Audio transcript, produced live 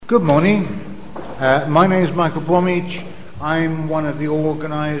Good morning. My name is Michael Bromwich. I'm one of the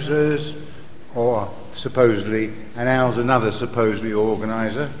organisers, or supposedly, and Al's another supposedly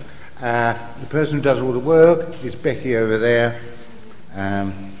organiser. The person who does all the work is Becky over there,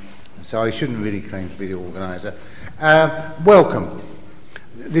 so I shouldn't really claim to be the organiser. Welcome.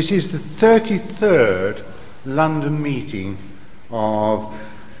 This is the 33rd London meeting of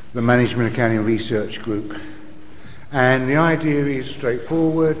the Management Accounting Research Group. And the idea is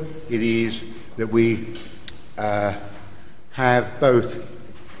straightforward. It is that we have both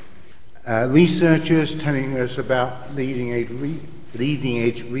researchers telling us about leading edge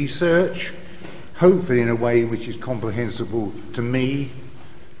research, hopefully in a way which is comprehensible to me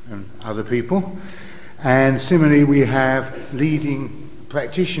and other people. And similarly, we have leading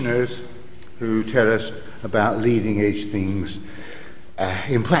practitioners who tell us about leading edge things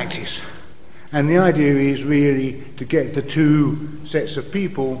in practice. And the idea is really to get the two sets of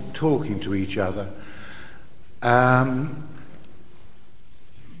people talking to each other.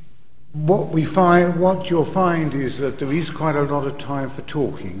 What you'll find is that there is quite a lot of time for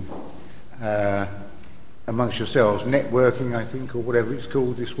talking amongst yourselves, networking, I think, or whatever it's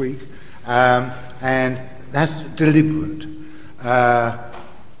called this week, and that's deliberate.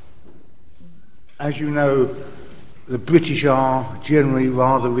 As you know, the British are generally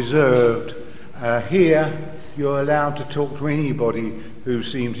rather reserved. Here, you're allowed to talk to anybody who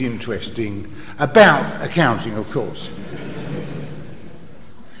seems interesting about accounting, of course.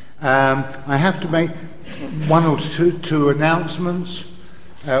 I have to make one or two announcements.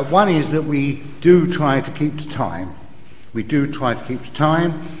 One is that we do try to keep to time.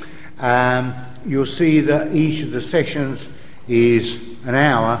 You'll see that each of the sessions is an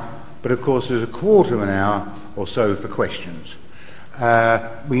hour, but of course there's a quarter of an hour or so for questions.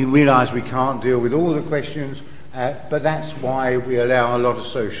 We realise we can't deal with all the questions, but that's why we allow a lot of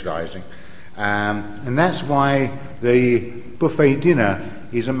socialising. And that's why the buffet dinner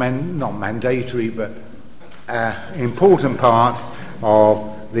is not mandatory, but important part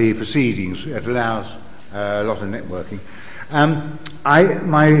of the proceedings. It allows a lot of networking.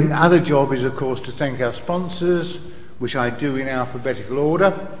 My other job is, of course, to thank our sponsors, which I do in alphabetical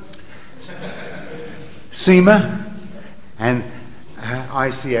order. CIMA and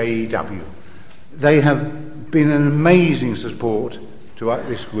ICAEW. They have been an amazing support to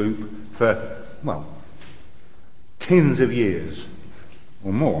this group for, well, tens of years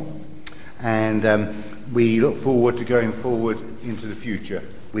or more. And we look forward to going forward into the future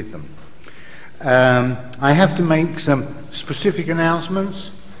with them. I have to make some specific announcements.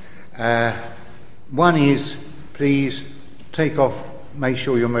 One is, please take off, make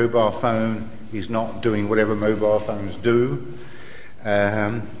sure your mobile phone is not doing whatever mobile phones do.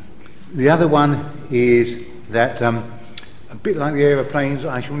 The other one is that, a bit like the aeroplanes,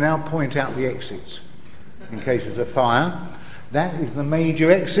 I shall now point out the exits in case there's a fire. That is the major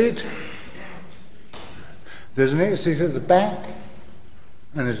exit. There's an exit at the back,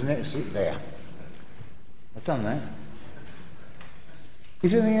 and there's an exit there. I've done that.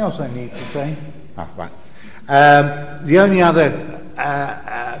 Is there anything else I need to say? Oh, right. The only other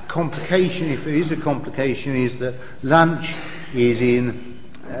complication, if there is a complication, is that lunch is in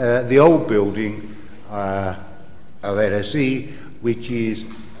the old building of LSE, which is,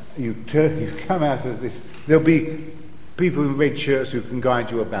 you come out of this, there'll be people in red shirts who can guide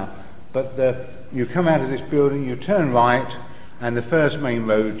you about, but you come out of this building, you turn right, and the first main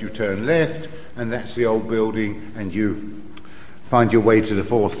road you turn left, and that's the old building, and you find your way to the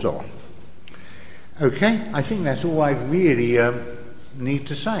fourth floor. Okay, I think that's all I really need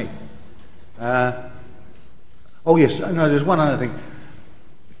to say. Oh yes, no, there's one other thing.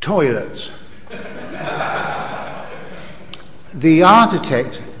 Toilets. The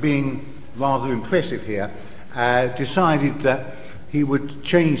architect, being rather impressive here, decided that he would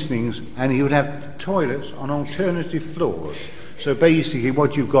change things and he would have toilets on alternative floors. So basically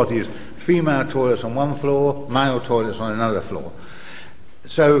what you've got is female toilets on one floor, male toilets on another floor.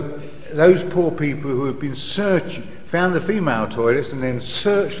 So those poor people who have been searching, found the female toilets and then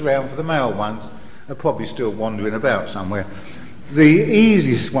searched around for the male ones, are probably still wandering about somewhere. The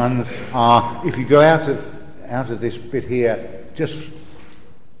easiest ones are, if you go out of this bit here, just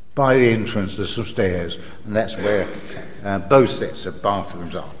by the entrance there's some stairs, and that's where both sets of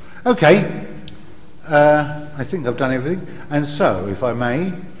bathrooms are. Okay, I think I've done everything, and so, if I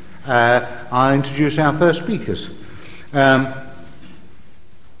may, I'll introduce our first speakers.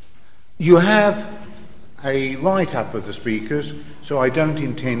 You have a write-up of the speakers, so I don't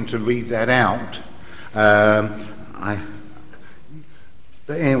intend to read that out.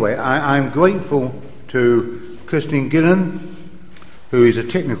 But anyway, I'm grateful to Kirstin, Gillon, who is a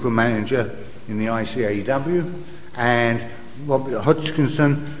technical manager in the ICAEW, and Robert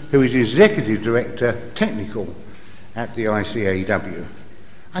Hodgkinson, who is Executive Director Technical at the ICAEW.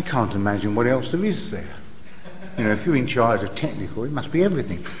 I can't imagine what else there is there. You know, if you're in charge of technical, it must be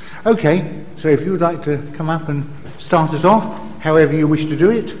everything. Okay, so if you would like to come up and start us off, however you wish to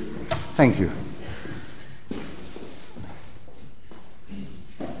do it, thank you.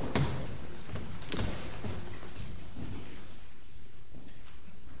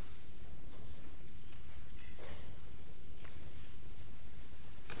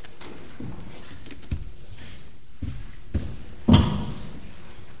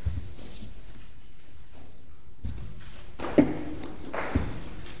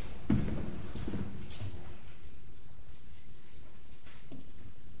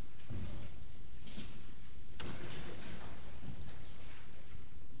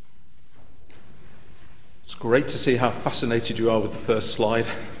 Great to see how fascinated you are with the first slide,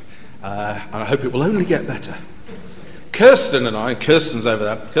 and I hope it will only get better. Kirstin and I, Kirstin's over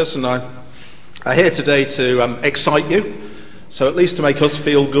there, Kirstin and I are here today to excite you, so at least to make us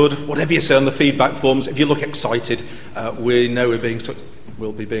feel good. Whatever you say on the feedback forms, if you look excited, we know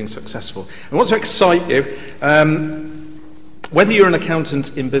we'll be being successful. I want to excite you, whether you're an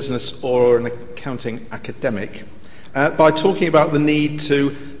accountant in business or an accounting academic, by talking about the need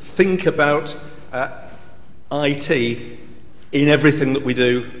to think about IT in everything that we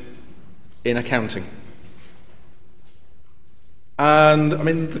do in accounting. And, I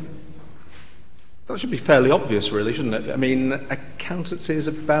mean, that should be fairly obvious, really, shouldn't it? I mean, accountancy is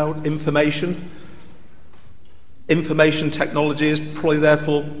about information. Information technology is probably,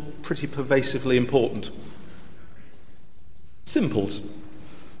 therefore, pretty pervasively important. Simples.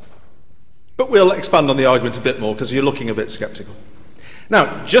 But we'll expand on the argument a bit more, because you're looking a bit sceptical.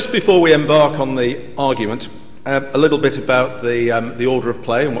 Now, just before we embark on the argument, a little bit about the order of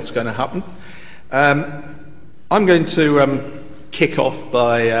play and what's going to happen. I'm going to kick off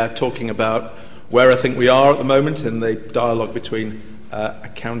by talking about where I think we are at the moment in the dialogue between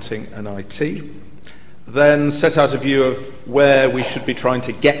accounting and IT, then set out a view of where we should be trying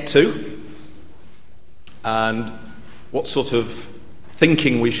to get to and what sort of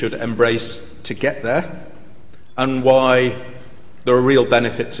thinking we should embrace to get there, and why there are real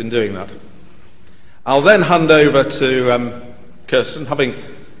benefits in doing that. I'll then hand over to Kirstin, having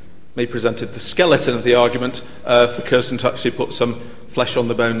me presented the skeleton of the argument, for Kirstin to actually put some flesh on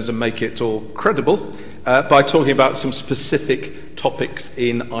the bones and make it all credible, by talking about some specific topics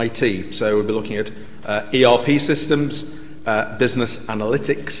in IT. So we'll be looking at ERP systems, business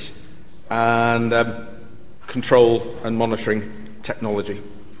analytics, and control and monitoring technology.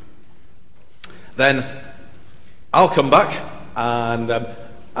 Then I'll come back and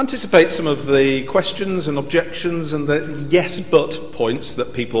anticipate some of the questions and objections and the yes but points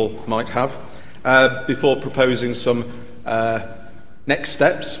that people might have, before proposing some next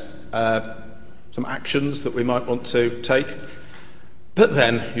steps, some actions that we might want to take. But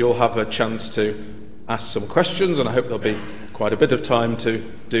then you'll have a chance to ask some questions, and I hope there'll be quite a bit of time to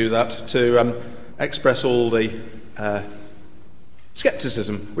do that, to express all the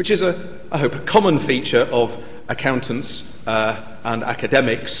scepticism, which is, I hope, a common feature of accountants and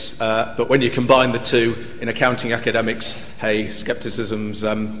academics, but when you combine the two in accounting academics, hey, scepticism's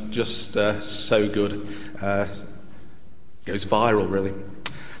just so good. Goes viral, really.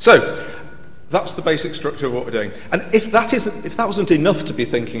 So that's the basic structure of what we're doing. And if that wasn't enough to be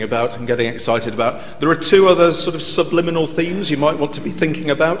thinking about and getting excited about, there are two other sort of subliminal themes you might want to be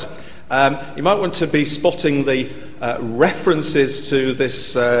thinking about. You might want to be spotting the references to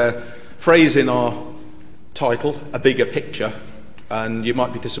this phrase in our title, a bigger picture, and you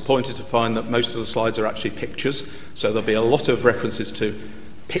might be disappointed to find that most of the slides are actually pictures, so there'll be a lot of references to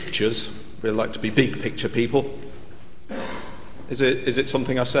pictures. We like to be big picture people. Is it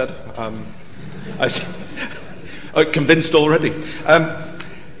something I said? I'm convinced already.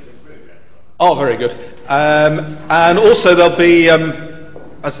 Oh, very good. And also there'll be,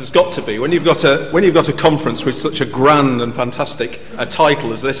 as there's got to be, when you've got a conference with such a grand and fantastic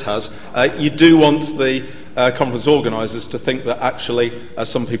title as this has, you do want the conference organisers to think that actually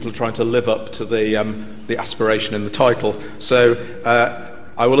some people are trying to live up to the aspiration in the title. So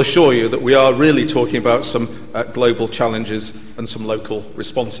I will assure you that we are really talking about some global challenges and some local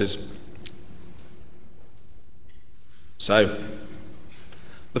responses. So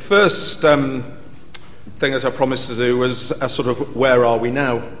the first thing, as I promised to do, was a sort of where are we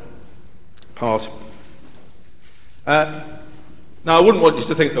now part. Now, I wouldn't want you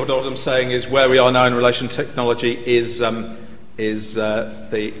to think that what I'm saying is where we are now in relation to technology is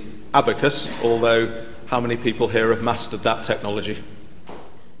the abacus, although how many people here have mastered that technology?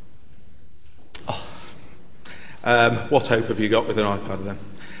 What hope have you got with an iPad then?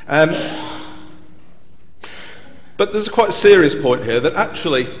 But there's a quite serious point here that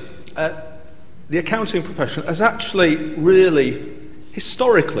actually the accounting profession has actually really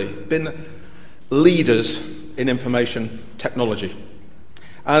historically been leaders in information technology.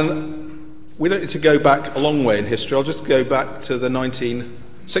 And we don't need to go back a long way in history. I'll just go back to the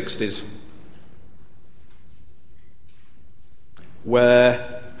 1960s,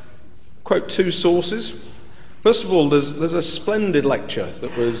 where, quote two sources. First of all, there's a splendid lecture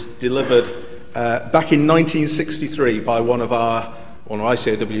that was delivered back in 1963 by one of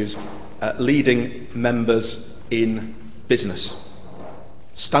ICAEW's leading members in business,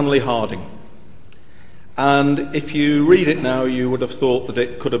 Stanley Harding. And if you read it now, you would have thought that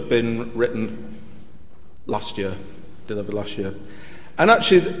it could have been written last year, delivered last year. And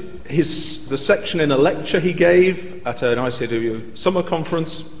actually, the section in a lecture he gave at an ICAEW summer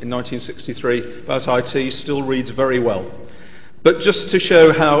conference in 1963 about IT still reads very well. But just to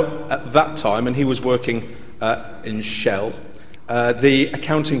show how, at that time, and he was working in Shell, the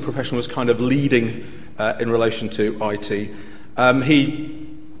accounting profession was kind of leading in relation to IT. He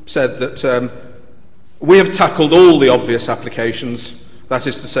said that we have tackled all the obvious applications, that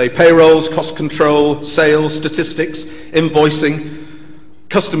is to say, payrolls, cost control, sales, statistics, invoicing,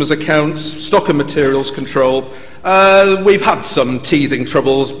 customers' accounts, stock and materials control. We've had some teething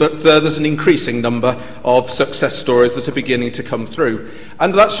troubles, but there's an increasing number of success stories that are beginning to come through.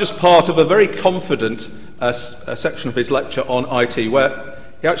 And that's just part of a very confident section of his lecture on IT, where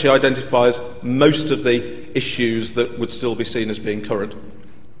he actually identifies most of the issues that would still be seen as being current.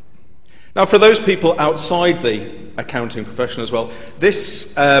 Now, for those people outside the accounting profession as well,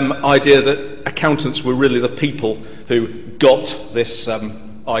 this idea that accountants were really the people who got this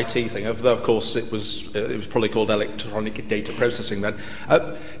IT thing, although of course it was probably called electronic data processing then,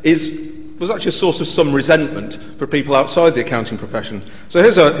 was actually a source of some resentment for people outside the accounting profession. So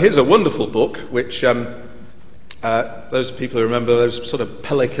here's a wonderful book, which those people who remember those sort of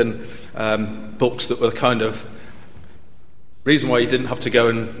Pelican books that were kind of reason why you didn't have to go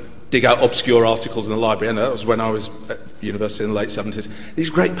and dig out obscure articles in the library, and that was when I was at university in the late 70s. These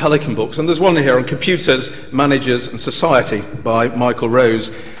great Pelican books, and there's one here on computers, managers and society by Michael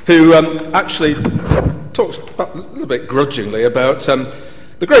Rose, who actually talks a little bit grudgingly about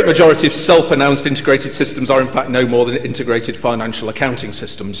the great majority of self-announced integrated systems are in fact no more than integrated financial accounting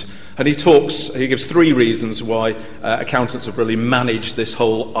systems. And he gives three reasons why accountants have really managed this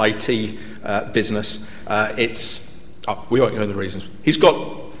whole IT business. We won't go into the reasons. He's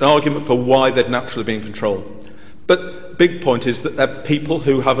got an argument for why they'd naturally be in control. But big point is that they're people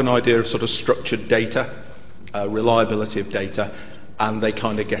who have an idea of sort of structured data, reliability of data, and they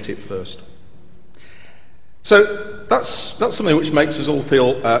kind of get it first. So that's something which makes us all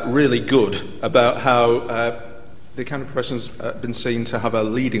feel really good about how the accounting profession's been seen to have a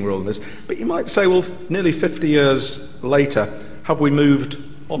leading role in this. But you might say, well, nearly 50 years later, have we moved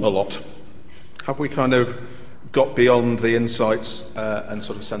on a lot? Have we kind of got beyond the insights and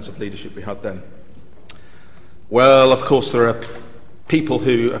sort of sense of leadership we had then? Well, of course, there are people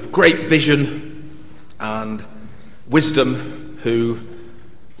who have great vision and wisdom who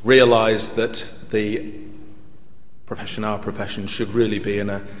realise that our profession should really be in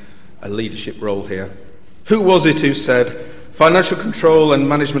a leadership role here. Who was it who said, financial control and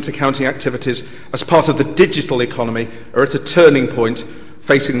management accounting activities as part of the digital economy are at a turning point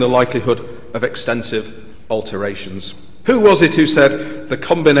facing the likelihood of extensive alterations? Who was it who said the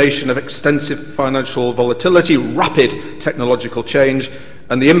combination of extensive financial volatility, rapid technological change,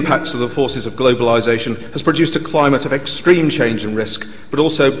 and the impacts of the forces of globalisation has produced a climate of extreme change and risk, but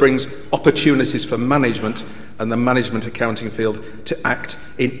also brings opportunities for management and the management accounting field to act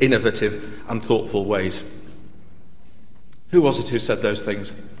in innovative and thoughtful ways? Who was it who said those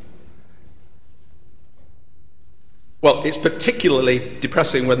things? Well, it's particularly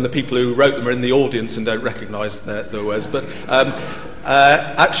depressing when the people who wrote them are in the audience and don't recognise their words. But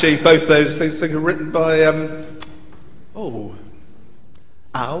actually, both those things are written by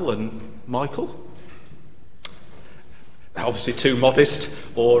Al and Michael. Obviously, too modest,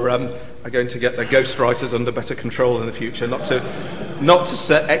 or are going to get their ghostwriters under better control in the future, not to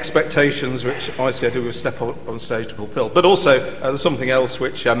set expectations which ICAEW will step on stage to fulfil. But also, there's something else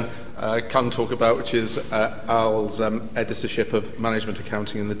which can talk about, which is Al's editorship of management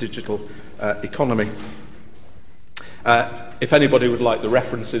accounting in the digital economy. If anybody would like the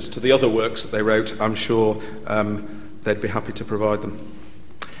references to the other works that they wrote, I'm sure they'd be happy to provide them.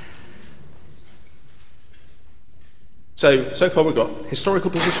 So far we've got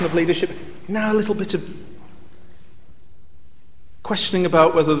historical position of leadership. Now a little bit of questioning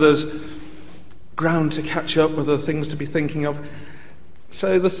about whether there's ground to catch up, with other things to be thinking of.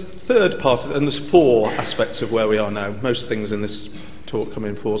 So the third part, and there's 4 aspects of where we are now. Most things in this talk come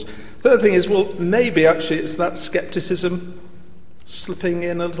in 4s. Third thing is, well, maybe actually it's that scepticism slipping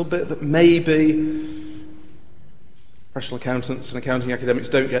in a little bit, that maybe professional accountants and accounting academics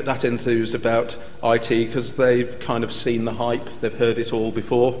don't get that enthused about IT because they've kind of seen the hype, they've heard it all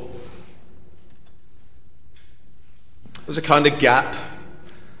before. There's a kind of gap.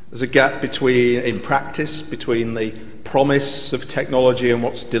 There's a gap in practice between the promise of technology and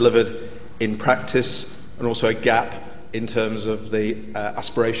what's delivered in practice, and also a gap in terms of the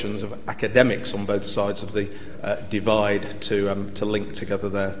aspirations of academics on both sides of the divide to link together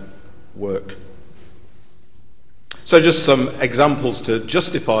their work. So just some examples to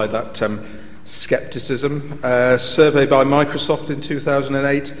justify that scepticism. A survey by Microsoft in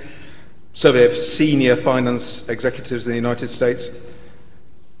 2008, survey of senior finance executives in the United States.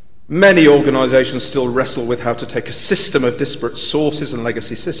 Many organisations still wrestle with how to take a system of disparate sources and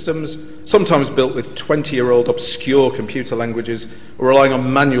legacy systems, sometimes built with 20-year-old obscure computer languages or relying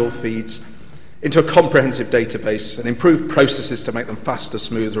on manual feeds, into a comprehensive database and improve processes to make them faster,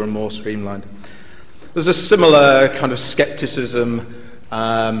 smoother and more streamlined. There's a similar kind of scepticism,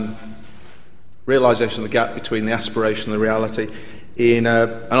 realisation of the gap between the aspiration and the reality in an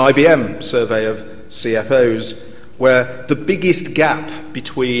IBM survey of CFOs, where the biggest gap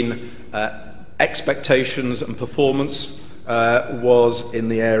between expectations and performance was in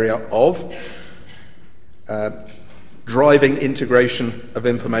the area of driving integration of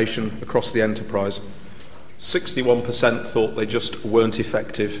information across the enterprise. 61% thought they just weren't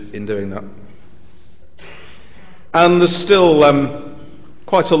effective in doing that. And there's still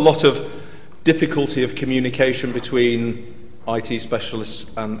quite a lot of difficulty of communication between IT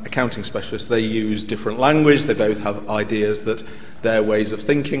specialists and accounting specialists. They use different language, they both have ideas that their ways of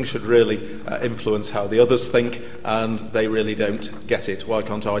thinking should really influence how the others think, and they really don't get it. Why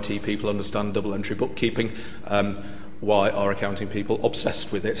can't IT people understand double entry bookkeeping? Why are accounting people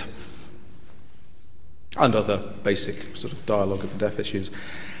obsessed with it? And other basic sort of dialogue of the deaf issues.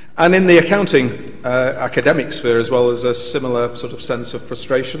 And in the accounting academic sphere as well, there's a similar sort of sense of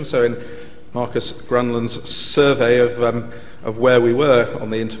frustration. So in Marcus Granlund's survey of where we were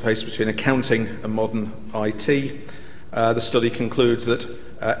on the interface between accounting and modern IT, the study concludes that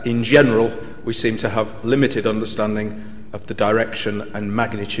in general we seem to have limited understanding of the direction and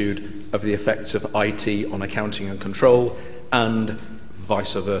magnitude of the effects of IT on accounting and control, and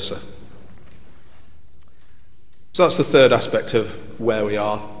vice versa. So that's the third aspect of where we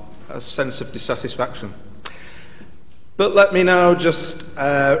are, a sense of dissatisfaction. But let me now just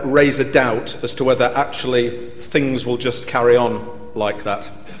raise a doubt as to whether actually things will just carry on like that.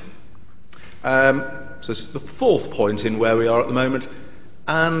 So this is the fourth point in where we are at the moment,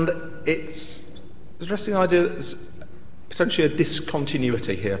 and it's addressing the idea that there's potentially a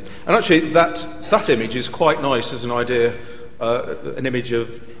discontinuity here. And actually that image is quite nice as an idea, an image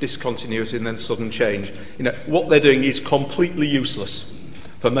of discontinuity and then sudden change. You know, what they're doing is completely useless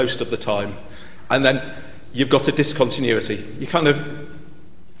for most of the time, and then you've got a discontinuity.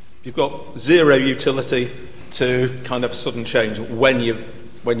 You've got zero utility to kind of sudden change when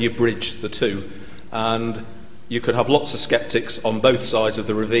you bridge the two. And you could have lots of sceptics on both sides of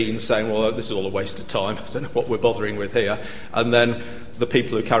the ravine saying, well, this is all a waste of time, I don't know what we're bothering with here. And then the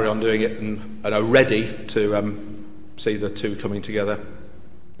people who carry on doing it and are ready to see the two coming together,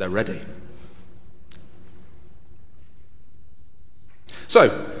 they're ready. So,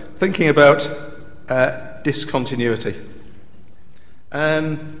 thinking about discontinuity.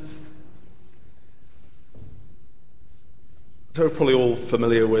 So we're probably all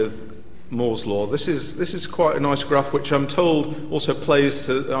familiar with Moore's law. This is quite a nice graph, which I'm told also plays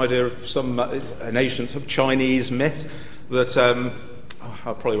to the idea of an ancient Chinese myth that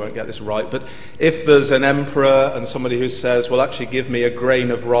I probably won't get this right, but if there's an emperor and somebody who says, well, actually give me a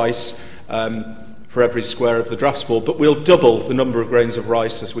grain of rice for every square of the drafts board, but we'll double the number of grains of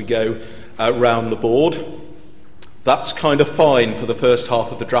rice as we go round the board, that's kind of fine for the first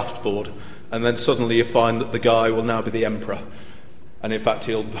half of the draft board, and then suddenly you find that the guy will now be the emperor. And in fact,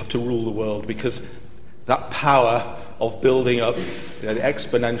 he'll have to rule the world, because that power of building up, the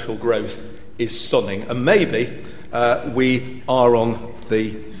exponential growth is stunning. And maybe we are on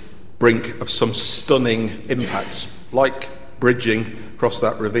the brink of some stunning impacts, like bridging across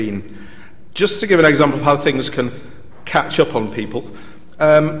that ravine. Just to give an example of how things can catch up on people,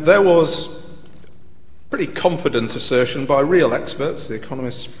 there was pretty confident assertion by real experts, the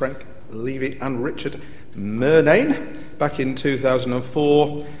economists Frank Levy and Richard Murnane, back in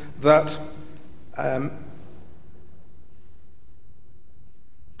 2004, that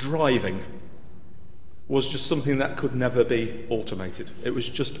driving was just something that could never be automated. It was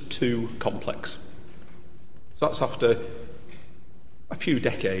just too complex. So that's after a few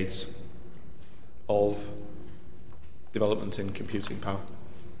decades of development in computing power.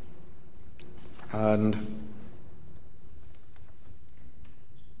 And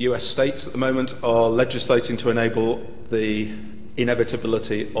US states at the moment are legislating to enable the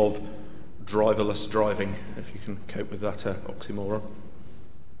inevitability of driverless driving, if you can cope with that oxymoron.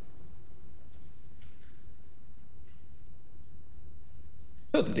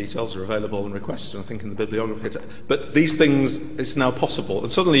 Further details are available and requested, I think, in the bibliography. But these things, it's now possible. And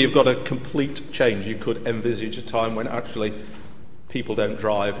suddenly you've got a complete change. You could envisage a time when actually people don't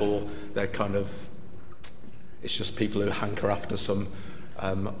drive, or they're kind of, it's just people who hanker after some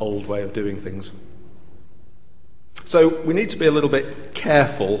old way of doing things. So we need to be a little bit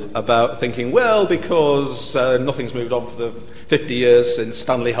careful about thinking, well, because nothing's moved on for the 50 years since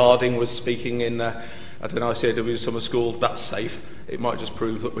Stanley Harding was speaking in at an ICAEW summer school, that's safe. It might just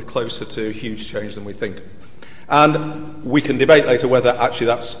prove that we're closer to huge change than we think. And we can debate later whether actually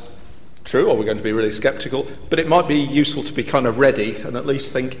that's true, or we're going to be really sceptical, but it might be useful to be kind of ready and at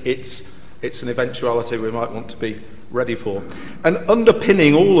least think it's an eventuality we might want to be ready for. And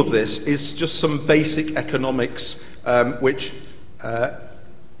underpinning all of this is just some basic economics, which, and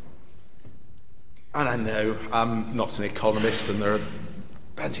I know I'm not an economist and there are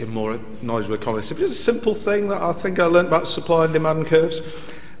plenty of more knowledgeable economists, but it's a simple thing that I think I learned about supply and demand curves.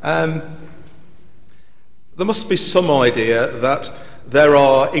 There must be some idea that there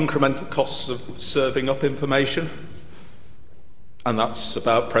are incremental costs of serving up information, and that's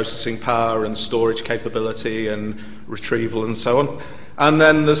about processing power and storage capability and retrieval and so on. And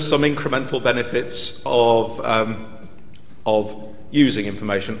then there's some incremental benefits of using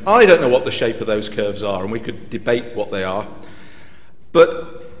information. I don't know what the shape of those curves are, and we could debate what they are.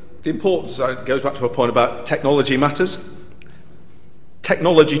 But the importance goes back to a point about technology matters.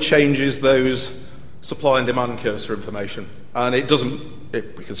 Technology changes those supply and demand curves for information, and it doesn't,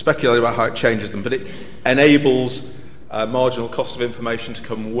 we can speculate about how it changes them, but it enables marginal cost of information to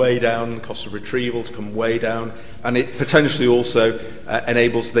come way down, the cost of retrieval to come way down, and it potentially also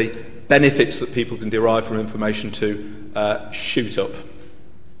enables the benefits that people can derive from information to shoot up.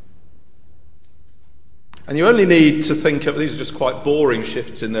 And you only need to think of, these are just quite boring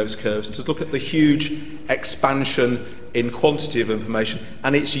shifts in those curves, to look at the huge expansion in quantity of information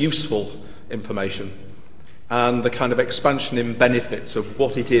and its useful information, and the kind of expansion in benefits of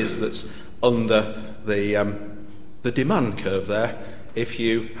what it is that's under the demand curve there if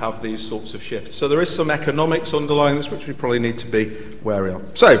you have these sorts of shifts. So there is some economics underlying this which we probably need to be wary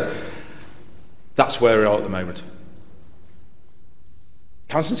of. So that's where we are at the moment.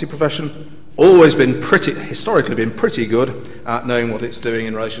 Accountancy profession always been historically been pretty good at knowing what it's doing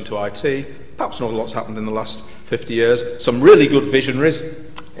in relation to IT. Perhaps not a lot's happened in the last 50 years. Some really good visionaries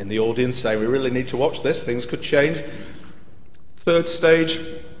in the audience say we really need to watch this, things could change. Third stage,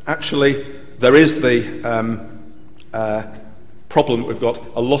 actually there is the problem. We've got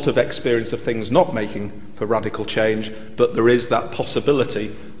a lot of experience of things not making for radical change, but there is that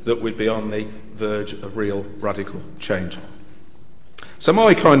possibility that we'd be on the verge of real radical change. So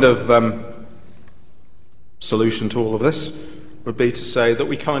my kind of solution to all of this would be to say that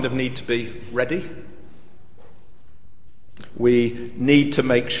we kind of need to be ready. We need to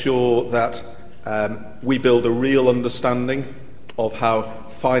make sure that we build a real understanding of how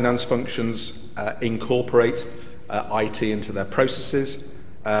finance functions incorporate IT into their processes,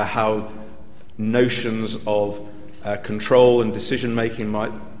 how notions of control and decision making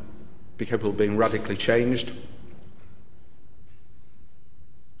might be capable of being radically changed.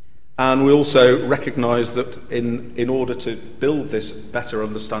 And we also recognise that in order to build this better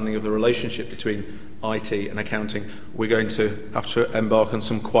understanding of the relationship between IT and accounting, we're going to have to embark on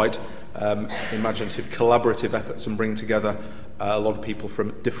some quite imaginative collaborative efforts and bring together a lot of people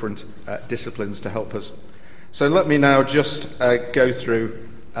from different disciplines to help us. So let me now just go through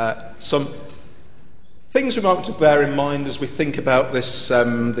some things we might want to bear in mind as we think about this,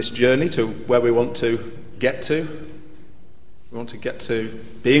 this journey to where we want to get to. We want to get to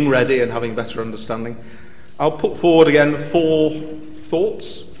being ready and having better understanding. I'll put forward again 4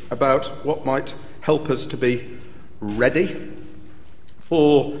 thoughts about what might help us to be ready.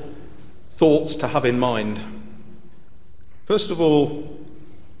 4 thoughts to have in mind. First of all,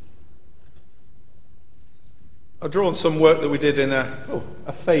 I've drawn some work that we did in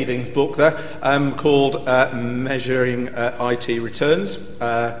a fading book there called Measuring IT Returns.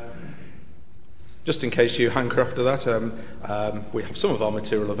 Just in case you hanker after that, we have some of our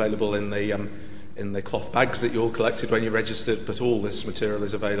material available in the in the cloth bags that you all collected when you registered, but all this material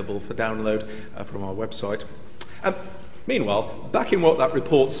is available for download from our website. Meanwhile, back in what that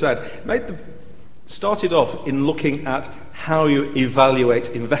report said, started off in looking at how you evaluate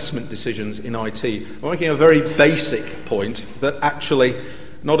investment decisions in IT. We're making a very basic point that actually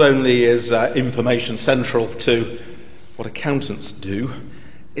not only is information central to what accountants do,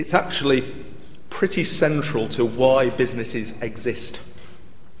 it's actually pretty central to why businesses exist.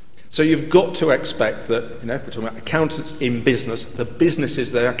 So you've got to expect that, if we're talking about accountants in business, the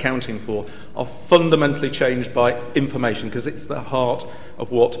businesses they're accounting for are fundamentally changed by information, because it's the heart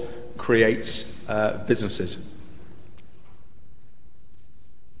of what creates businesses.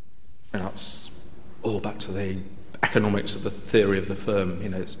 And that's all back to the economics of the theory of the firm.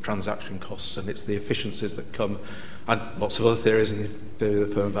 It's transaction costs and it's the efficiencies that come, and lots of other theories in the theory of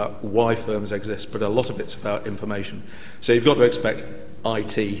the firm about why firms exist, but a lot of it's about information. So you've got to expect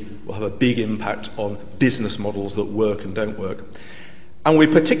IT will have a big impact on business models that work and don't work. And we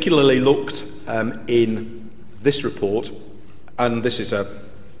particularly looked in this report, and this is a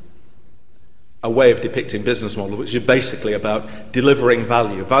way of depicting business model, which is basically about delivering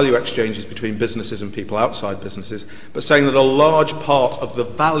value exchanges between businesses and people outside businesses, but saying that a large part of the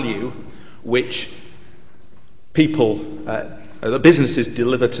value which the businesses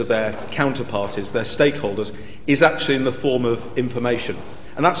deliver to their counterparties, their stakeholders, is actually in the form of information.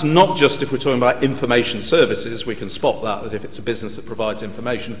 And that's not just if we're talking about information services. We can spot that if it's a business that provides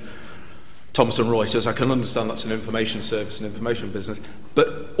information, Thomson Reuters, I can understand that's an information service, an information business,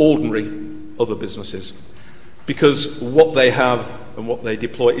 but ordinary other businesses. Because what they have and what they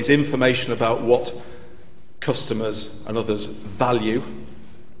deploy is information about what customers and others value.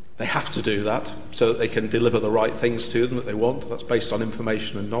 They have to do that so that they can deliver the right things to them that they want. That's based on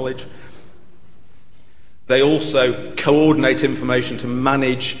information and knowledge. They also coordinate information to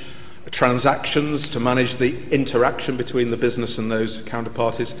manage transactions, to manage the interaction between the business and those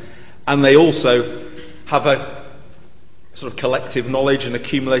counterparties. And they also have a sort of collective knowledge, an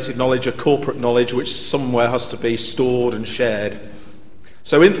accumulated knowledge, a corporate knowledge, which somewhere has to be stored and shared.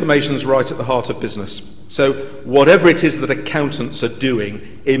 So information's right at the heart of business. So whatever it is that accountants are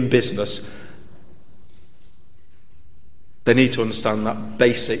doing in business, they need to understand that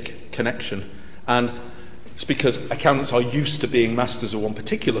basic connection. And it's because accountants are used to being masters of one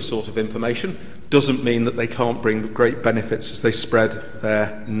particular sort of information, doesn't mean that they can't bring great benefits as they spread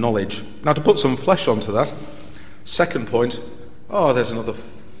their knowledge. Now, to put some flesh onto that, second point, there's another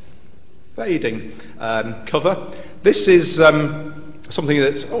fading cover. This is something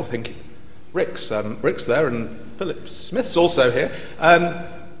that, I think Rick's there, and Philip Smith's also here.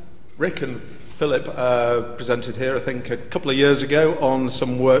 Rick and Philip presented here, I think, a couple of years ago on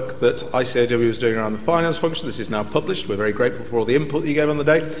some work that ICAEW was doing around the finance function. This is now published. We're very grateful for all the input that you gave on the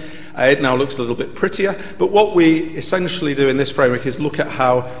day. It now looks a little bit prettier. But what we essentially do in this framework is look at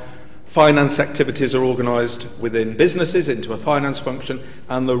how finance activities are organised within businesses into a finance function,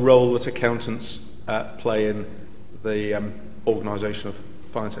 and the role that accountants play in the organisation of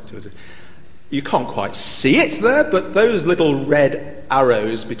finance activities. You can't quite see it there, but those little red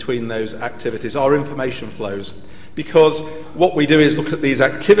arrows between those activities are information flows, because what we do is look at these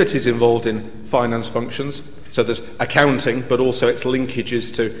activities involved in finance functions. So there's accounting, but also its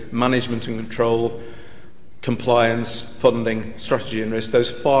linkages to management and control, compliance, funding, strategy and risk, those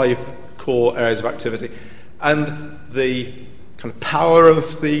 5 core areas of activity. And the kind of power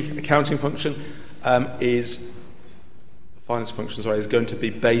of the accounting function finance functions is going to be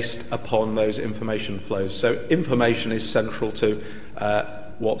based upon those information flows. So information is central to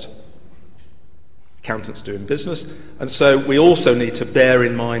what accountants do in business. And so we also need to bear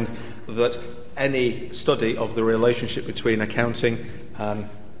in mind that any study of the relationship between accounting and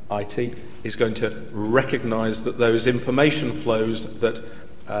IT is going to recognise that those information flows that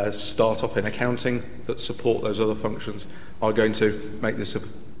start off in accounting that support those other functions are going to make this of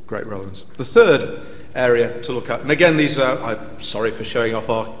great relevance. The third area to look at, and again these are, I'm sorry for showing off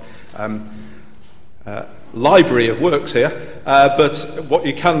our library of works here, but what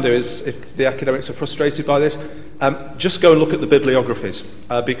you can do is, if the academics are frustrated by this, just go and look at the bibliographies,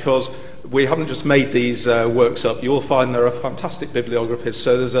 because we haven't just made these works up. You will find there are fantastic bibliographies,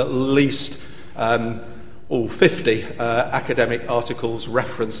 so there's at least 50 academic articles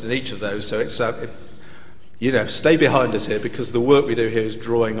referenced in each of those, so it's stay behind us here, because the work we do here is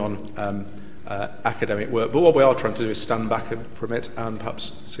drawing on academic work, but what we are trying to do is stand back from it and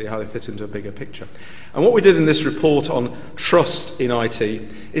perhaps see how they fit into a bigger picture. And what we did in this report on trust in IT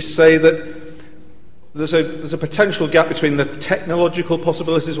is say that there's a potential gap between the technological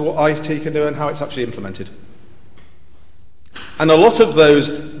possibilities of what IT can do and how it's actually implemented. And a lot of those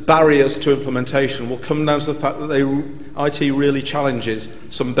barriers to implementation will come down to the fact that IT really challenges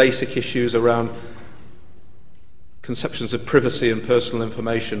some basic issues around conceptions of privacy and personal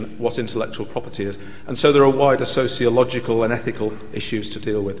information, what intellectual property is. And so there are wider sociological and ethical issues to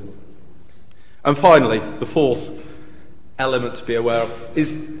deal with. And finally, the fourth element to be aware of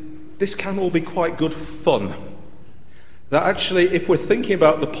is this can all be quite good fun. That actually, if we're thinking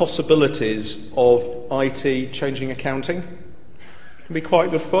about the possibilities of IT changing accounting, it can be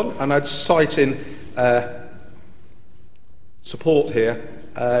quite good fun. And I'd cite in support here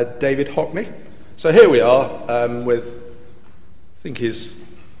David Hockney. So here we are with, I think he's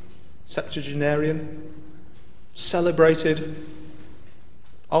septuagenarian, celebrated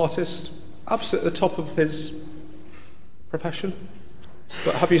artist, absolutely at the top of his profession.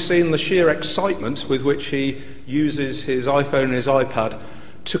 But have you seen the sheer excitement with which he uses his iPhone and his iPad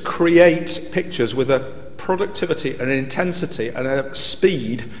to create pictures with a productivity and an intensity and a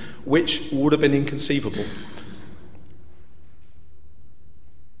speed which would have been inconceivable?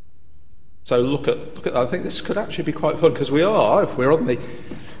 So look at that. I think this could actually be quite fun, because if we're on the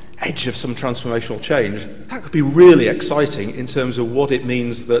edge of some transformational change, that could be really exciting in terms of what it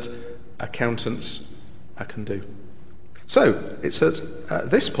means that accountants can do. So it's at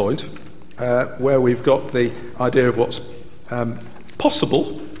this point where we've got the idea of what's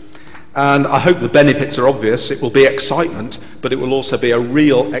possible, and I hope the benefits are obvious. It will be excitement, but it will also be a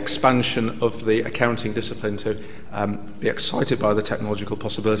real expansion of the accounting discipline to be excited by the technological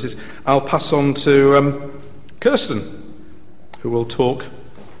possibilities. I'll pass on to Kirstin, who will talk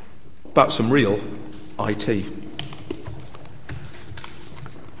about some real IT.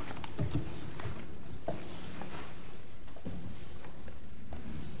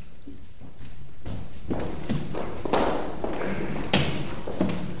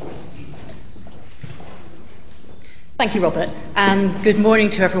 Thank you, Robert, and good morning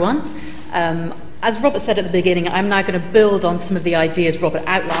to everyone. As Robert said at the beginning, I'm now going to build on some of the ideas Robert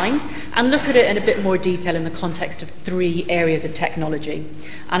outlined and look at it in a bit more detail in the context of 3 areas of technology.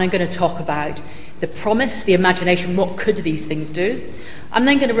 And I'm going to talk about the promise, the imagination, what could these things do? I'm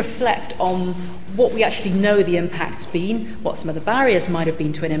then going to reflect on what we actually know the impact's been, what some of the barriers might have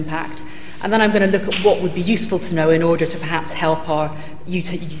been to an impact, and then I'm going to look at what would be useful to know in order to perhaps help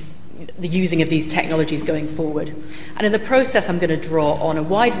the using of these technologies going forward. And in the process, I'm going to draw on a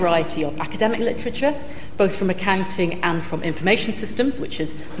wide variety of academic literature, both from accounting and from information systems, which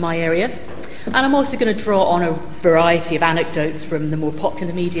is my area. And I'm also going to draw on a variety of anecdotes from the more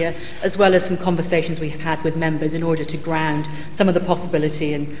popular media, as well as some conversations we've had with members in order to ground some of the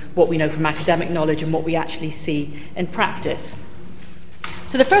possibility in what we know from academic knowledge and what we actually see in practice.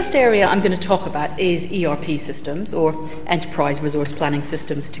 So the first area I'm going to talk about is ERP systems, or Enterprise Resource Planning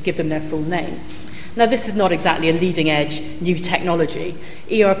Systems, to give them their full name. Now, this is not exactly a leading-edge new technology.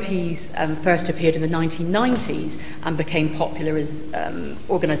 ERPs first appeared in the 1990s and became popular as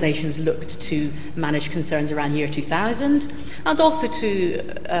organisations looked to manage concerns around year 2000, and also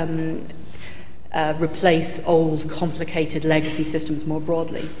to replace old, complicated legacy systems more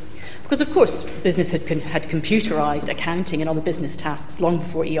broadly. Because, of course, business had computerised accounting and other business tasks long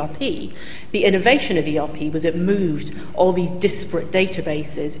before ERP. The innovation of ERP was it moved all these disparate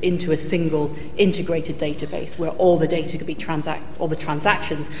databases into a single integrated database where all the data could be all the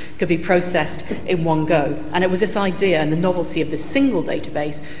transactions could be processed in one go. And it was this idea and the novelty of this single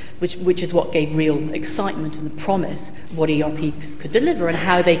database which is what gave real excitement and the promise of what ERPs could deliver and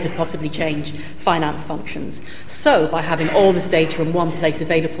how they could possibly change finance functions. So by having all this data in one place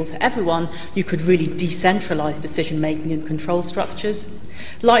available to everyone, you could really decentralise decision-making and control structures.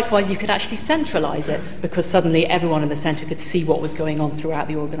 Likewise, you could actually centralise it because suddenly everyone in the centre could see what was going on throughout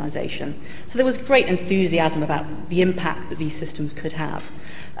the organisation. So there was great enthusiasm about the impact that these systems could have.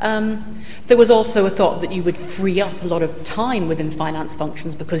 There was also a thought that you would free up a lot of time within finance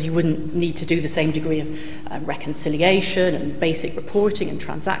functions because you wouldn't need to do the same degree of reconciliation and basic reporting and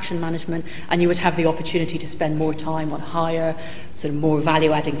transaction management, and you would have the opportunity to spend more time on higher, sort of more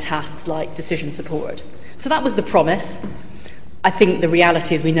value-adding tasks like decision support. So that was the promise. I think the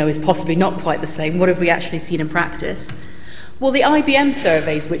reality, as we know, is possibly not quite the same. What have we actually seen in practice? Well, the IBM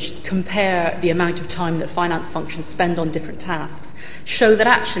surveys, which compare the amount of time that finance functions spend on different tasks, show that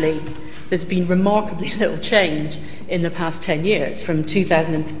actually there's been remarkably little change in the past 10 years. From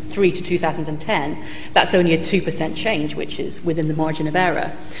 2003 to 2010, that's only a 2% change, which is within the margin of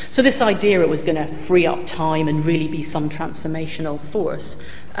error. So this idea it was going to free up time and really be some transformational force,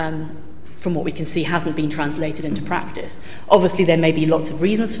 from what we can see, hasn't been translated into practice. Obviously, there may be lots of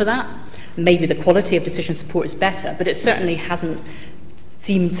reasons for that. Maybe the quality of decision support is better, but it certainly hasn't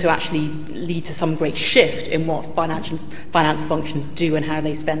seem to actually lead to some great shift in what finance functions do and how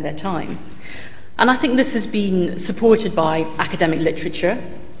they spend their time. And I think this has been supported by academic literature.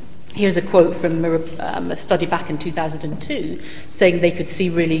 Here's a quote from a study back in 2002 saying they could see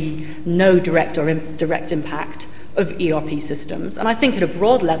really no direct or indirect impact of ERP systems. And I think at a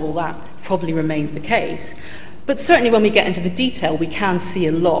broad level that probably remains the case. But certainly when we get into the detail, we can see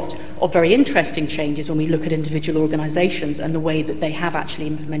a lot of very interesting changes when we look at individual organisations and the way that they have actually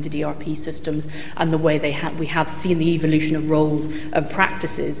implemented ERP systems and the way we have seen the evolution of roles and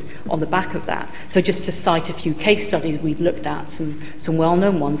practices on the back of that. So just to cite a few case studies we've looked at, some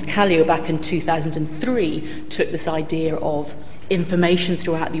well-known ones. ICAEW back in 2003 took this idea of information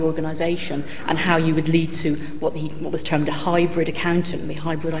throughout the organisation and how you would lead to what was termed a hybrid accountant, the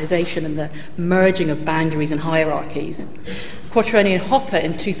hybridisation and the merging of boundaries and hierarchies. Quattroni and Hopper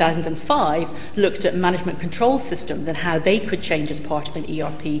in 2005 looked at management control systems and how they could change as part of an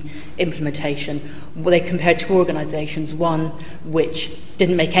ERP implementation. Well, they compared two organisations, one which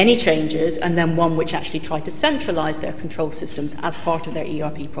didn't make any changes and then one which actually tried to centralise their control systems as part of their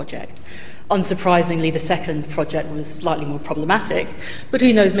ERP project. Unsurprisingly, the second project was slightly more problematic, but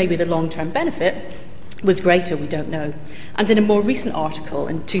who knows, maybe the long-term benefit was greater, we don't know. And in a more recent article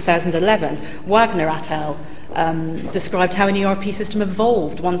in 2011, Wagner et al. Described how an ERP system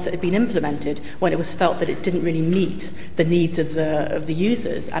evolved once it had been implemented, when it was felt that it didn't really meet the needs of the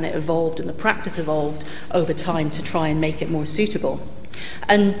users, and it evolved and the practice evolved over time to try and make it more suitable.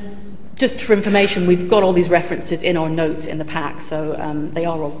 And just for information, we've got all these references in our notes in the pack, so they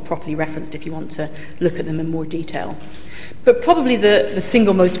are all properly referenced if you want to look at them in more detail. But probably the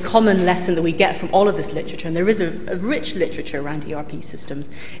single most common lesson that we get from all of this literature, and there is a rich literature around ERP systems,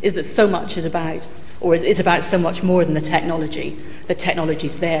 is that so much is about, or is about so much more than the technology. The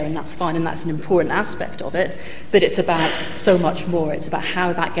technology's there, and that's fine, and that's an important aspect of it, but it's about so much more. It's about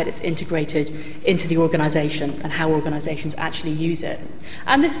how that gets integrated into the organisation and how organisations actually use it.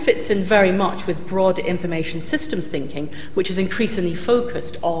 And this fits in very much with broad information systems thinking, which is increasingly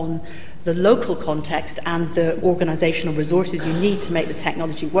focused on the local context and the organisational resources you need to make the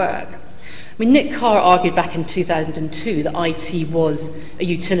technology work. I mean, Nick Carr argued back in 2002 that IT was a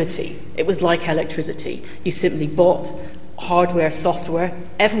utility. It was like electricity. You simply bought hardware, software,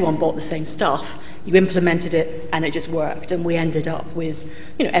 everyone bought the same stuff. You implemented it and it just worked, and we ended up with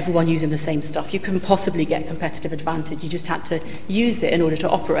everyone using the same stuff. You couldn't possibly get competitive advantage. You just had to use it in order to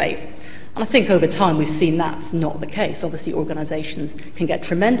operate. And I think over time we've seen that's not the case. Obviously organisations can get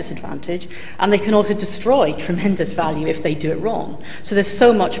tremendous advantage, and they can also destroy tremendous value if they do it wrong. So there's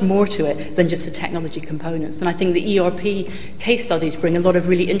so much more to it than just the technology components. And I think the ERP case studies bring a lot of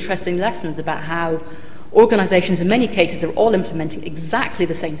really interesting lessons about how organisations in many cases are all implementing exactly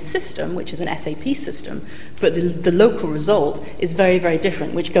the same system, which is an SAP system, but the local result is very, very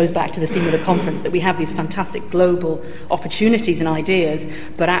different, which goes back to the theme of the conference, that we have these fantastic global opportunities and ideas,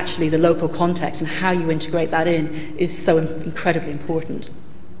 but actually the local context and how you integrate that in is so incredibly important.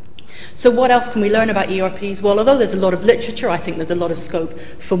 So what else can we learn about ERPs? Well, although there's a lot of literature, I think there's a lot of scope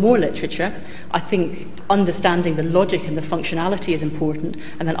for more literature. I think understanding the logic and the functionality is important,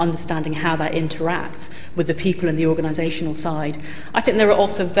 and then understanding how that interacts with the people in the organisational side. I think there are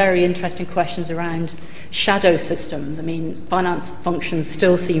also very interesting questions around shadow systems. I mean, finance functions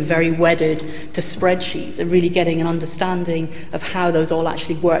still seem very wedded to spreadsheets, and really getting an understanding of how those all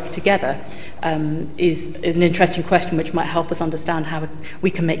actually work together is an interesting question, which might help us understand how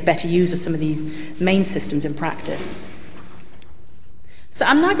we can make better use of some of these main systems in practice. So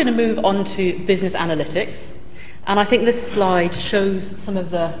I'm now going to move on to business analytics, and I think this slide shows some of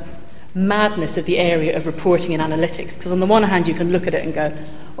the madness of the area of reporting and analytics, because on the one hand you can look at it and go,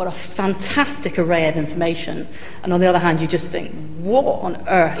 what a fantastic array of information, and on the other hand you just think, what on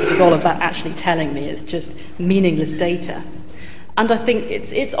earth is all of that actually telling me? It's just meaningless data. And I think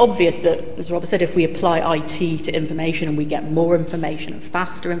it's obvious that, as Robert said, if we apply IT to information and we get more information and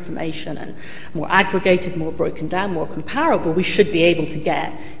faster information and more aggregated, more broken down, more comparable, we should be able to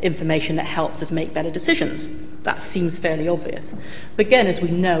get information that helps us make better decisions. That seems fairly obvious. But again, as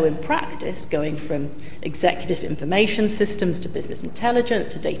we know in practice, going from executive information systems to business intelligence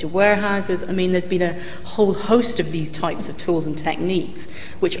to data warehouses, I mean, there's been a whole host of these types of tools and techniques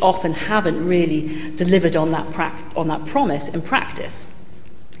which often haven't really delivered on that promise in practice.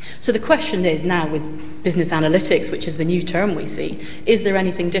 So the question is now, with business analytics, which is the new term we see, is there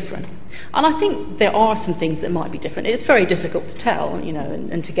anything different? And I think there are some things that might be different. It's very difficult to tell,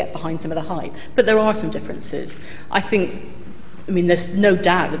 and to get behind some of the hype, but there are some differences. I mean, there's no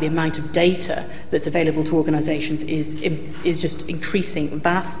doubt that the amount of data that's available to organisations is just increasing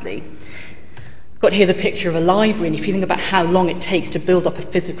vastly. got here the picture of a library, and if you think about how long it takes to build up a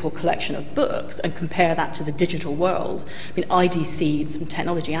physical collection of books and compare that to the digital world, I mean, IDC, some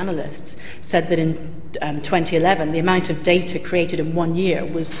technology analysts, said that in 2011, the amount of data created in 1 year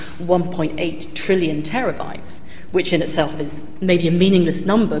was 1.8 trillion terabytes, which in itself is maybe a meaningless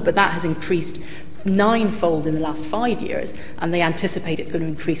number, but that has increased ninefold in the last 5 years, and they anticipate it's going to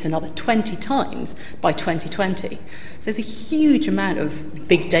increase another 20 times by 2020. So there's a huge amount of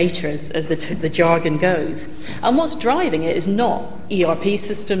big data, as the jargon goes. And what's driving it is not ERP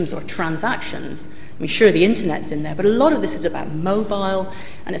systems or transactions. I mean, sure, the internet's in there, but a lot of this is about mobile,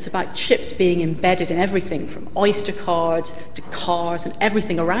 and it's about chips being embedded in everything from Oyster cards to cars and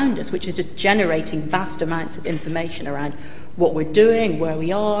everything around us, which is just generating vast amounts of information around what we're doing, where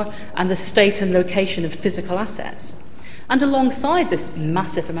we are, and the state and location of physical assets. And alongside this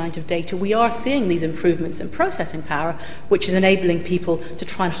massive amount of data, we are seeing these improvements in processing power, which is enabling people to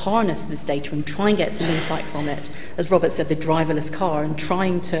try and harness this data and try and get some insight from it. As Robert said, the driverless car, and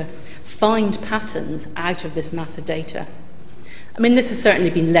trying to find patterns out of this massive data. I mean, this has certainly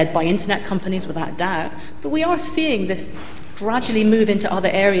been led by internet companies, without doubt, but we are seeing this gradually move into other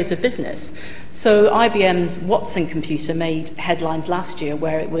areas of business. So IBM's Watson computer made headlines last year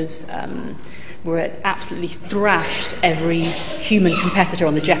where it was where it absolutely thrashed every human competitor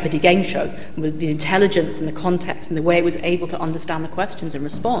on the Jeopardy game show with the intelligence and the context and the way it was able to understand the questions and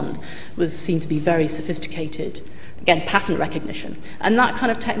respond was seen to be very sophisticated. Again, pattern recognition. And that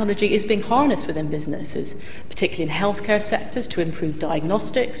kind of technology is being harnessed within businesses, particularly in healthcare sectors to improve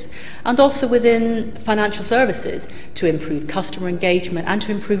diagnostics, and also within financial services to improve customer engagement and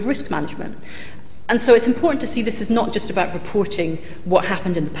to improve risk management. And so it's important to see this is not just about reporting what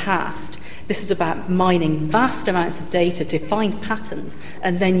happened in the past. This is about mining vast amounts of data to find patterns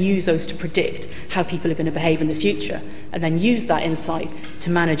and then use those to predict how people are going to behave in the future, and then use that insight to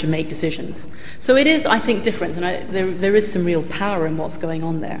manage and make decisions. So it is, I think, different, and there is some real power in what's going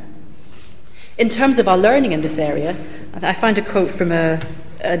on there. In terms of our learning in this area, I found a quote from a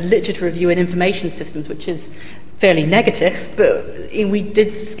literature review in information systems, which is fairly negative, but we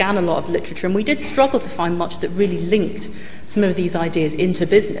did scan a lot of literature and we did struggle to find much that really linked some of these ideas into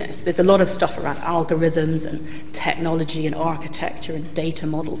business. There's a lot of stuff around algorithms and technology and architecture and data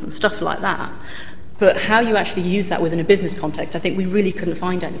models and stuff like that. But how you actually use that within a business context, I think we really couldn't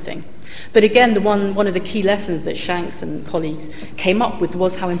find anything. But again, one of the key lessons that Shanks and colleagues came up with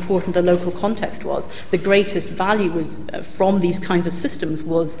was how important the local context was. The greatest value was from these kinds of systems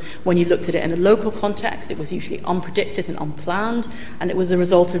was when you looked at it in a local context, it was usually unpredicted and unplanned, and it was a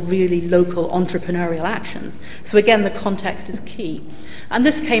result of really local entrepreneurial actions. So again, the context is key. And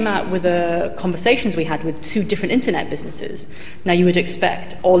this came out with conversations we had with two different internet businesses. Now, you would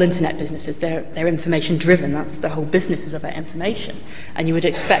expect all internet businesses, they're information driven, that's the whole business is about information, and you would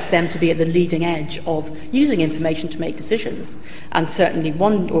expect them to be at the leading edge of using information to make decisions. And certainly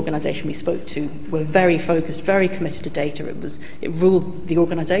one organisation we spoke to were very focused, very committed to data. It ruled the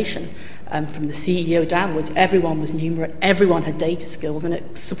organisation. From the CEO downwards, everyone was numerate, everyone had data skills, and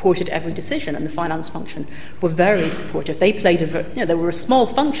it supported every decision, and the finance function were very supportive. They played they were a small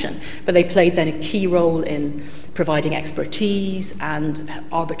function, but they played then a key role in providing expertise and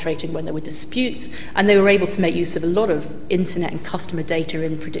arbitrating when there were disputes, and they were able to make use of a lot of internet and customer data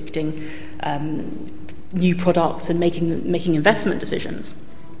in predicting new products and making investment decisions.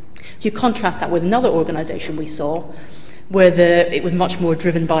 If you contrast that with another organisation we saw, where it was much more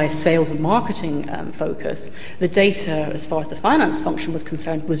driven by a sales and marketing focus, the data, as far as the finance function was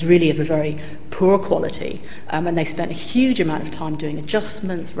concerned, was really of a very poor quality. And they spent a huge amount of time doing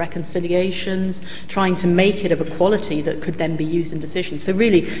adjustments, reconciliations, trying to make it of a quality that could then be used in decisions. So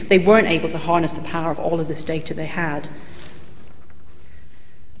really, they weren't able to harness the power of all of this data they had.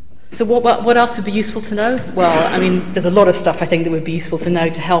 So what else would be useful to know? Well, I mean, there's a lot of stuff I think that would be useful to know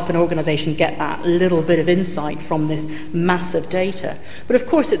to help an organisation get that little bit of insight from this massive data. But of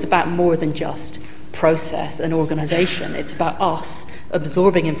course, it's about more than just process and organisation. It's about us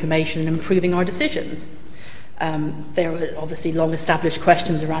absorbing information and improving our decisions. There are obviously long-established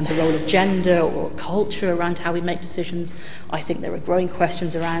questions around the role of gender or culture around how we make decisions. I think there are growing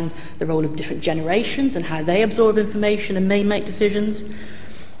questions around the role of different generations and how they absorb information and may make decisions.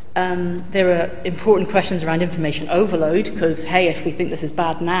 There are important questions around information overload, because, hey, if we think this is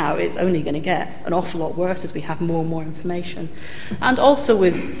bad now, it's only going to get an awful lot worse as we have more and more information. And also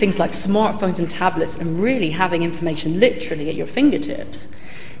with things like smartphones and tablets and really having information literally at your fingertips,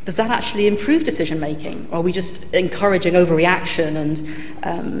 does that actually improve decision making? Or are we just encouraging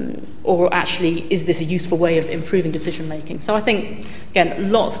overreaction, or actually is this a useful way of improving decision making? So I think,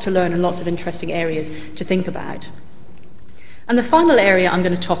 again, lots to learn and lots of interesting areas to think about. And the final area I'm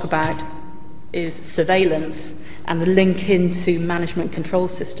going to talk about is surveillance and the link into management control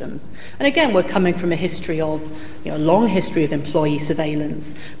systems. And again, we're coming from a history of, a long history of employee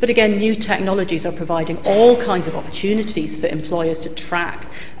surveillance. But again, new technologies are providing all kinds of opportunities for employers to track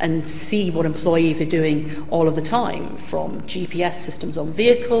and see what employees are doing all of the time, from GPS systems on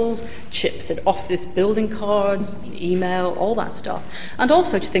vehicles, chips at office building cards, email, all that stuff. And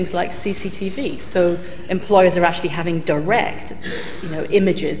also to things like CCTV. So employers are actually having direct,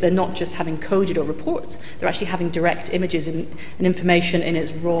 images. They're not just having coded or reports. They're actually having direct images and information in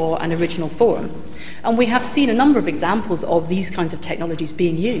its raw and original form. And we have seen a number of examples of these kinds of technologies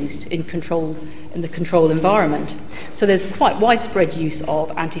being used in the control environment. So there's quite widespread use of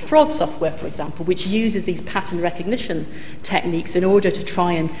anti-fraud software, for example, which uses these pattern recognition techniques in order to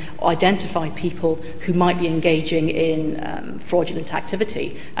try and identify people who might be engaging in fraudulent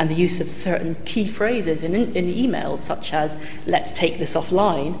activity, and the use of certain key phrases in emails, such as "let's take this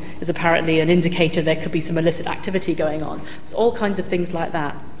offline," is apparently an indicator there could be some illicit activity going on. So all kinds of things like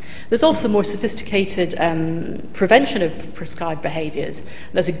that. There's also more sophisticated prevention of prescribed behaviours.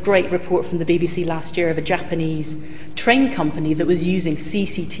 There's a great report from the BBC last year of a Japanese train company that was using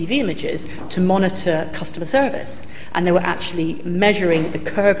CCTV images to monitor customer service. And they were actually measuring the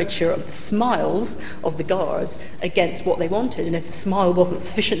curvature of the smiles of the guards against what they wanted. And if the smile wasn't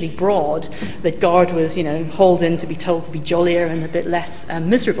sufficiently broad, the guard was, hauled in to be told to be jollier and a bit less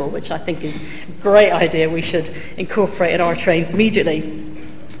miserable, which I think is a great idea we should incorporate in our trains immediately.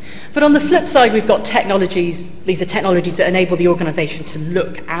 But on the flip side, we've got technologies. These are technologies that enable the organisation to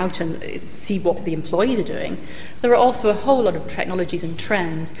look out and see what the employees are doing. There are also a whole lot of technologies and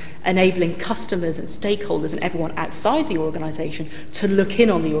trends enabling customers and stakeholders and everyone outside the organisation to look in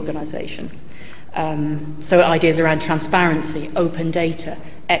on the organisation. So ideas around transparency, open data,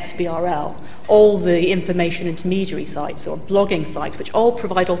 XBRL, all the information intermediary sites or blogging sites, which all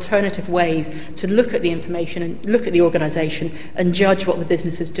provide alternative ways to look at the information and look at the organisation and judge what the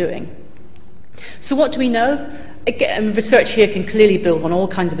business is doing. So what do we know? Again, research here can clearly build on all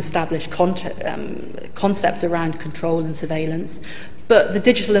kinds of established concepts around control and surveillance, but the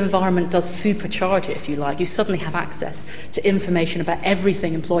digital environment does supercharge it, if you like. You suddenly have access to information about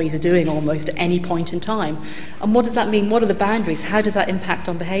everything employees are doing almost at any point in time. And what does that mean? What are the boundaries? How does that impact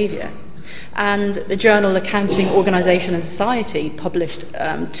on behaviour? And the journal Accounting, Organisation and Society published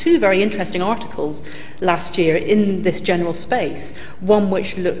two very interesting articles last year in this general space. One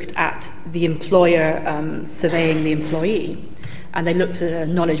which looked at the employer surveying the employee, and they looked at a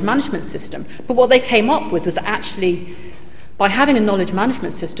knowledge management system. But what they came up with was actually, by having a knowledge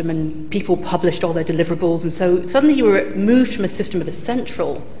management system and people published all their deliverables, and so suddenly you were moved from a system of a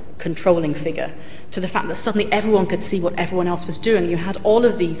central controlling figure to the fact that suddenly everyone could see what everyone else was doing. You had all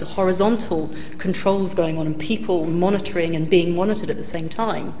of these horizontal controls going on and people monitoring and being monitored at the same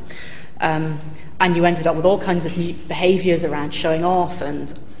time. And you ended up with all kinds of behaviours around showing off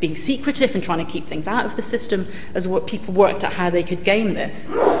and being secretive and trying to keep things out of the system, as what people worked out how they could game this.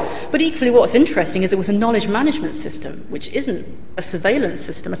 But equally, what's interesting is it was a knowledge management system, which isn't a surveillance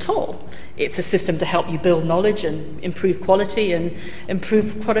system at all. It's a system to help you build knowledge and improve quality and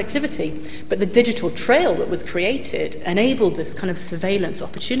improve productivity. But the digital trail that was created enabled this kind of surveillance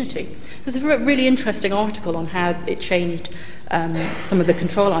opportunity. There's a really interesting article on how it changed some of the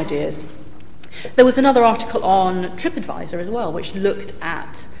control ideas. There was another article on TripAdvisor as well, which looked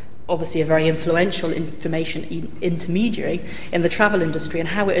at obviously a very influential information intermediary in the travel industry and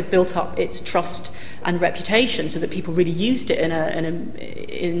how it had built up its trust and reputation so that people really used it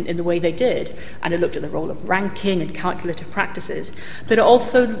in the way they did. And it looked at the role of ranking and calculative practices. But it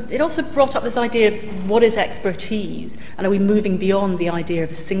also brought up this idea of what is expertise, and are we moving beyond the idea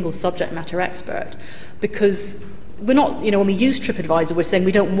of a single subject matter expert? Because we're not, when we use TripAdvisor, we're saying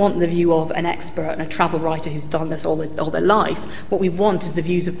we don't want the view of an expert and a travel writer who's done this all their life. What we want is the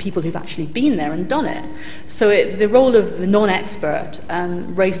views of people who've actually been there and done it. So the role of the non-expert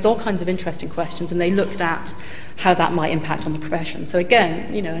raises all kinds of interesting questions, and they looked at how that might impact on the profession. So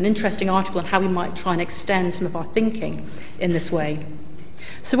again, an interesting article on how we might try and extend some of our thinking in this way.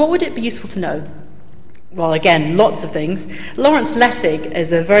 So what would it be useful to know? Well, again, lots of things. Lawrence Lessig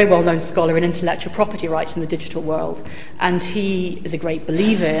is a very well-known scholar in intellectual property rights in the digital world, and he is a great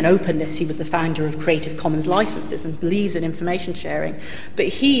believer in openness. He was the founder of Creative Commons licenses and believes in information sharing. But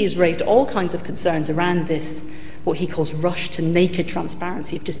he has raised all kinds of concerns around this, what he calls rush to naked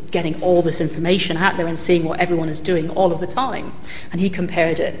transparency, of just getting all this information out there and seeing what everyone is doing all of the time. And he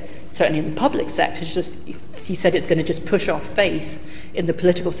compared it, certainly in the public sector, he said it's going to just push our faith in the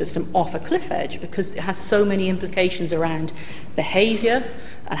political system off a cliff edge, because it has so many implications around behaviour,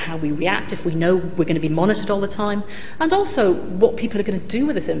 and how we react if we know we're going to be monitored all the time, and also what people are going to do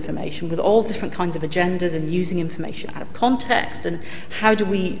with this information, with all different kinds of agendas and using information out of context, and how do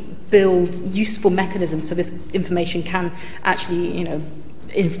we build useful mechanisms so this information can actually,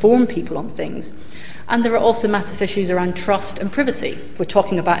 inform people on things. And there are also massive issues around trust and privacy. If we're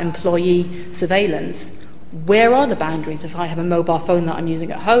talking about employee surveillance, where are the boundaries? If I have a mobile phone that I'm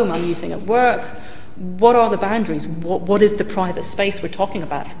using at home, I'm using at work, what are the boundaries? What is the private space we're talking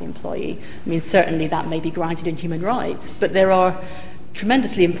about for the employee? I mean, certainly that may be granted in human rights, but there are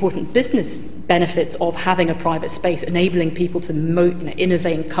tremendously important business benefits of having a private space, enabling people to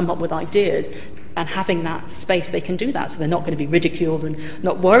innovate and come up with ideas, and having that space they can do that, so they're not going to be ridiculed and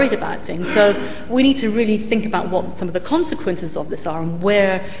not worried about things. So we need to really think about what some of the consequences of this are, and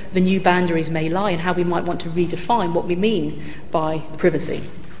where the new boundaries may lie, and how we might want to redefine what we mean by privacy.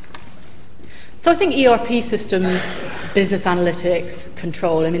 So I think ERP systems, business analytics,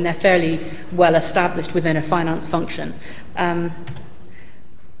 control, they're fairly well established within a finance function.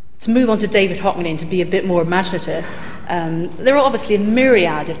 To move on to David Hockney and to be a bit more imaginative, there are obviously a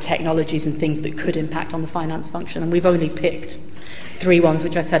myriad of technologies and things that could impact on the finance function, and we've only picked 3 ones,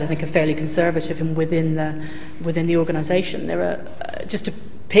 which I said I think are fairly conservative and within the organisation. There are, just to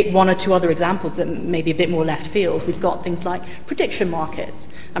pick 1 or 2 other examples that may be a bit more left field, we've got things like prediction markets.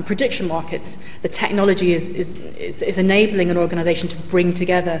 And prediction markets, the technology is enabling an organisation to bring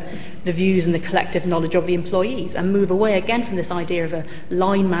together the views and the collective knowledge of the employees, and move away again from this idea of a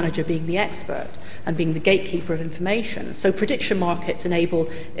line manager being the expert and being the gatekeeper of information. So prediction markets enable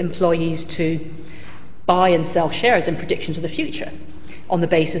employees to buy and sell shares in predictions of the future, on the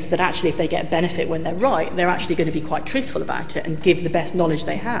basis that actually if they get a benefit when they're right, they're actually going to be quite truthful about it and give the best knowledge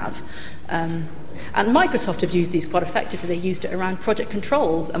they have. And Microsoft have used these quite effectively. They used it around project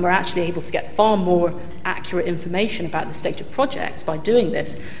controls, and were actually able to get far more accurate information about the state of projects by doing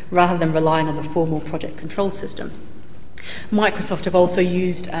this, rather than relying on the formal project control system. Microsoft have also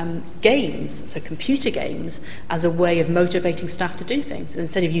used games, so computer games, as a way of motivating staff to do things. So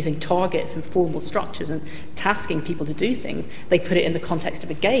instead of using targets and formal structures and tasking people to do things, they put it in the context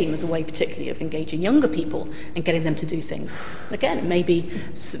of a game as a way particularly of engaging younger people and getting them to do things. Again, it may be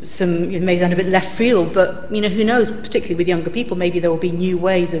it may sound a bit left field, but who knows, particularly with younger people, maybe there will be new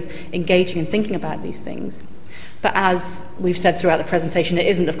ways of engaging and thinking about these things. But as we've said throughout the presentation, it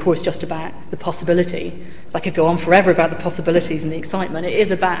isn't, of course, just about the possibility. So I could go on forever about the possibilities and the excitement. It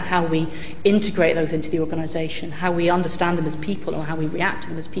is about how we integrate those into the organisation, how we understand them as people, or how we react to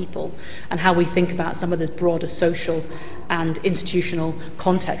them as people, and how we think about some of this broader social and institutional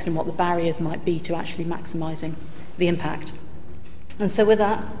context and what the barriers might be to actually maximising the impact. And so with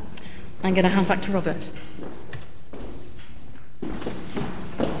that, I'm going to hand back to Robert.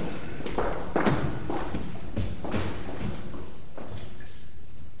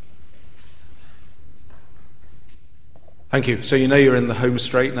 Thank you. So you're in the home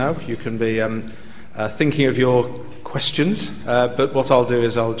straight now. You can be thinking of your questions, but what I'll do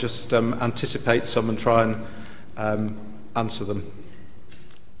is I'll just anticipate some and try and answer them.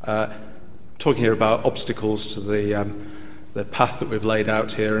 Talking here about obstacles to the path that we've laid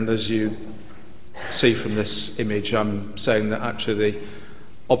out here, and as you see from this image, I'm saying that actually the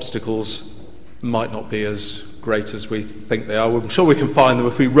obstacles might not be as great as we think they are. I'm sure we can find them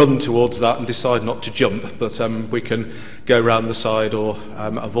if we run towards that and decide not to jump, but we can go round the side or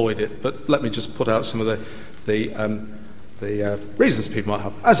avoid it. But let me just put out some of the reasons people might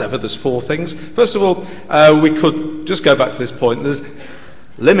have. As ever, there's 4 things. First of all, we could just go back to this point. There's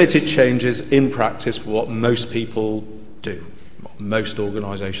limited changes in practice for what most people do, what most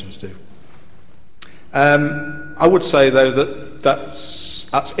organisations do. I would say, though, that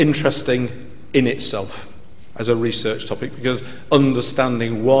that's interesting in itself as a research topic, because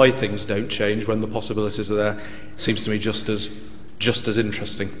understanding why things don't change when the possibilities are there seems to me just as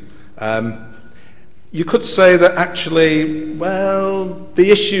interesting. You could say that actually, well,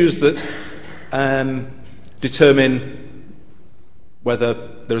 the issues that determine whether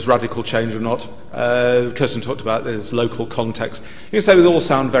there's radical change or not, Kirstin talked about this local context. You can say they all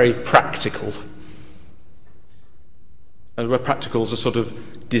sound very practical. And where practical is a sort of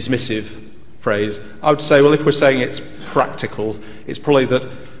dismissive phrase, I would say, well, if we're saying it's practical, it's probably that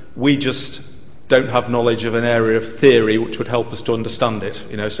we just don't have knowledge of an area of theory which would help us to understand it.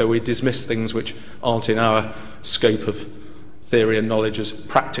 So we dismiss things which aren't in our scope of theory and knowledge as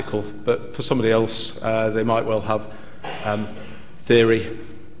practical. But for somebody else, they might well have theory,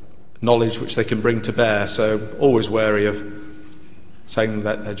 knowledge which they can bring to bear. So always wary of saying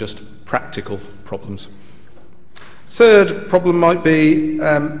that they're just practical problems. Third problem might be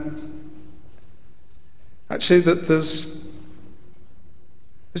actually that there's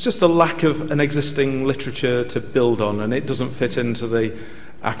There's just a lack of an existing literature to build on, and it doesn't fit into the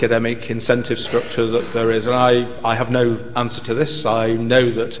academic incentive structure that there is. And I have no answer to this. I know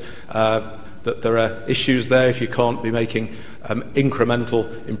that that there are issues there if you can't be making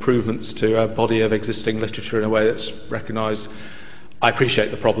incremental improvements to a body of existing literature in a way that's recognised. I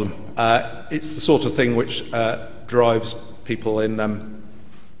appreciate the problem. It's the sort of thing which drives people in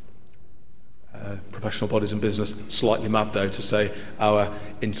professional bodies and business slightly mad, though, to say our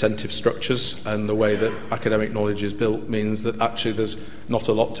incentive structures and the way that academic knowledge is built means that actually there's not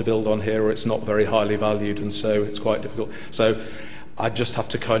a lot to build on here, or it's not very highly valued, and so it's quite difficult. So I just have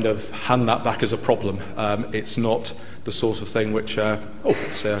to kind of hand that back as a problem. It's not the sort of thing which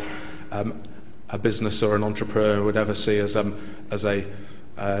it's a business or an entrepreneur would ever see as a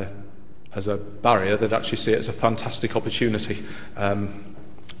barrier. They'd actually see it as a fantastic opportunity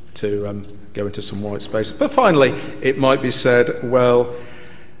to go into some white space. But finally, it might be said, well,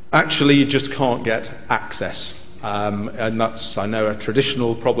 actually you just can't get access. And that's, I know, a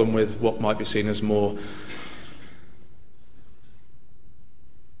traditional problem with what might be seen as more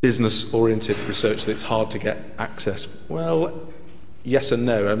business-oriented research, that it's hard to get access. Well, yes and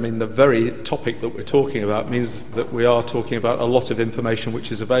no. I mean, the very topic that we're talking about means that we are talking about a lot of information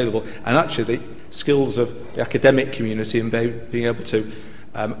which is available, and actually the skills of the academic community in being able to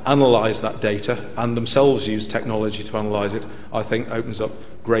analyse that data and themselves use technology to analyse it, I think opens up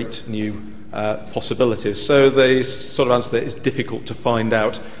great new possibilities. So the sort of answer there is difficult to find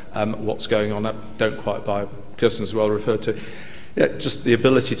out what's going on. I don't quite buy, Kirstin as well referred to, just the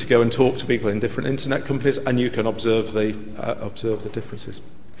ability to go and talk to people in different internet companies, and you can observe the differences.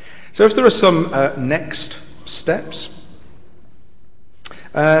 So if there are some next steps,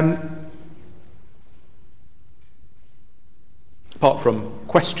 apart from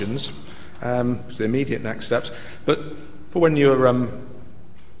questions, which are the immediate next steps, but for when you're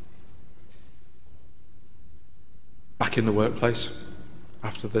back in the workplace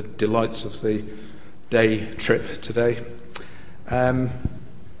after the delights of the day trip today,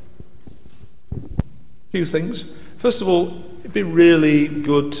 few things. First of all, it'd be really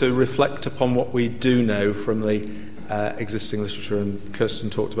good to reflect upon what we do know from the existing literature, and Kirstin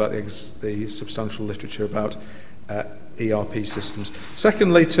talked about the substantial literature about ERP systems.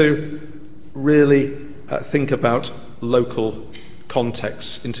 Secondly, to really think about local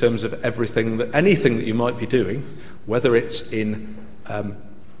contexts in terms of anything that you might be doing, whether it's in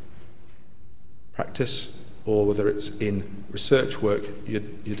practice or whether it's in research work you're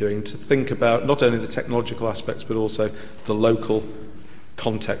doing, to think about not only the technological aspects but also the local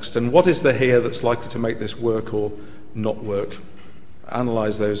context. And what is there here that's likely to make this work or not work?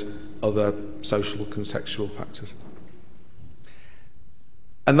 Analyse those other social contextual factors.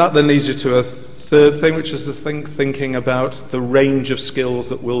 And that then leads you to a third thing, which is thinking about the range of skills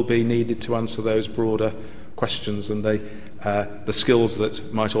that will be needed to answer those broader questions, and the skills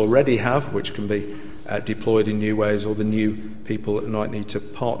that might already have, which can be deployed in new ways, or the new people that might need to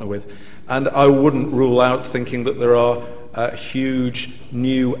partner with. And I wouldn't rule out thinking that there are huge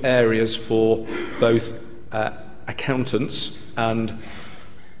new areas for both accountants and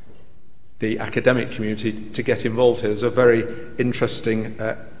the academic community to get involved here. There's a very interesting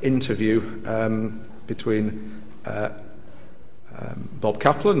interview between Bob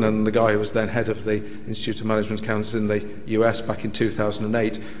Kaplan and the guy who was then head of the Institute of Management Accountants in the US back in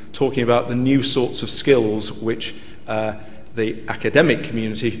 2008, talking about the new sorts of skills which the academic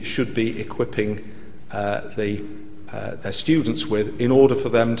community should be equipping their students with in order for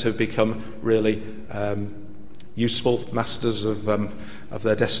them to become really useful masters of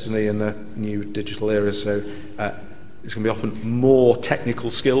their destiny in the new digital era. So it's going to be often more technical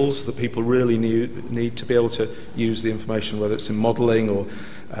skills that people really need to be able to use the information, whether it's in modelling or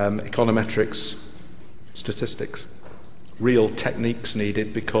econometrics, statistics. Real techniques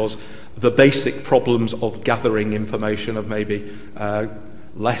needed, because the basic problems of gathering information are maybe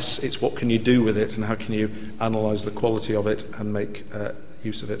less. It's what can you do with it and how can you analyse the quality of it and make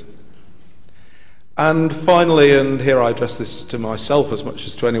use of it. And finally, and here I address this to myself as much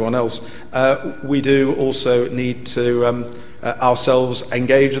as to anyone else, we do also need to ourselves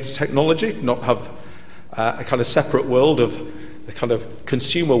engage with the technology, not have a kind of separate world of the kind of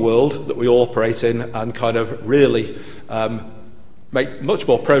consumer world that we all operate in, and kind of really make much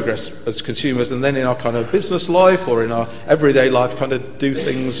more progress as consumers, and then in our kind of business life or in our everyday life kind of do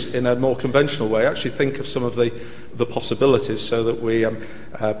things in a more conventional way, actually think of some of the possibilities, so that we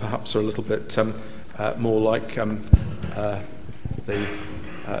perhaps are a little bit more like the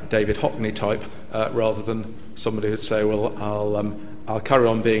David Hockney type, rather than somebody who'd say, well, I'll carry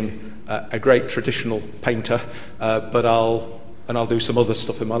on being a great traditional painter, but I'll and I'll do some other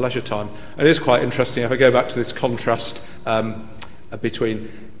stuff in my leisure time. And it is quite interesting if I go back to this contrast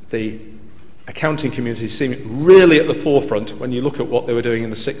between the accounting community seeming really at the forefront when you look at what they were doing in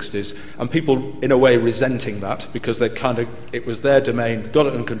the 60s, and people in a way resenting that because they it was their domain, got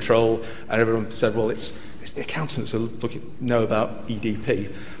it under control, and everyone said, well, it's the accountants who know about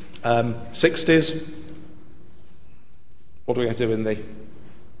EDP. 60s, what are we going to do in the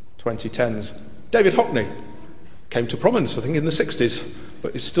 2010s? David Hockney came to prominence, I think, in the 60s,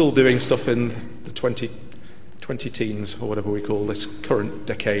 but is still doing stuff in the 20 teens, or whatever we call this current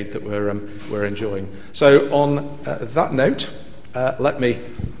decade that we're enjoying. So on that note, let me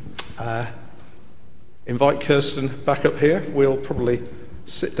invite Kirstin back up here. We'll probably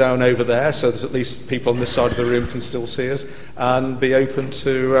sit down over there so that at least people on this side of the room can still see us, and be open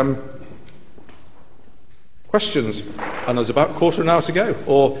to questions. And there's about a quarter of an hour to go,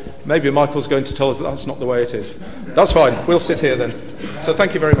 or maybe Michael's going to tell us that that's not the way it is. That's fine, we'll sit here then. So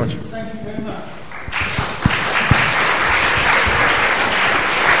thank you very much. Thank you very much.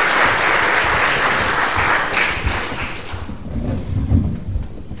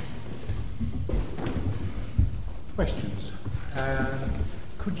 Questions?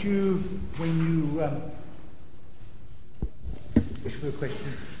 Could you, when you issue a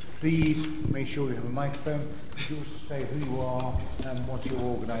question, please make sure you have a microphone. Could you also say who you are and what your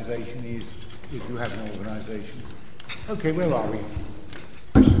organisation is, if you have an organisation? Okay, where are we?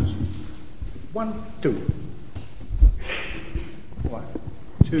 Questions? 1, 2. 1,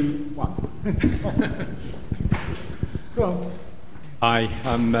 2, 1. Go on. Hi,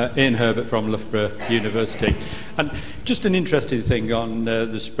 I'm Ian Herbert from Loughborough University. And just an interesting thing on the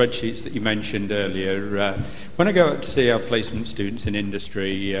spreadsheets that you mentioned earlier. When I go out to see our placement students in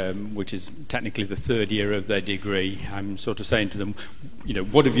industry, which is technically the third year of their degree, I'm sort of saying to them, you know,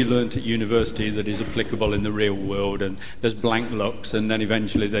 what have you learnt at university that is applicable in the real world? And there's blank looks, and then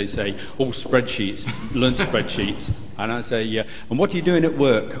eventually they say, oh, spreadsheets, learnt spreadsheets. And I say, yeah, and what are you doing at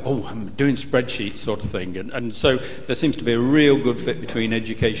work? Oh, I'm doing spreadsheets, sort of thing. And so there seems to be a real good fit between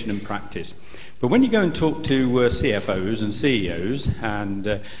education and practice. But when you go and talk to CFOs and CEOs,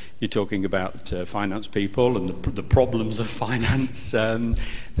 and you're talking about finance people and the problems of finance,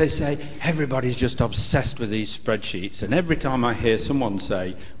 they say, everybody's just obsessed with these spreadsheets. And every time I hear someone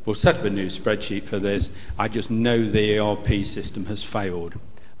say, we'll set up a new spreadsheet for this, I just know the ERP system has failed.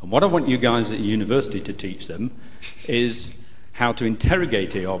 And what I want you guys at university to teach them is how to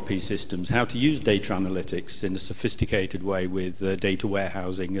interrogate ERP systems, how to use data analytics in a sophisticated way with data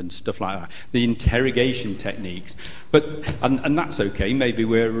warehousing and stuff like that, the interrogation techniques. But and that's okay, maybe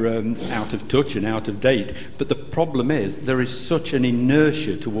we're out of touch and out of date, but the problem is there is such an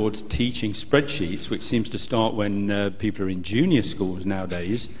inertia towards teaching spreadsheets, which seems to start when people are in junior schools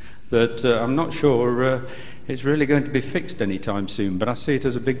nowadays, that I'm not sure it's really going to be fixed anytime soon, but I see it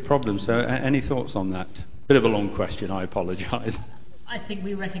as a big problem. So any thoughts on that? Bit of a long question, I apologise. I think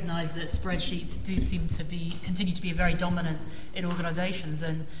we recognise that spreadsheets do seem to continue to be very dominant in organisations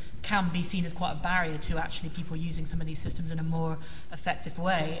and can be seen as quite a barrier to actually people using some of these systems in a more effective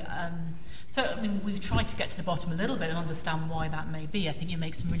way. So, I mean, we've tried to get to the bottom a little bit and understand why that may be. I think you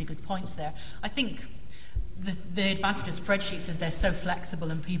make some really good points there. I think the advantage of spreadsheets is they're so flexible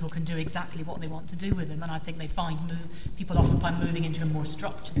and people can do exactly what they want to do with them, and I think people often find moving into a more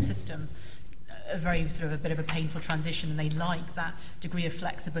structured system a very sort of a bit of a painful transition, and they like that degree of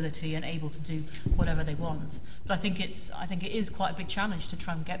flexibility and able to do whatever they want. But I think it is quite a big challenge to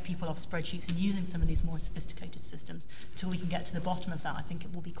try and get people off spreadsheets and using some of these more sophisticated systems. Until we can get to the bottom of that, I think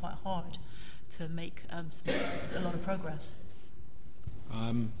it will be quite hard to make a lot of progress.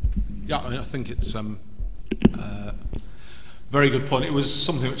 Yeah, I mean, I think it's very good point. It was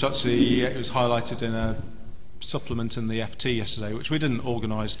something which actually it was highlighted in a supplement in the FT yesterday, which we didn't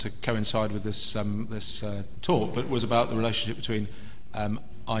organise to coincide with this talk, but it was about the relationship between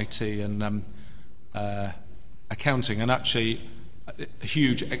IT and accounting, and actually a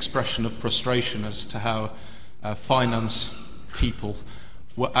huge expression of frustration as to how finance people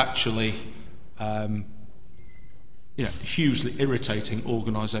were actually hugely irritating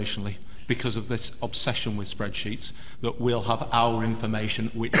organisationally, because of this obsession with spreadsheets that we'll have our information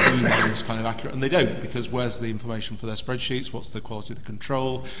which we know is kind of accurate, and they don't, because where's the information for their spreadsheets? What's the quality of the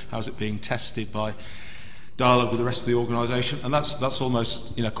control? How's it being tested by dialogue with the rest of the organisation? And that's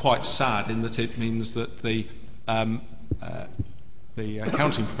almost quite sad, in that it means that the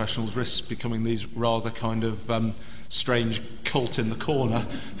accounting professionals risk becoming these rather kind of strange cult in the corner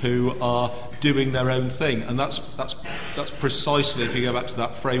who are doing their own thing, and that's precisely, if you go back to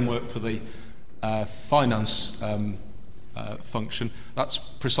that framework for the finance function, that's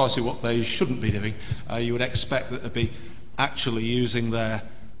precisely what they shouldn't be doing. You would expect that there'd be actually using their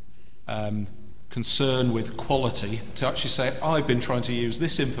concern with quality to actually say, I've been trying to use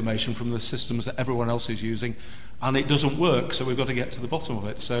this information from the systems that everyone else is using, and it doesn't work, so we've got to get to the bottom of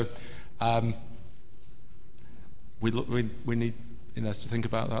it. So we need to think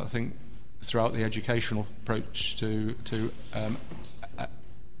about that, I think, throughout the educational approach to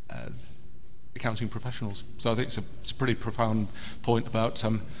accounting professionals. So I think it's a pretty profound point about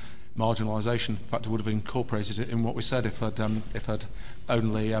marginalisation. In fact, I would have incorporated it in what we said if I'd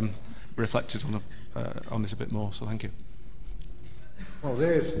only reflected on this a bit more. So thank you. Well,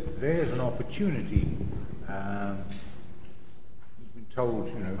 there's an opportunity. We've been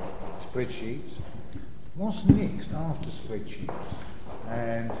told, spreadsheets. What's next after spreadsheets?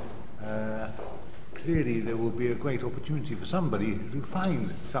 And clearly there will be a great opportunity for somebody to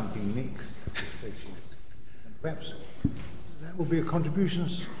find something next to spreadsheets. And perhaps that will be a contribution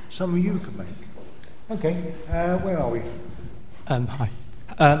some of you can make. Okay, where are we? Hi.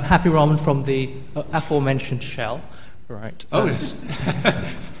 Happy Ramon from the aforementioned Shell. Right. Oh, yes.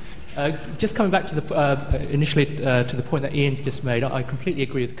 Just coming back to the initially to the point that Ian's just made, I completely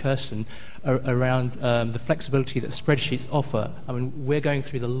agree with Kirstin around the flexibility that spreadsheets offer. I mean, we're going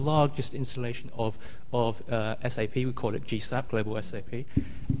through the largest installation of SAP. We call it GSAP, Global SAP,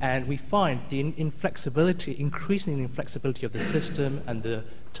 and we find the inflexibility, increasing inflexibility of the system and the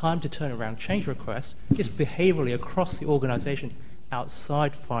time to turn around change requests, just behaviourally across the organisation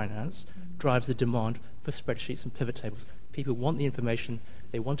outside finance, drives the demand for spreadsheets and pivot tables. People want the information.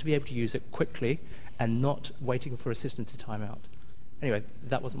 They want to be able to use it quickly and not waiting for a system to time out. Anyway,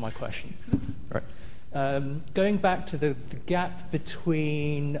 that wasn't my question. All right. Going back to the gap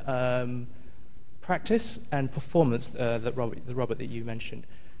between practice and performance that Robert that you mentioned,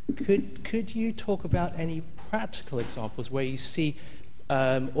 could you talk about any practical examples where you see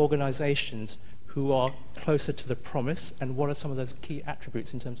organizations who are closer to the promise, and what are some of those key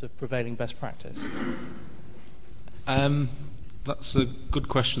attributes in terms of prevailing best practice? That's a good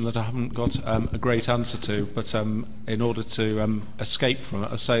question that I haven't got a great answer to, but in order to escape from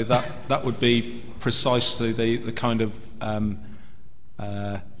it, I say that would be precisely the kind of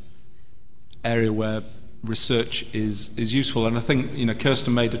area where research is useful. And I think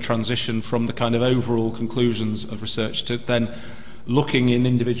Kirstin made a transition from the kind of overall conclusions of research to then looking in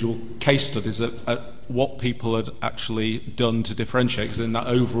individual case studies at what people had actually done to differentiate, because in that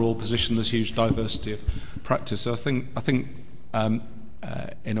overall position there's huge diversity of practice. So I think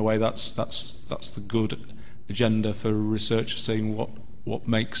in a way that's the good agenda for research, of seeing what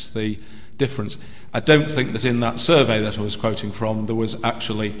makes the difference. I don't think that in that survey that I was quoting from there was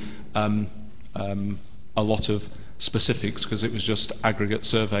actually a lot of specifics, because it was just aggregate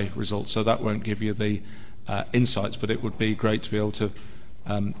survey results, so that won't give you the insights, but it would be great to be able to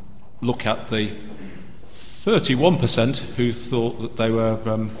look at the 31% who thought that they were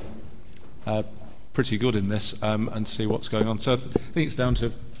pretty good in this and see what's going on. So I think it's down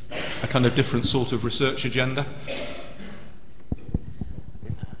to a kind of different sort of research agenda.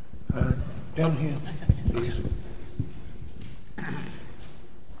 Down here, please.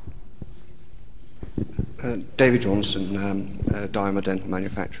 David Johnson, Diamond Dental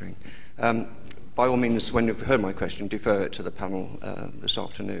Manufacturing. By all means, when you've heard my question, defer it to the panel this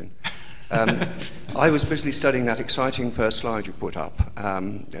afternoon. I was busily studying that exciting first slide you put up,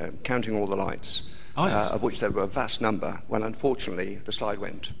 counting all the lights, of which there were a vast number. Well, unfortunately, the slide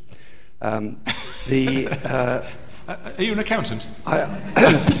went. Are you an accountant? Well,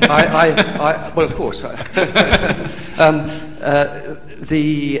 of course. I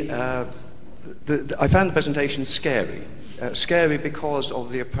found the presentation scary. Scary because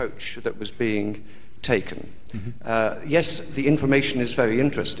of the approach that was being taken. Mm-hmm. Yes, the information is very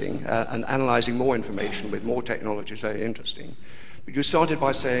interesting, and analysing more information with more technology is very interesting. But you started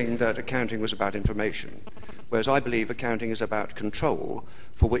by saying that accounting was about information, whereas I believe accounting is about control,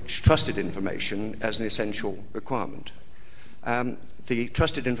 for which trusted information is an essential requirement. The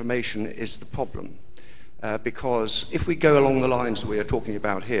trusted information is the problem. Because if we go along the lines we are talking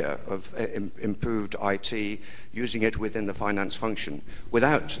about here of improved IT, using it within the finance function,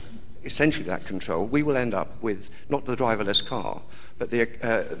 without essentially that control, we will end up with not the driverless car, but the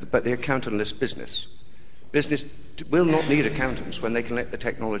accountantless business. Business will not need accountants when they can let the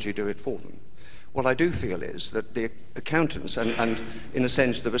technology do it for them. What I do feel is that the accountants, and in a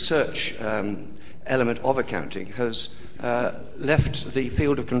sense the research element of accounting, has left the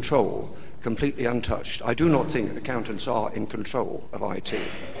field of control completely untouched. I do not think accountants are in control of IT.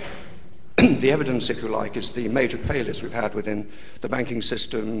 The evidence, if you like, is the major failures we've had within the banking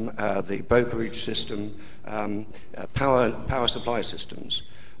system, the brokerage system, power supply systems.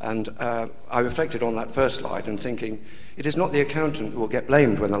 And I reflected on that first slide and thinking, it is not the accountant who will get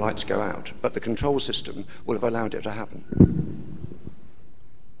blamed when the lights go out, but the control system will have allowed it to happen.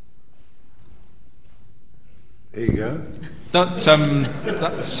 There you go. That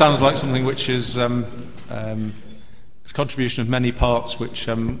sounds like something which is a contribution of many parts, which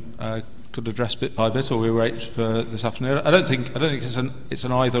could address bit by bit, or we wait for this afternoon. I don't think it's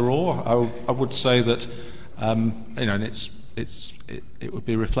an either or. I would say that and it would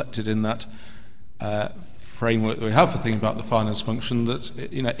be reflected in that framework that we have for thinking about the finance function,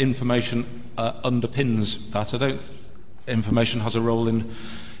 that information underpins that. Information has a role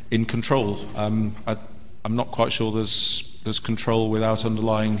in control. I'm not quite sure there's control without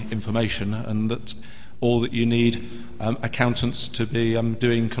underlying information, and that all that you need accountants to be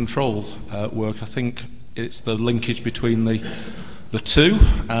doing control work. I think it's the linkage between the two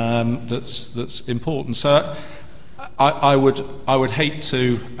that's important. So I would hate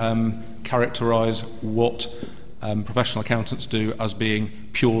to characterise what professional accountants do as being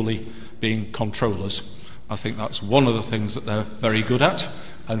purely being controllers. I think that's one of the things that they're very good at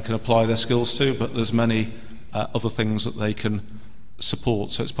and can apply their skills to, but there's many other things that they can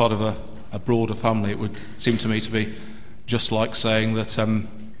support. So it's part of a broader family. It would seem to me to be just like saying that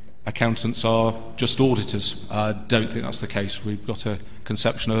accountants are just auditors. I don't think that's the case. We've got a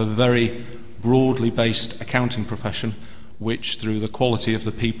conception of a very broadly based accounting profession, which through the quality of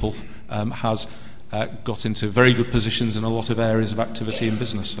the people has got into very good positions in a lot of areas of activity in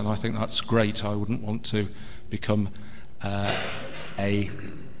business, and I think that's great. I wouldn't want to become a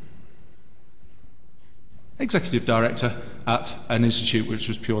executive director at an institute which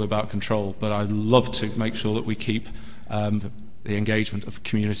was purely about control, but I'd love to make sure that we keep the engagement of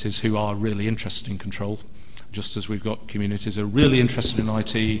communities who are really interested in control, just as we've got communities who are really interested in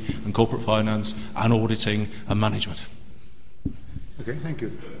IT and corporate finance and auditing and management. Okay, thank you.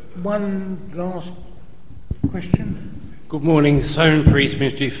 One last question. Good morning, Simon Priest,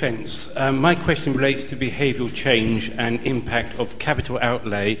 Ministry of Defence. My question relates to behavioural change and impact of capital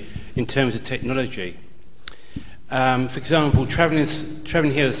outlay in terms of technology. For example, travelling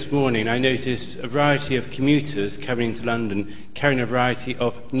here this morning, I noticed a variety of commuters coming into London carrying a variety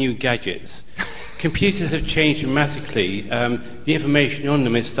of new gadgets. Computers have changed dramatically. The information on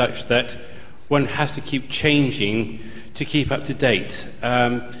them is such that one has to keep changing to keep up to date.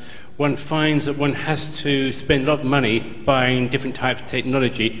 One finds that one has to spend a lot of money buying different types of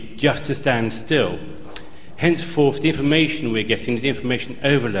technology just to stand still. Henceforth, the information we're getting is the information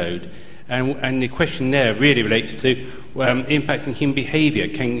overload. And the question there really relates to impacting human behaviour.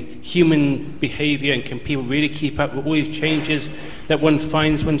 Can human behaviour and can people really keep up with all these changes that one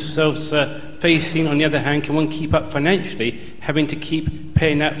finds oneself facing? On the other hand, can one keep up financially, having to keep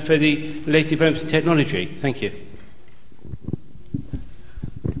paying out for the latest developments in technology? Thank you.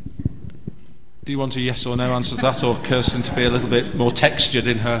 Do you want a yes or no answer to that, or Kirstin to be a little bit more textured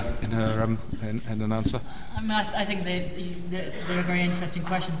in her an answer? I mean, I think there are very interesting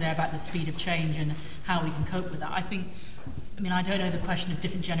questions there about the speed of change and how we can cope with that. I don't know the question of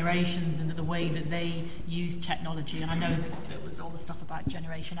different generations and the way that they use technology, and I know that there was all the stuff about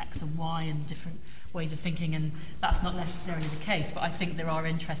Generation X and Y and different ways of thinking, and that's not necessarily the case, but I think there are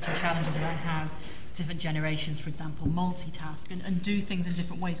interesting challenges around how different generations, for example, multitask and do things in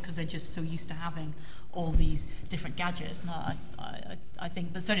different ways because they're just so used to having all these different gadgets. And I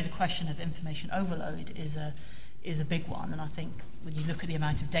think, but certainly the question of information overload is a big one. And I think when you look at the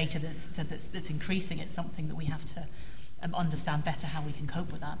amount of data that's increasing, it's something that we have to understand better how we can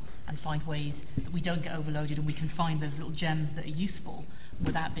cope with that and find ways that we don't get overloaded and we can find those little gems that are useful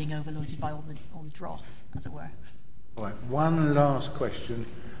without being overloaded by all the dross, as it were. All right, one last question.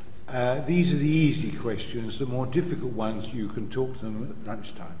 These are the easy questions. The more difficult ones, you can talk to them at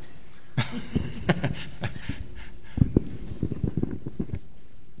lunchtime.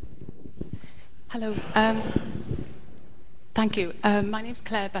 Hello. Thank you. My name's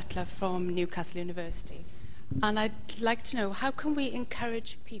Claire Butler from Newcastle University. And I'd like to know, how can we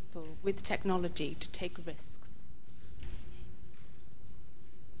encourage people with technology to take risks?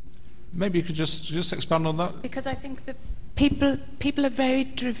 Maybe you could just expand on that. Because I think that people are very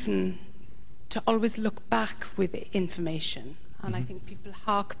driven to always look back with information, and I think people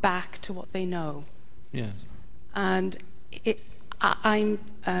hark back to what they know. Yes. And I'm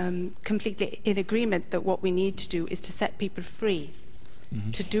completely in agreement that what we need to do is to set people free,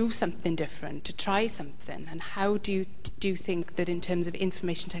 to do something different, to try something. And how do you think that in terms of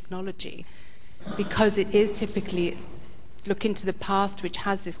information technology, because it is typically look into the past, which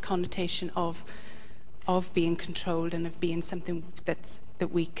has this connotation of being controlled and of being something that's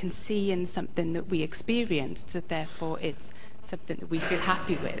that we can see and something that we experience, so therefore it's something that we feel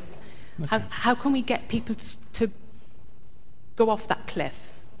happy with. Okay. How can we get people to go off that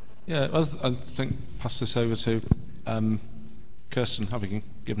cliff? Yeah, I think pass this over to Kirstin, having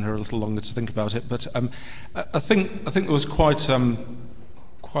given her a little longer to think about it. But I think there was quite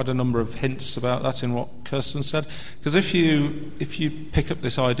a number of hints about that in what Kirstin said. Because if you pick up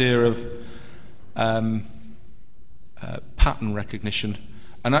this idea of pattern recognition,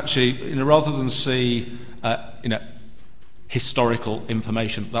 and actually, rather than see historical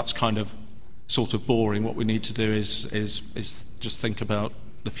information, that's kind of sort of boring. What we need to do is just think about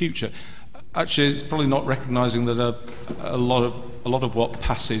the future. Actually, it's probably not recognising that a lot of what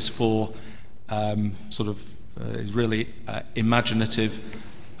passes for is really imaginative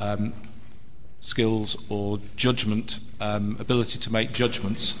skills or judgment, ability to make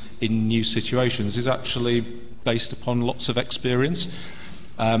judgments in new situations is actually based upon lots of experience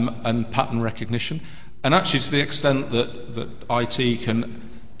and pattern recognition. And actually, to the extent that IT can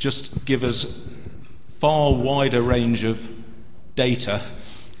just give us far wider range of data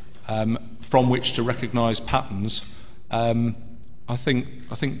from which to recognise patterns, I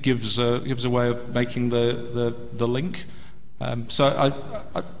think gives a way of making the link. So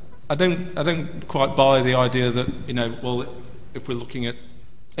I don't quite buy the idea that well, if we're looking at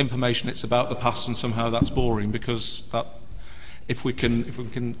information, it's about the past, and somehow that's boring, because that if we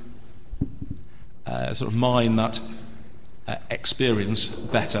can sort of mine that experience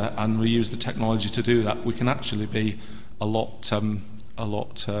better, and we use the technology to do that, we can actually be a lot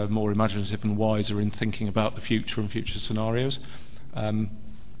more imaginative and wiser in thinking about the future and future scenarios. Yeah, and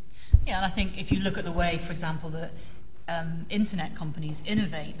I think if you look at the way, for example, that internet companies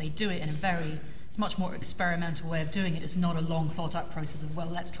innovate, they do it in it's much more experimental way of doing it. It's not a long thought out process of, well,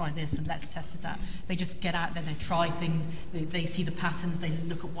 let's try this and let's test this out. They just get out there, they try things, they see the patterns, they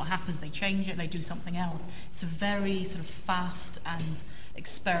look at what happens, they change it, they do something else. It's a very sort of fast and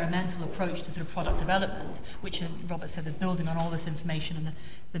experimental approach to sort of product development, which, as Robert says, is building on all this information and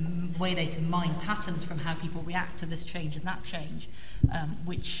the way they can mine patterns from how people react to this change and that change,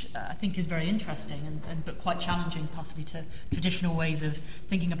 which I think is very interesting but quite challenging possibly to traditional ways of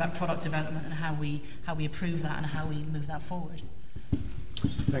thinking about product development and how we approve that and how we move that forward.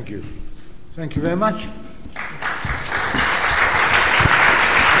 Thank you. Thank you very much.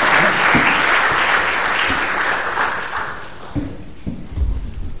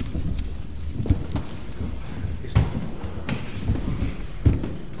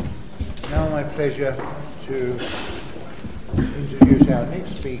 Now my pleasure to introduce our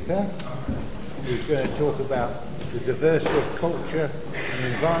next speaker, who's going to talk about the diversity of culture and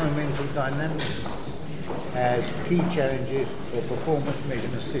environmental dynamics as key challenges for performance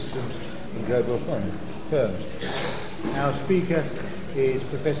measurement systems in global firms. Our speaker is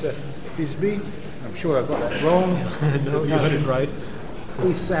Professor Bisbe. I'm sure I got that wrong. No, you had it right.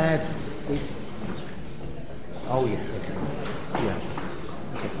 ESADE. Oh yeah, okay. Yeah.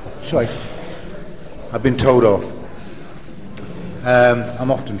 Okay. Sorry. I've been told off. I'm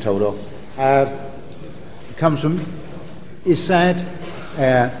often told off. It comes from ESADE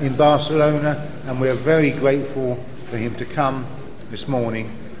in Barcelona, and we're very grateful for him to come this morning.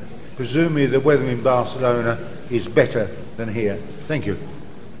 Presumably the weather in Barcelona is better than here. Thank you.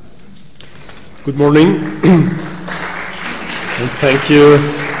 Good morning. And thank you,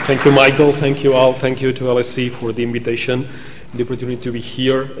 Michael. Thank you all. Thank you to LSE for the invitation, the opportunity to be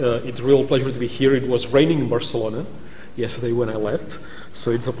here. It's a real pleasure to be here. It was raining in Barcelona yesterday when I left,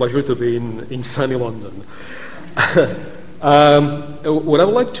 so it's a pleasure to be in sunny London. What I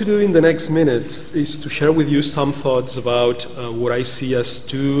would like to do in the next minutes is to share with you some thoughts about what I see as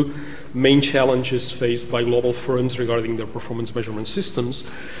two main challenges faced by global firms regarding their performance measurement systems.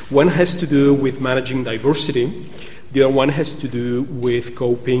 One has to do with managing diversity. The other one has to do with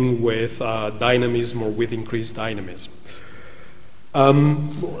coping with dynamism or with increased dynamism.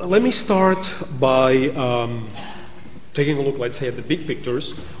 Let me start by taking a look, let's say, at the big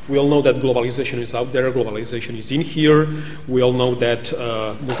pictures. We all know that globalization is out there, globalization is in here. We all know that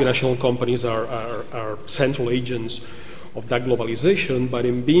multinational companies are central agents of that globalization, but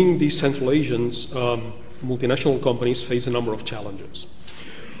in being these central agents, multinational companies face a number of challenges.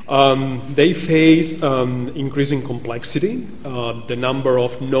 They face increasing complexity. The number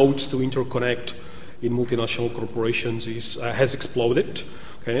of nodes to interconnect in multinational corporations has exploded.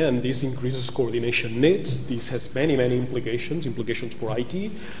 Okay, and this increases coordination needs. This has many, many implications for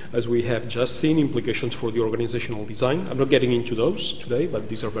IT, as we have just seen, implications for the organizational design. I'm not getting into those today, but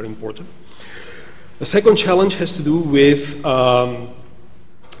these are very important. The second challenge has to do with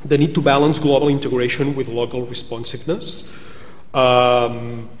the need to balance global integration with local responsiveness.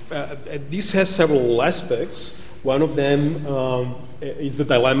 This has several aspects. One of them is the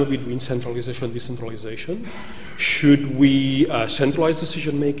dilemma between centralization and decentralization. Should we centralize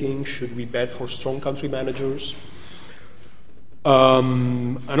decision making? Should we bet for strong country managers?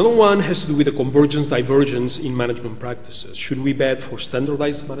 Another one has to do with the convergence divergence in management practices. Should we bet for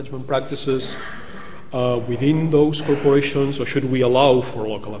standardized management practices within those corporations, or should we allow for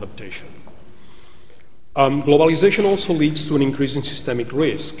local adaptation? Globalization also leads to an increase in systemic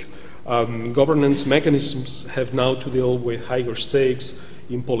risk. Governance mechanisms have now to deal with higher stakes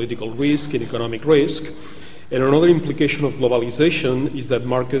in political risk, in economic risk. And another implication of globalization is that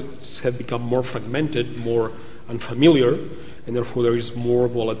markets have become more fragmented, more unfamiliar, and therefore there is more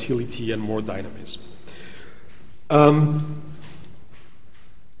volatility and more dynamism. I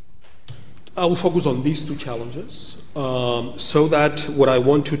will focus on these two challenges, so that what I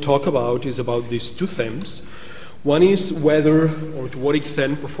want to talk about is about these two themes. One is whether or to what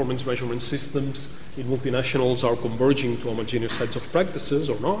extent performance measurement systems in multinationals are converging to homogeneous sets of practices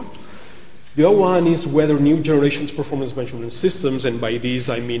or not. The other one is whether new generations performance measurement systems, and by these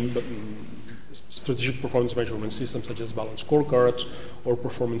I mean strategic performance measurement systems such as balanced scorecards or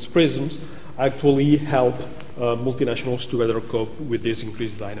performance prisms, actually help multinationals to better cope with this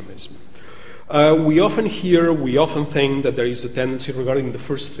increased dynamism. We often think that there is a tendency, regarding the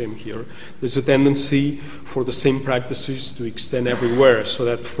first theme here, there's a tendency for the same practices to extend everywhere, so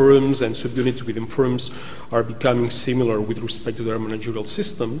that firms and subunits within firms are becoming similar with respect to their managerial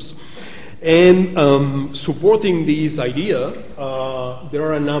systems. And supporting this idea, there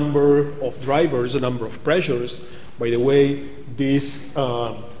are a number of drivers, a number of pressures. By the way, this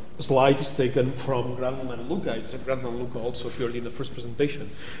slide is taken from Granlund and Luca. It's Granlund and Luca also appeared in the first presentation.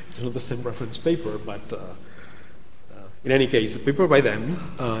 It's not the same reference paper, but in any case, a paper by them.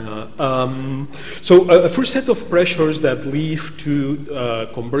 So a first set of pressures that lead to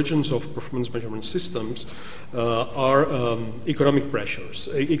convergence of performance measurement systems are economic pressures.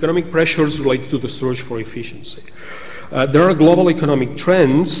 Economic pressures relate to the search for efficiency. There are global economic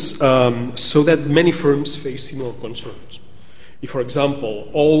trends so that many firms face similar concerns. If, for example,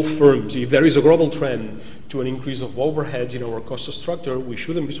 all firms, if there is a global trend to an increase of overheads in our cost structure, we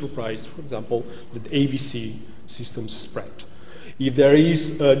shouldn't be surprised, for example, that ABC systems spread. If there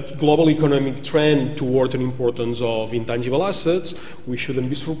is a global economic trend toward an importance of intangible assets, we shouldn't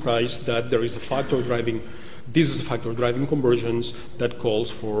be surprised that there is a factor driving, this is a factor driving convergence that calls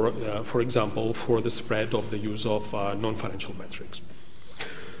for example, for the spread of the use of non-financial metrics.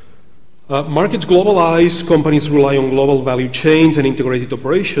 Markets globalize, companies rely on global value chains and integrated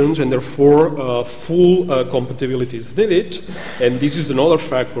operations, and therefore full compatibility is needed, and this is another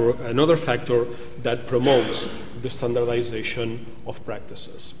factor that promotes the standardization of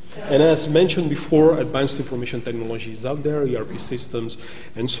practices. And as mentioned before, advanced information technology is out there, ERP systems,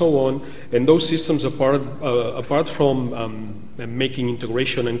 and so on. And those systems, apart from making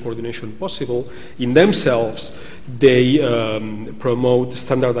integration and coordination possible, in themselves, they promote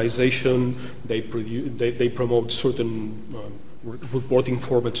standardization, they promote certain reporting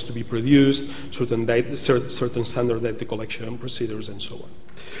formats to be produced, certain standard data collection procedures, and so on.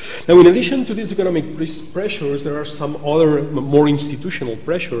 Now, in addition to these economic pressures, there are some other more institutional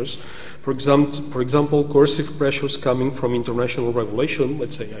pressures. For example, coercive pressures coming from international regulation,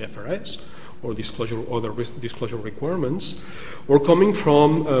 let's say IFRS, or other disclosure requirements, or coming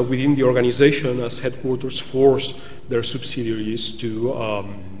from within the organization as headquarters force their subsidiaries to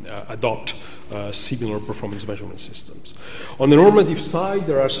adopt similar performance measurement systems. On the normative side,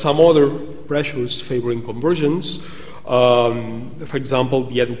 there are some other pressures favoring convergence. For example,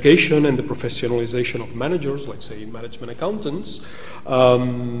 the education and the professionalization of managers, let's say management accountants,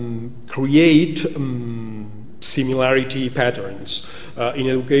 create similarity patterns. In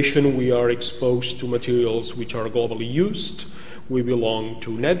education, we are exposed to materials which are globally used. We belong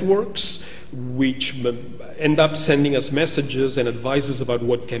to networks which end up sending us messages and advices about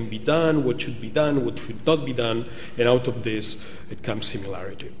what can be done, what should be done, what should not be done, and out of this, it comes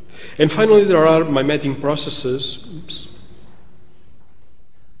similarity. And finally, there are mimetic processes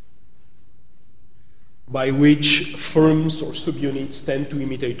by which firms or subunits tend to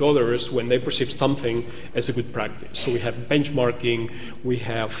imitate others when they perceive something as a good practice. So we have benchmarking, we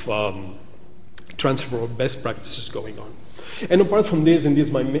have transfer of best practices going on. And apart from this, in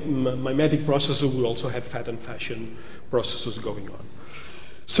these mimetic processes, we also have fat and fashion processes going on.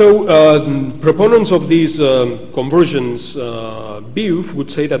 So proponents of these convergence view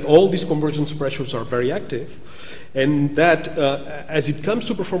would say that all these convergence pressures are very active, and that as it comes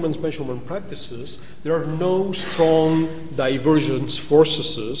to performance measurement practices, there are no strong divergence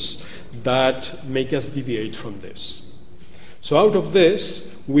forces that make us deviate from this. So out of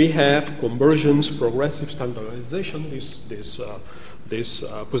this, we have convergence, progressive standardization. This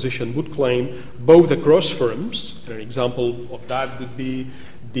position would claim both across firms. An example of that would be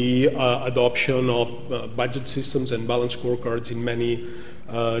the adoption of budget systems and balanced scorecards in many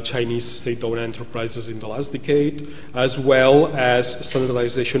Chinese state-owned enterprises in the last decade, as well as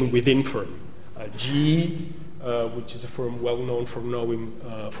standardization within firm. GE, which is a firm well known for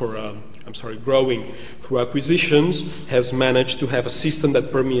growing through acquisitions, has managed to have a system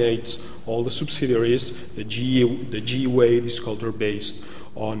that permeates all the subsidiaries. The GE way, this culture based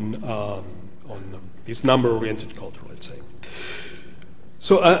on this number-oriented culture, let's say.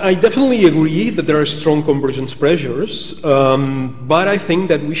 So I definitely agree that there are strong convergence pressures, but I think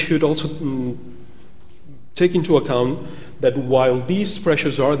that we should also take into account that while these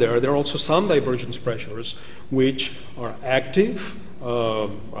pressures are there are also some divergence pressures which are active,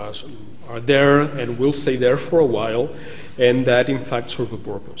 are there and will stay there for a while, and that in fact serve a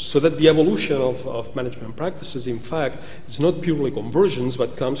purpose. So that the evolution of management practices in fact is not purely convergence,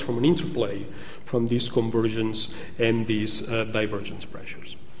 but comes from an interplay from these convergence and these divergence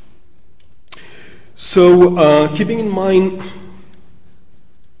pressures. So keeping in mind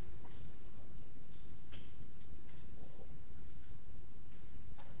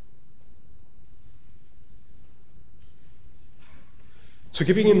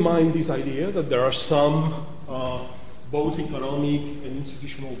this idea that there are some both economic and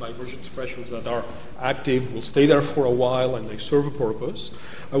institutional divergence pressures that are active, will stay there for a while, and they serve a purpose,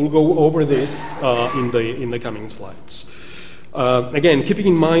 I will go over this in the coming slides. Again, keeping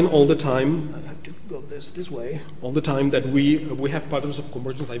in mind all the time, I have to go this way, all the time that we have patterns of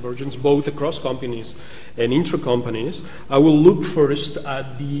convergence, divergence, both across companies and intra-companies. I will look first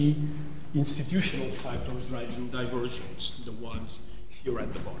at the institutional factors driving divergence, the ones here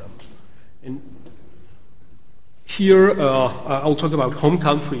at the bottom. And here I'll talk about home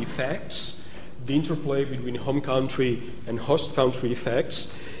country effects, the interplay between home country and host country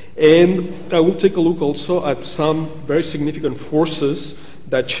effects, and I will take a look also at some very significant forces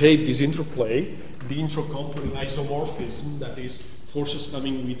that shape this interplay, the intra-company isomorphism, that is forces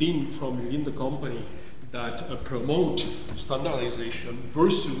coming from within the company that promote standardization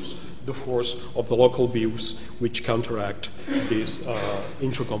versus the force of the local views which counteract this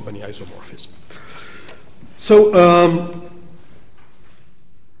intra-company isomorphism. So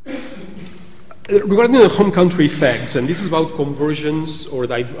regarding the home country effects, and this is about convergence, or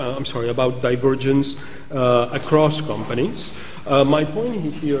about divergence across companies. My point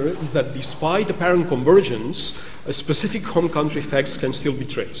here is that despite apparent convergence, specific home country effects can still be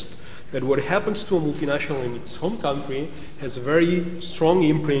traced. That what happens to a multinational in its home country has a very strong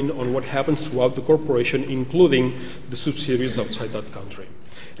imprint on what happens throughout the corporation, including the subsidiaries outside that country.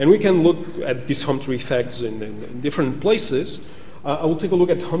 And we can look at these home country effects in different places. I will take a look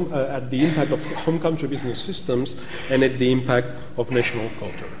at the impact of home country business systems and at the impact of national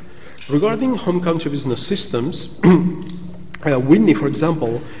culture. Regarding home country business systems, Whitney, for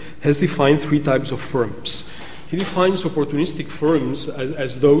example, has defined 3 types of firms. He defines opportunistic firms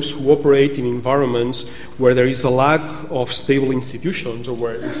as those who operate in environments where there is a lack of stable institutions or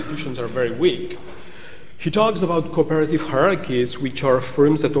where institutions are very weak. He talks about cooperative hierarchies, which are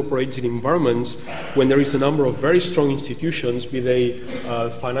firms that operate in environments when there is a number of very strong institutions, be they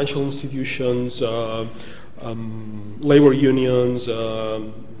financial institutions, labor unions,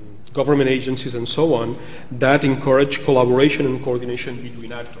 government agencies, and so on, that encourage collaboration and coordination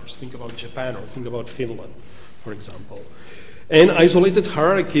between actors. Think about Japan or think about Finland, for example. And isolated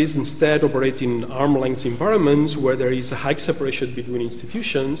hierarchies instead operate in arm's-length environments where there is a high separation between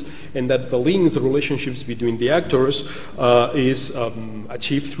institutions and that the links, the relationships between the actors is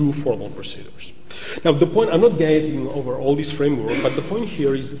achieved through formal procedures. Now, the point, I'm not getting over all this framework, but the point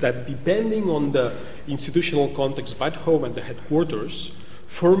here is that depending on the institutional context back home at the headquarters,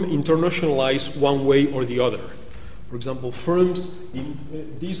 firms internationalize one way or the other. For example,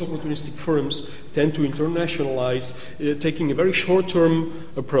 these opportunistic firms tend to internationalize, taking a very short-term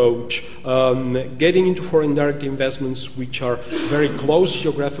approach, getting into foreign direct investments which are very close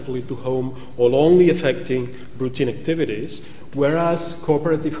geographically to home or only affecting routine activities, whereas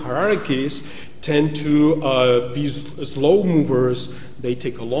cooperative hierarchies tend to be slow movers. They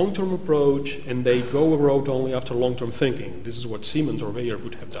take a long-term approach and they go abroad only after long-term thinking. This is what Siemens or Bayer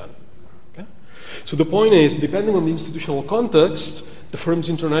would have done. So the point is, depending on the institutional context, the firms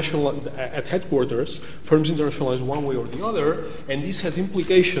at headquarters, firms internationalize one way or the other, and this has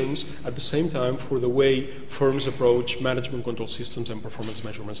implications at the same time for the way firms approach management control systems and performance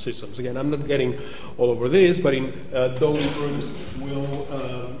measurement systems. Again, I'm not getting all over this, but in those firms will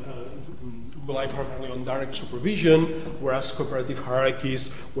rely primarily on direct supervision, whereas cooperative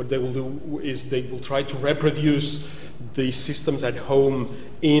hierarchies, what they will do is they will try to reproduce the systems at home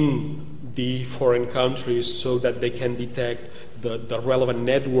in the foreign countries so that they can detect the relevant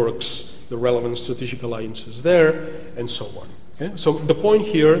networks, the relevant strategic alliances there, and so on. Okay? So the point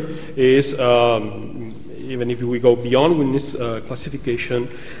here is, even if we go beyond with this classification,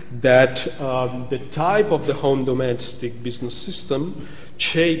 that the type of the home domestic business system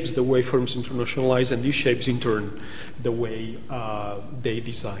shapes the way firms internationalize, and this shapes in turn the way they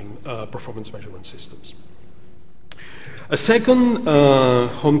design performance measurement systems. A second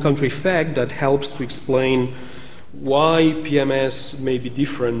home country fact that helps to explain why PMS may be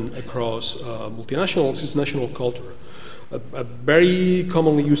different across multinationals is national culture. A very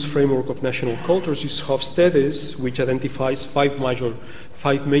commonly used framework of national cultures is Hofstede's, which identifies five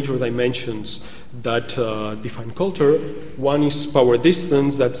major dimensions that define culture. One is power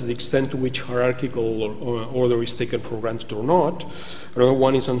distance, that's the extent to which hierarchical order is taken for granted or not. Another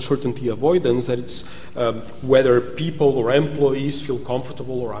one is uncertainty avoidance, that it's whether people or employees feel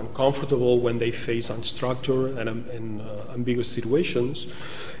comfortable or uncomfortable when they face unstructured and ambiguous situations.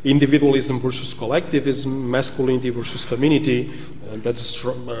 Individualism versus collectivism, masculinity versus femininity, that's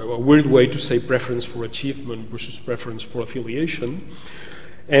a weird way to say preference for achievement versus preference for affiliation,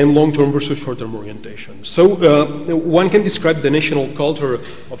 and long-term versus short-term orientation. So one can describe the national culture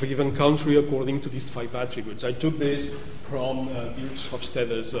of a given country according to these five attributes. I took this from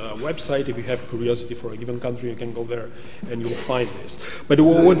Hofstede's website. If you have curiosity for a given country, you can go there and you'll find this. But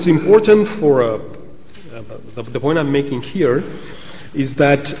what's important for the point I'm making here is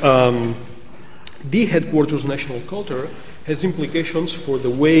that the headquarters national culture has implications for the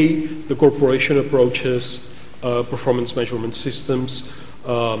way the corporation approaches performance measurement systems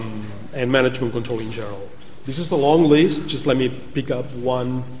and management control in general. This is the long list. Just let me pick up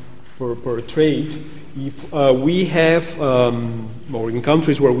one per trade. If we have, or in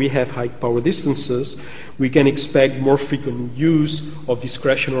countries where we have high power distances, we can expect more frequent use of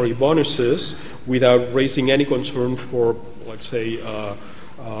discretionary bonuses without raising any concern for, let's say,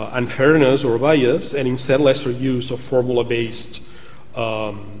 unfairness or bias, and instead lesser use of formula-based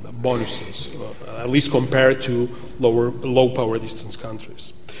bonuses, at least compared to low power distance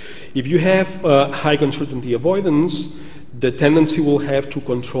countries. If you have high uncertainty avoidance, the tendency will have to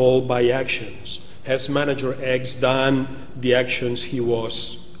control by actions. Has manager X done the actions he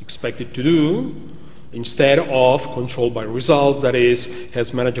was expected to do, instead of control by results, that is,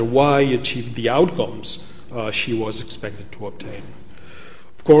 has manager Y achieved the outcomes she was expected to obtain.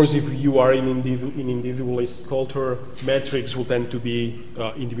 Of course, if you are in individualist culture, metrics will tend to be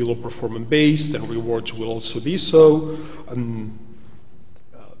individual performance-based, and rewards will also be so.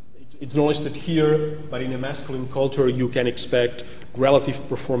 It's not listed here, but in a masculine culture, you can expect relative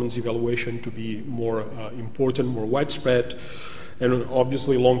performance evaluation to be more important, more widespread. And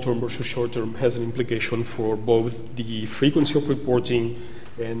obviously, long-term versus short-term has an implication for both the frequency of reporting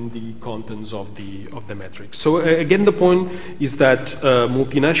and the contents of the metrics. So again, the point is that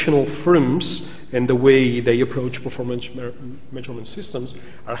multinational firms and the way they approach performance measurement systems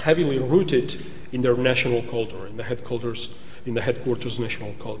are heavily rooted in their national culture, in the headquarters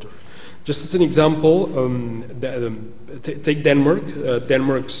national culture. Just as an example, take Denmark.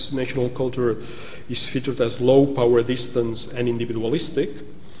 Denmark's national culture is featured as low power distance and individualistic.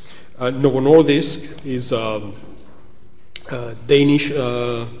 Novo Nordisk is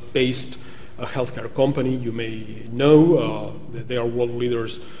Danish-based healthcare company. You may know they are world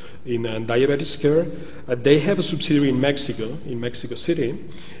leaders in diabetes care. They have a subsidiary in Mexico City,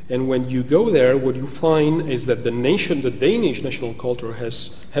 and when you go there, what you find is that the Danish national culture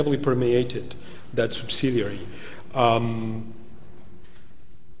has heavily permeated that subsidiary.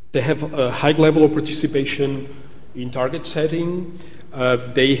 They have a high level of participation in target setting.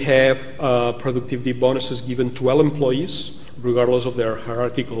 They have productivity bonuses given to all employees, regardless of their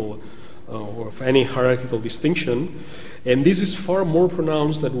hierarchical or of any hierarchical distinction. And this is far more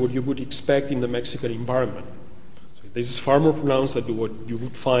pronounced than what you would expect in the Mexican environment. So this is far more pronounced than what you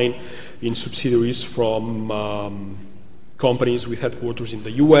would find in subsidiaries from companies with headquarters in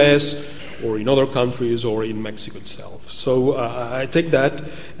the US or in other countries or in Mexico itself. So I take that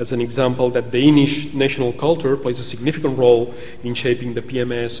as an example that the Danish national culture plays a significant role in shaping the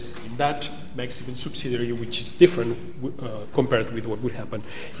PMS in that Mexican subsidiary, which is different compared with what would happen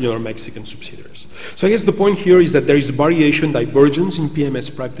in other Mexican subsidiaries. So I guess the point here is that there is variation, divergence in PMS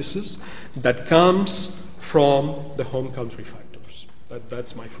practices that comes from the home country factors.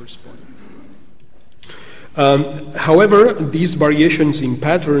 That's my first point. However, these variations in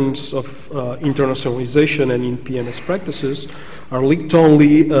patterns of internationalization and in PMS practices are linked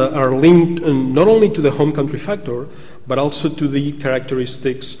not only to the home country factor, but also to the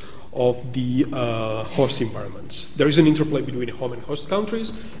characteristics of the host environments. There is an interplay between home and host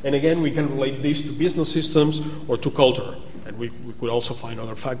countries, and again, we can relate this to business systems or to culture, and we could also find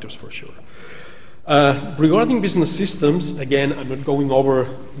other factors for sure. Regarding business systems, again, I'm not going over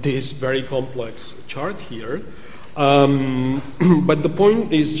this very complex chart here, but the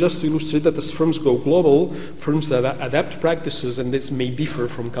point is just to illustrate that as firms go global, firms that adapt practices, and this may differ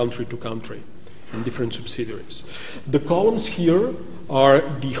from country to country in different subsidiaries. The columns here are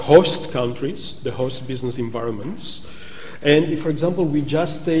the host countries, the host business environments, and if, for example, we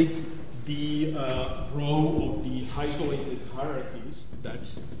just take the row of the isolated hierarchies,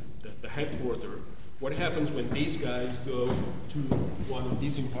 that's the headquarter, what happens when these guys go to one of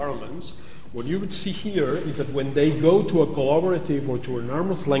these environments? What you would see here is that when they go to a collaborative or to an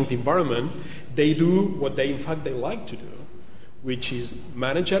arm's length environment, they do what they like to do, which is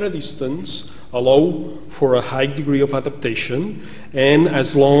manage at a distance, allow for a high degree of adaptation, and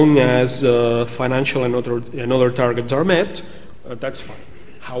as long as financial and other targets are met, that's fine.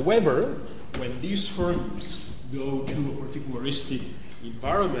 However, when these firms go to a particularistic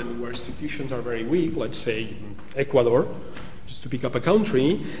environment where institutions are very weak, let's say Ecuador, just to pick up a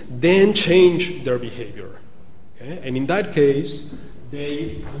country, then change their behavior. Okay? And in that case,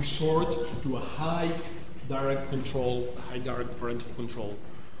 they resort to a high direct control, high direct parental control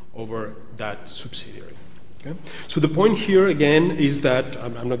over that subsidiary. Okay? So the point here again is that,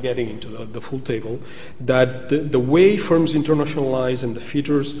 I'm not getting into the full table, that the way firms internationalize and the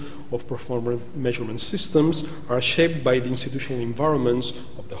features of performance measurement systems are shaped by the institutional environments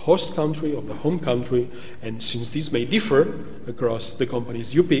of the host country, of the home country, and since these may differ across the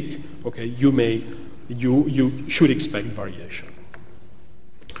companies you pick, okay, you should expect variation.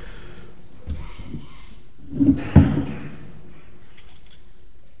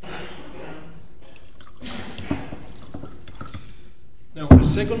 Now, the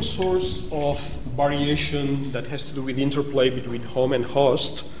second source of variation that has to do with interplay between home and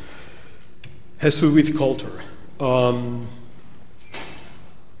host has to do with culture. And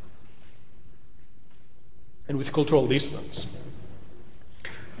with cultural distance.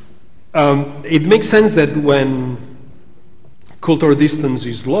 It makes sense that when cultural distance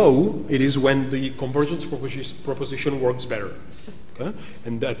is low, it is when the convergence proposition works better, okay?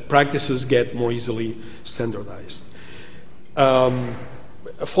 And that practices get more easily standardized.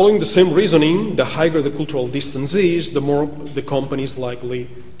 Following the same reasoning, the higher the cultural distance is, the more the company is likely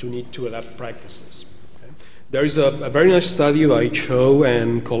to need to adapt practices. Okay? There is a very nice study by Cho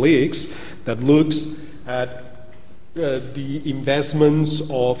and colleagues that looks at the investments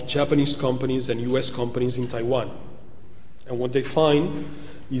of Japanese companies and US companies in Taiwan. And what they find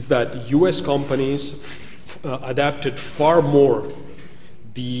is that US companies adapted far more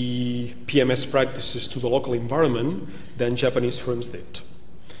the PMS practices to the local environment than Japanese firms did.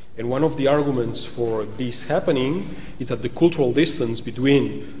 And one of the arguments for this happening is that the cultural distance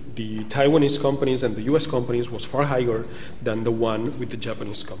between the Taiwanese companies and the US companies was far higher than the one with the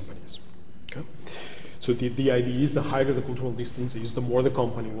Japanese companies. Okay? So the idea is the higher the cultural distance is, the more the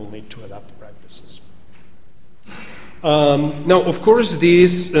company will need to adapt the practices. Now, of course,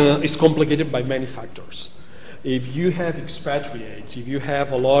 this is complicated by many factors. If you have expatriates, if you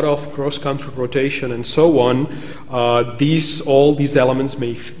have a lot of cross-country rotation and so on, all these elements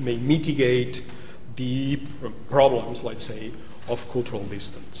may mitigate the problems, let's say, of cultural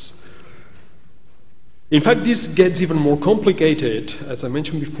distance. In fact, this gets even more complicated, as I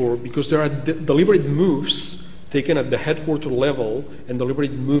mentioned before, because there are deliberate moves taken at the headquarter level and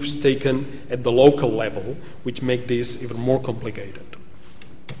deliberate moves taken at the local level, which make this even more complicated.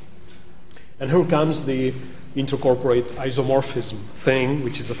 And here comes the intercorporate isomorphism thing,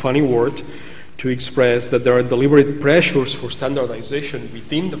 which is a funny word to express that there are deliberate pressures for standardization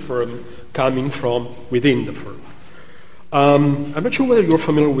within the firm coming from within the firm. I'm not sure whether you're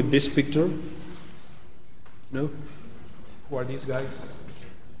familiar with this picture. No? Who are these guys?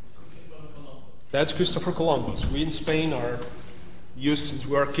 That's Christopher Columbus. We in Spain are used since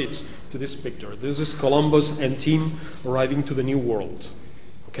we are kids to this picture. This is Columbus and team arriving to the New World.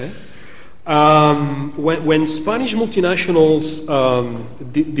 Okay? When Spanish multinationals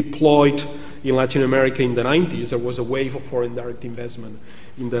deployed in Latin America in the 90s, there was a wave of foreign direct investment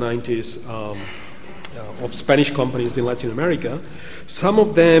in the 90s of Spanish companies in Latin America. Some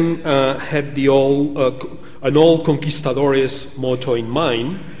of them had an all conquistadores motto in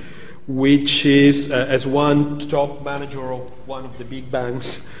mind, which is, as one top manager of one of the big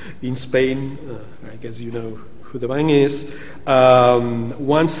banks in Spain, I guess you know who the bank is,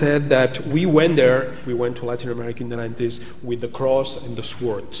 once said that we went to Latin America in the 90s with the cross and the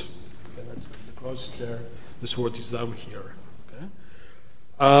sword. Okay, the cross is there, the sword is down here. Okay?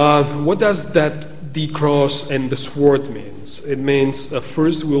 What does the cross and the sword means? It means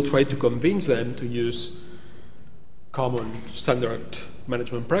first we'll try to convince them to use common standard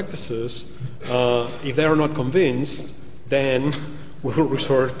management practices. If they are not convinced, then we will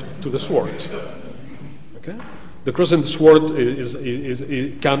resort to the sword. Okay? The cross and the sword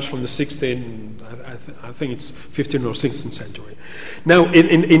it comes from the 16th, I think it's 15th or 16th century. Now,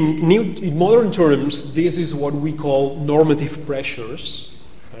 in modern terms, this is what we call normative pressures.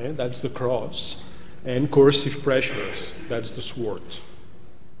 Okay? That's the cross, and coercive pressures. That's the sword.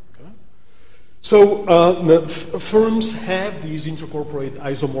 So firms have these intercorporate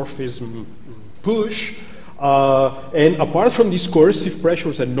isomorphism push, and apart from these coercive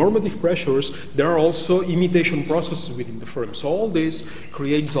pressures and normative pressures, there are also imitation processes within the firm. So all this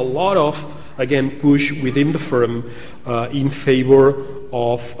creates a lot of, again, push within the firm in favor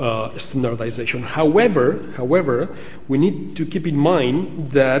of standardization. However, we need to keep in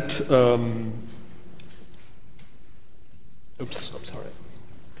mind that,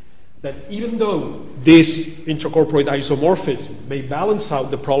 that even though this intercorporate isomorphism may balance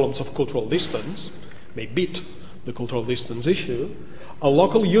out the problems of cultural distance, may beat the cultural distance issue,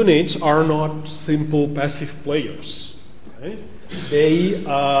 local units are not simple passive players. Okay?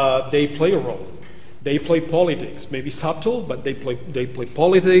 They play a role. They play politics, maybe subtle, but they play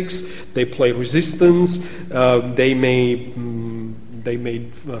politics. They play resistance. They may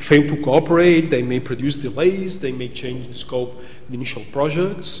fail to cooperate. They may produce delays. They may change the scope of the initial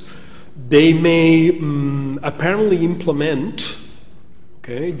projects. They may apparently implement,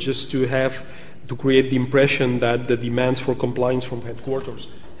 okay, just to create the impression that the demands for compliance from headquarters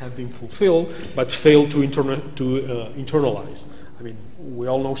have been fulfilled, but fail to internalize. I mean, we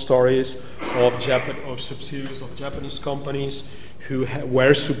all know stories of subsidiaries of Japanese companies who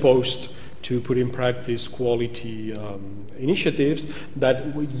were supposed to put in practice quality initiatives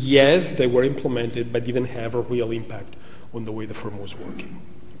that, yes, they were implemented, but didn't have a real impact on the way the firm was working.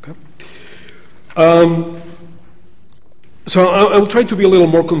 Okay. So I will try to be a little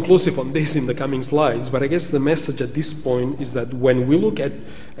more conclusive on this in the coming slides, but I guess the message at this point is that when we look at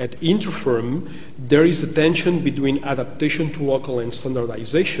interfirm, there is a tension between adaptation to local and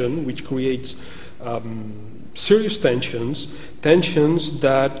standardization, which creates serious tensions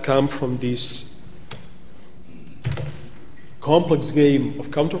that come from this complex game of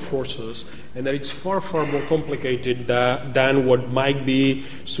counterforces, and that it's far, far more complicated than what might be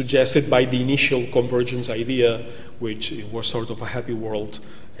suggested by the initial convergence idea, which was sort of a happy world,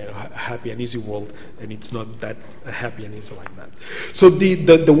 a happy and easy world, and it's not that happy and easy like that. So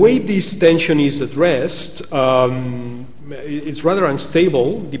the way this tension is addressed, it's rather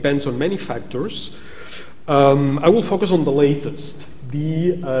unstable, depends on many factors. I will focus on the latest,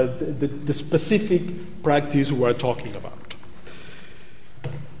 the specific practice we're talking about.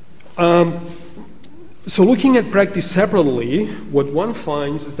 So looking at practice separately, what one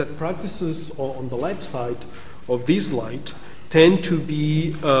finds is that practices on the left side of this slide tend to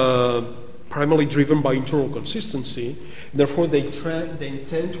be primarily driven by internal consistency, and therefore they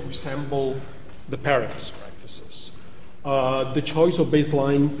tend to resemble the parent's practices. The choice of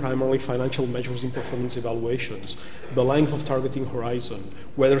baseline primarily financial measures in performance evaluations, the length of targeting horizon,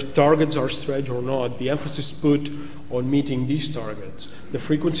 whether targets are stretched or not, the emphasis put on meeting these targets, the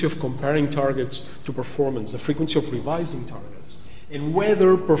frequency of comparing targets to performance, the frequency of revising targets, and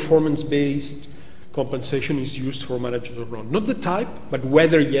whether performance-based compensation is used for managers or not. Not the type, but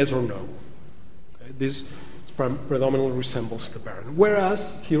whether yes or no. Okay? This predominantly resembles the parent.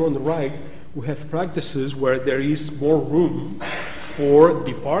 Whereas here on the right, we have practices where there is more room for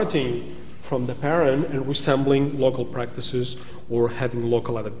departing from the parent and resembling local practices or having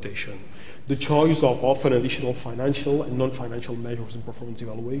local adaptation. The choice of often additional financial and non-financial measures in performance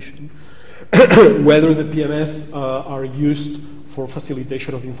evaluation, whether the PMS are used for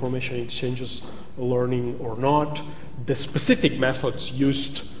facilitation of information exchanges, learning or not, the specific methods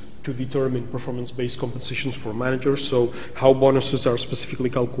used to determine performance-based compensations for managers, so how bonuses are specifically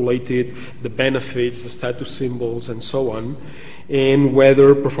calculated, the benefits, the status symbols, and so on, and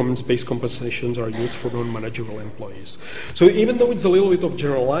whether performance-based compensations are used for non-managerial employees. So even though it's a little bit of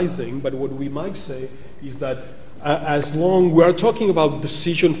generalizing, but what we might say is that as long we are talking about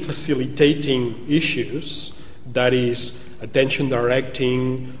decision facilitating issues, that is attention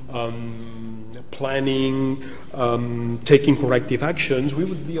directing, planning, taking corrective actions, we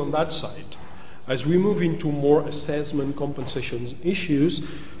would be on that side. As we move into more assessment compensation issues,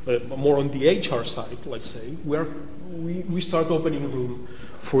 more on the HR side, let's say, we start opening room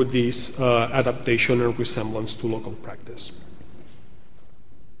for this adaptation and resemblance to local practice.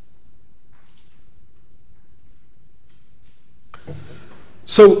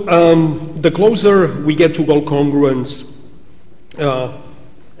 So the closer we get to goal congruence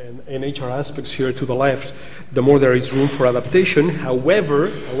and HR aspects here to the left, the more there is room for adaptation. However,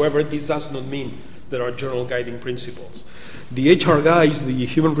 this does not mean there are general guiding principles. The HR guys, the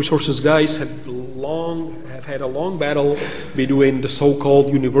human resources guys, have had a long battle between the so-called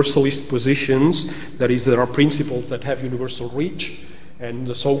universalist positions, that is, there are principles that have universal reach, and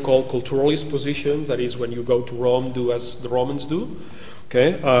the so-called culturalist positions, that is, when you go to Rome, do as the Romans do.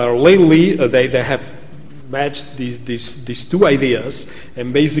 Okay. Lately, they have matched these two ideas,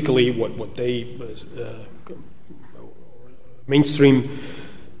 and basically what they mainstream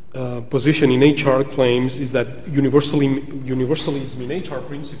position in HR claims is that universalism in HR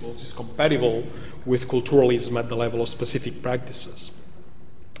principles is compatible with culturalism at the level of specific practices.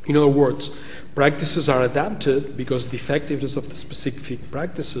 In other words, practices are adapted because the effectiveness of the specific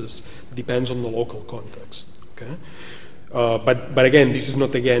practices depends on the local context. Okay? But again, this is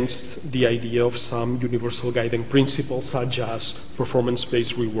not against the idea of some universal guiding principles, such as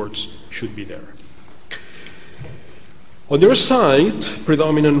performance-based rewards should be there. On the other side,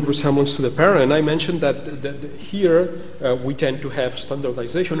 predominant resemblance to the parent, I mentioned that here we tend to have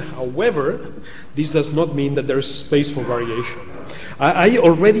standardization. However, this does not mean that there is space for variation. I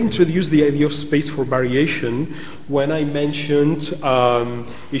already introduced the idea of space for variation when I mentioned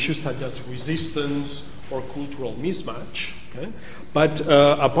issues such as resistance or cultural mismatch. Okay? But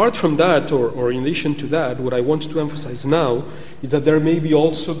apart from that, or in addition to that, what I want to emphasize now is that there may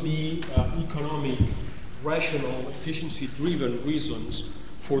also be economic, rational, efficiency-driven reasons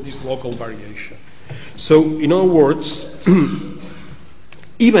for this local variation. So, in other words,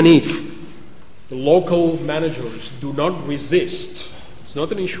 even if the local managers do not resist, it's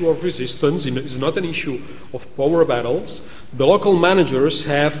not an issue of resistance, it's not an issue of power battles, the local managers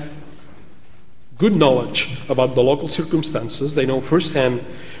have good knowledge about the local circumstances, they know firsthand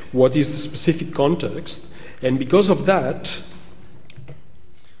what is the specific context, and because of that,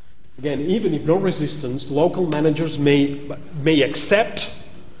 again, even if no resistance, local managers may accept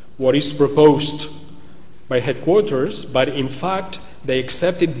what is proposed by headquarters, but in fact, they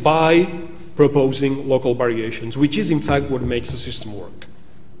accept it by proposing local variations, which is in fact what makes the system work.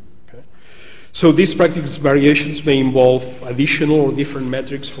 Okay? So these practice variations may involve additional or different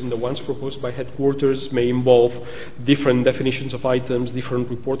metrics from the ones proposed by headquarters, may involve different definitions of items, different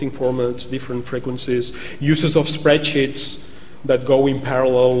reporting formats, different frequencies, uses of spreadsheets that go in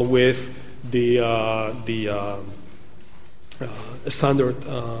parallel with the standard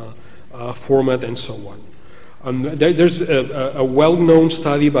format and so on. There's a well-known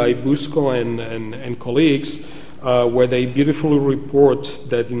study by Busco and colleagues where they beautifully report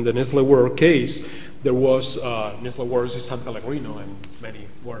that in the Nestlé Water case, there was, Nestlé Waters is San Pellegrino and many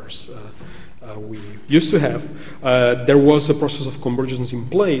waters we used to have, there was a process of convergence in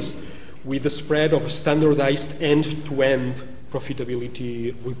place with the spread of a standardized end-to-end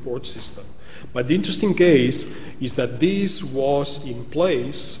profitability report system. But the interesting case is that this was in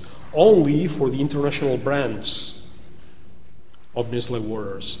place only for the international brands of Nestlé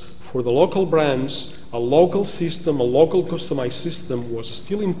Waters. For the local brands, a local system, a local customized system was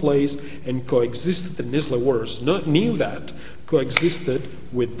still in place and coexisted, and Nestlé Waters knew that, coexisted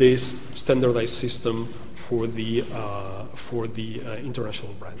with this standardized system for the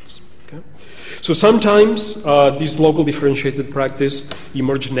international brands. Okay? So sometimes these local differentiated practice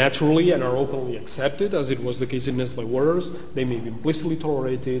emerge naturally and are openly accepted, as it was the case in Nestlé Waters. They may be implicitly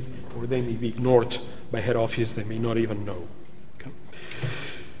tolerated, or they may be ignored by head office. They may not even know. Okay?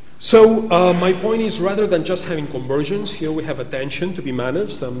 So my point is, rather than just having conversions, here we have a tension to be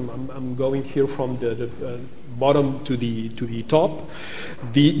managed. I'm going here from the bottom to the top.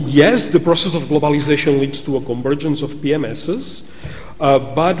 Yes, the process of globalization leads to a convergence of PMSs,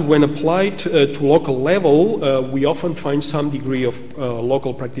 but when applied to local level, we often find some degree of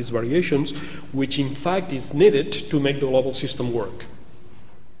local practice variations, which in fact is needed to make the global system work.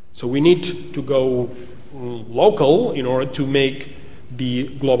 So we need to go local in order to make the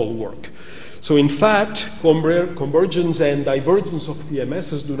global work. So in fact, convergence and divergence of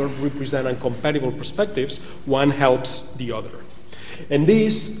PMSs do not represent incompatible perspectives. One helps the other. And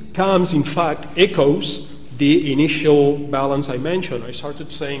this comes, in fact, echoes the initial balance I mentioned. I started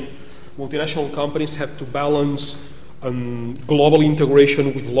saying multinational companies have to balance global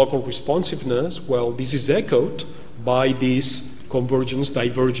integration with local responsiveness, well, this is echoed by this convergence,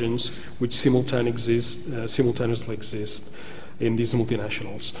 divergence, which simultaneously exist in these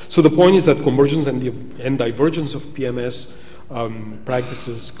multinationals. So the point is that convergence and divergence of PMS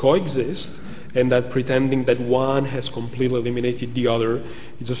practices coexist, and that pretending that one has completely eliminated the other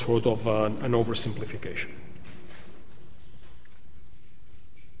is a sort of an oversimplification.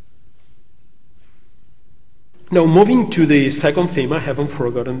 Now, moving to the second theme, I haven't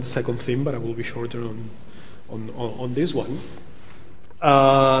forgotten the second theme, but I will be shorter on this one.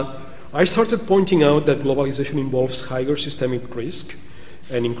 I started pointing out that globalization involves higher systemic risk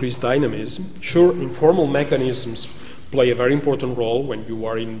and increased dynamism. Sure, informal mechanisms play a very important role when you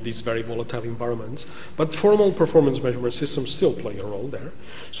are in these very volatile environments, but formal performance measurement systems still play a role there.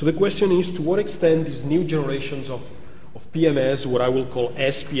 So the question is, to what extent these new generations of PMS, what I will call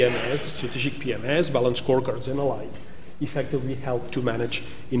SPMS, strategic PMS, balanced scorecards and alike, effectively help to manage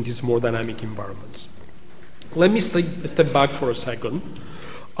in these more dynamic environments. Let me step back for a second.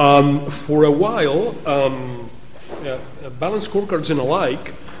 For a while, balanced scorecards and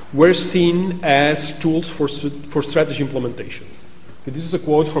alike were seen as tools for strategy implementation. Okay, this is a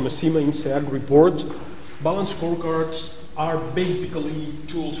quote from a CIMA INSEAD report. Balanced scorecards are basically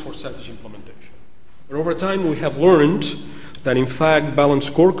tools for strategy implementation. But over time, we have learned that, in fact,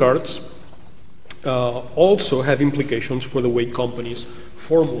 balanced scorecards also have implications for the way companies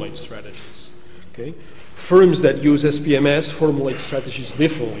formulate strategies. Okay? Firms that use SPMS formulate strategies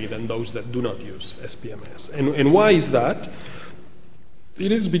differently than those that do not use SPMS. And why is that?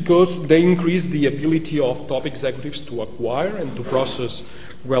 It is because they increase the ability of top executives to acquire and to process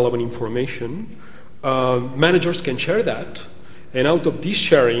relevant information. Managers can share that, and out of this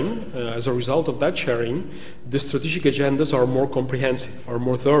sharing, as a result of that sharing, the strategic agendas are more comprehensive, are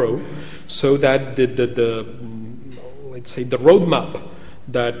more thorough, so that let's say the roadmap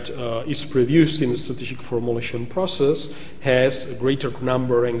that is produced in the strategic formulation process has a greater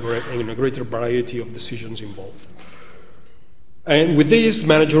number and a greater variety of decisions involved. And with this,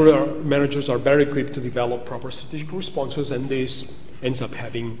 managers are better equipped to develop proper strategic responses, and this ends up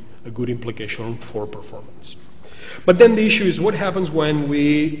having a good implication for performance. But then the issue is, what happens when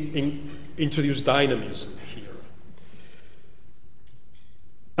we introduce dynamism here?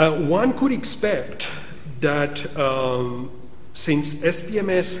 One could expect that since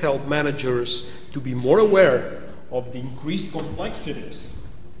SPMS help managers to be more aware of the increased complexities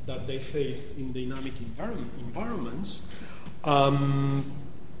that they face in dynamic environments,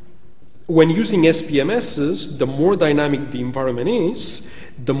 when using SPMSs, the more dynamic the environment is,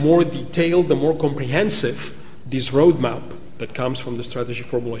 the more detailed, the more comprehensive this roadmap that comes from the strategy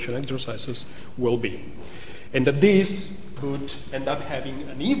formulation exercises will be. And that this could end up having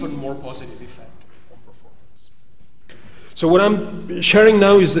an even more positive effect on performance. So what I'm sharing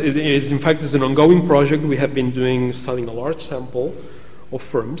now is in fact, is an ongoing project we have been doing, studying a large sample of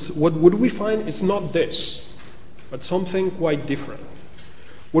firms. What we find is not this, but something quite different.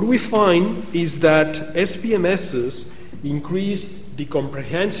 What we find is that SPMSs increase the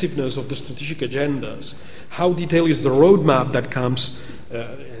comprehensiveness of the strategic agendas. How detailed is the roadmap that comes,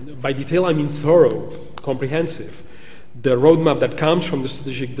 by detail I mean thorough, comprehensive, the roadmap that comes from the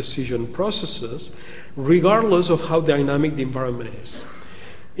strategic decision processes, regardless of how dynamic the environment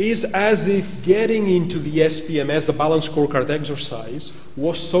is as if getting into the SPMS, the balanced scorecard exercise,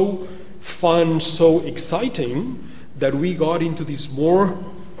 was so fun, so exciting, that we got into this more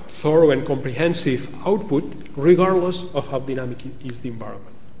thorough and comprehensive output, regardless of how dynamic is the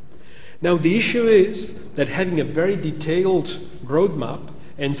environment. Now, the issue is that having a very detailed roadmap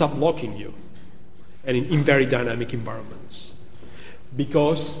ends up blocking you, and in very dynamic environments,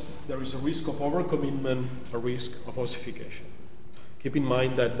 because there is a risk of overcommitment, a risk of ossification. Keep in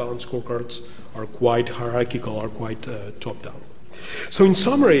mind that balanced scorecards are quite hierarchical, are quite top-down. So in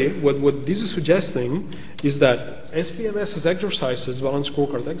summary, what this is suggesting is that SPMS exercises, balanced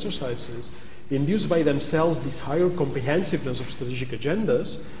scorecard exercises, induce by themselves this higher comprehensiveness of strategic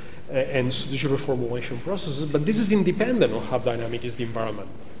agendas and strategic reformulation processes, but this is independent of how dynamic is the environment.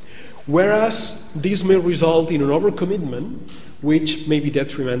 Whereas this may result in an overcommitment, which may be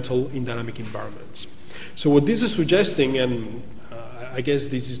detrimental in dynamic environments. So what this is suggesting, and I guess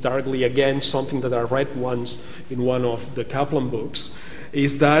this is directly again something that I read once in one of the Kaplan books,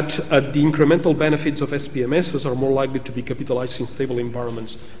 is that the incremental benefits of SPMSs are more likely to be capitalized in stable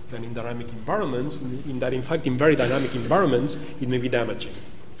environments than in dynamic environments, in that in fact in very dynamic environments it may be damaging.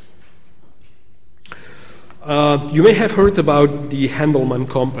 You may have heard about the Handelman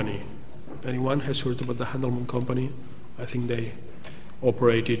company. Anyone has heard about the Handelman company? I think they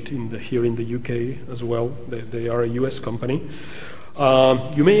operated here in the UK as well. They are a US company.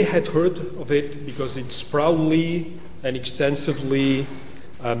 You may have heard of it because it's proudly and extensively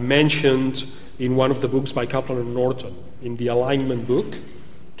mentioned in one of the books by Kaplan and Norton, in the Alignment book,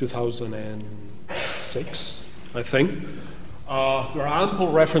 2006, I think. There are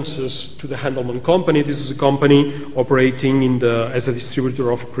ample references to the Handelman company. This is a company operating as a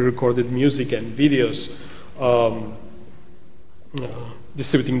distributor of pre-recorded music and videos,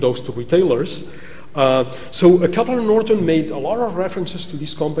 distributing those to retailers. So Kaplan and Norton made a lot of references to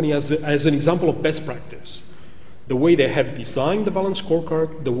this company as an example of best practice. The way they had designed the balanced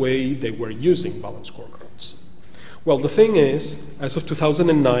scorecard, the way they were using balanced scorecards. Well, the thing is, as of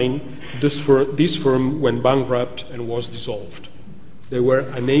 2009, this firm went bankrupt and was dissolved. They were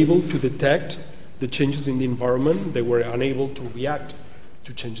unable to detect the changes in the environment. They were unable to react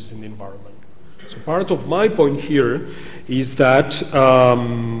to changes in the environment. So part of my point here is that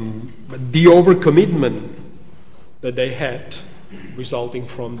the overcommitment that they had resulting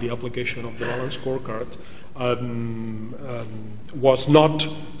from the application of the balanced scorecard was not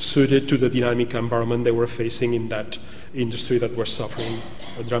suited to the dynamic environment they were facing in that industry that were suffering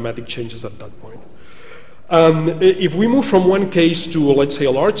dramatic changes at that point. If we move from one case to, let's say,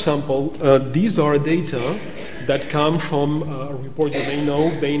 a large sample, these are data that come from a report you may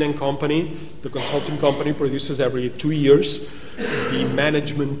know, Bain & Company, the consulting company, produces every 2 years the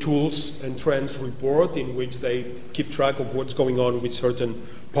management tools and trends report, in which they keep track of what's going on with certain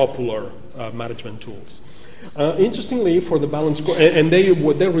popular management tools. Interestingly, for the balance score, and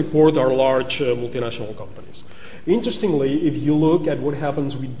what they report are large multinational companies. Interestingly, if you look at what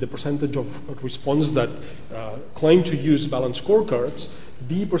happens with the percentage of responses that claim to use balanced scorecards,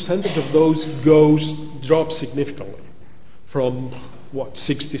 the percentage of those drops significantly from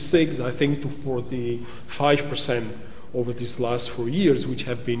 66, I think, to 45% over these last 4 years, which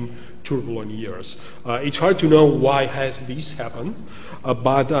have been turbulent years. It's hard to know why has this happened,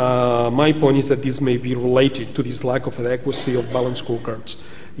 but my point is that this may be related to this lack of adequacy of balanced scorecards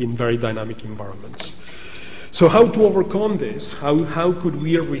in very dynamic environments. So how to overcome this? How could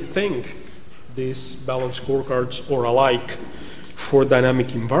we rethink these balanced scorecards or alike for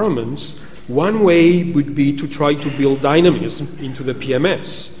dynamic environments? One way would be to try to build dynamism into the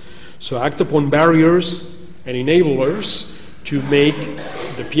PMS. So act upon barriers and enablers to make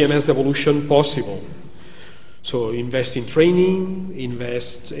the PMS evolution possible. So invest in training,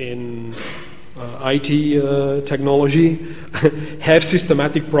 invest in IT technology, have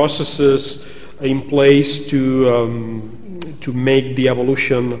systematic processes in place to make the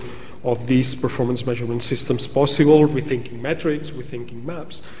evolution of these performance measurement systems possible, rethinking metrics, rethinking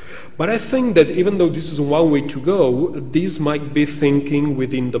maps. But I think that even though this is one way to go, this might be thinking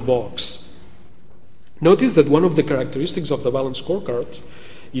within the box. Notice that one of the characteristics of the balanced scorecards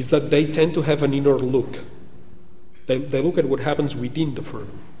is that they tend to have an inner look. They look at what happens within the firm.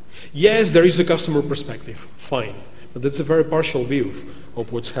 Yes, there is a customer perspective, fine, but that's a very partial view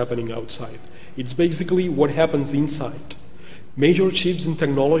of what's happening outside. It's basically what happens inside. Major shifts in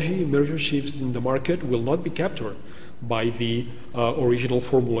technology, major shifts in the market will not be captured by the original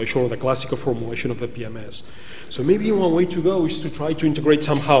formulation or the classical formulation of the PMS. So maybe one way to go is to try to integrate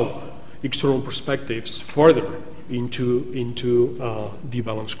somehow external perspectives further into the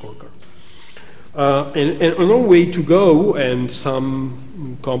balanced scorecard. And another way to go, and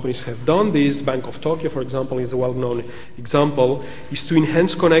some companies have done this, Bank of Tokyo, for example, is a well-known example, is to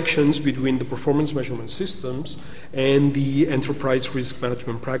enhance connections between the performance measurement systems and the enterprise risk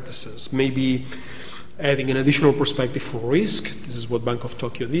management practices. Maybe adding an additional perspective for risk, this is what Bank of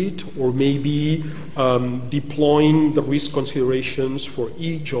Tokyo did, or maybe deploying the risk considerations for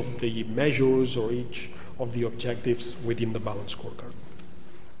each of the measures or each of the objectives within the balanced scorecard.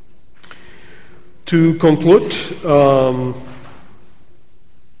 To conclude,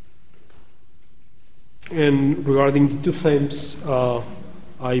 and regarding the two themes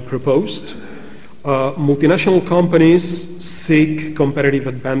I proposed, multinational companies seek competitive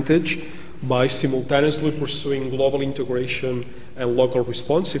advantage by simultaneously pursuing global integration and local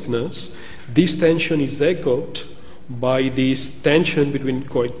responsiveness. This tension is echoed by this tension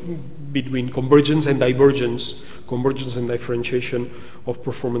between convergence and divergence, convergence and differentiation of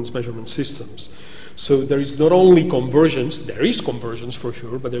performance measurement systems. So there is not only convergence, there is convergence for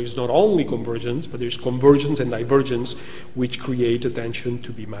sure, but there is not only convergence, but there is convergence and divergence which create a tension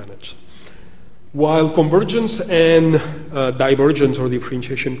to be managed. While convergence and divergence or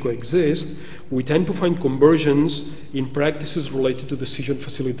differentiation coexist, we tend to find convergence in practices related to decision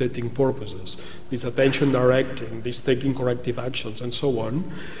facilitating purposes, this attention directing, this taking corrective actions, and so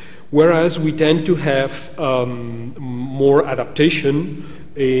on, whereas we tend to have more adaptation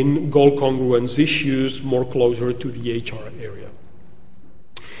in goal congruence issues more closer to the HR area.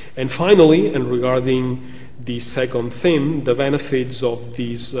 And finally, and regarding the second theme, the benefits of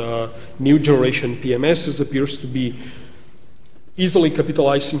these new generation PMSs appears to be easily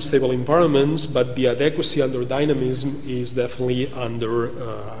capitalized in stable environments, but the adequacy under dynamism is definitely under,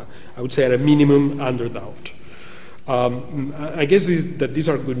 I would say at a minimum, under doubt. I guess that these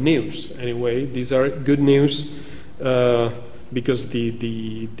are good news anyway. These are good news because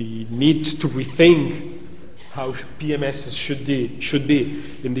the need to rethink how PMSs should be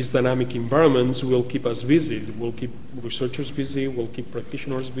in these dynamic environments will keep us busy. It will keep researchers busy, will keep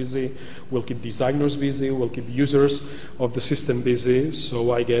practitioners busy, will keep designers busy, will keep users of the system busy.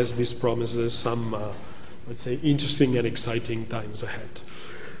 So I guess this promises some, let's say, interesting and exciting times ahead.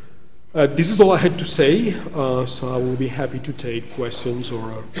 This is all I had to say, so I will be happy to take questions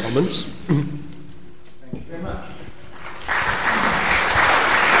or comments. Thank you very much.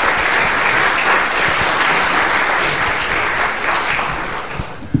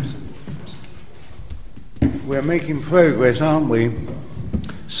 We're making progress, aren't we?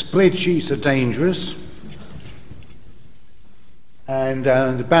 Spreadsheets are dangerous, and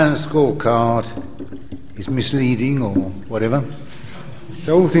the balanced scorecard is misleading or whatever.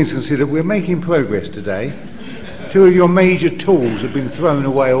 So all things considered, we're making progress today. 2 of your major tools have been thrown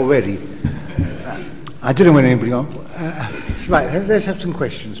away already. I don't know when anybody on. Right, let's have some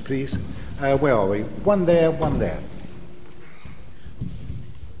questions, please. Where are we? One there, one there.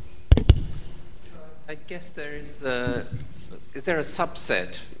 I guess there is there a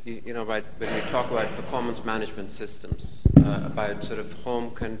subset, you know, right, when we talk about performance management systems, about sort of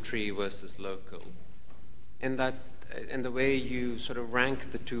home country versus local, in the way you sort of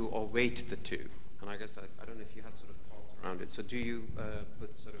rank the two or weight the two? And I guess I don't know if you had sort of thoughts around it. So do you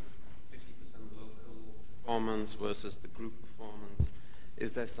put sort of 50% local performance versus the group performance?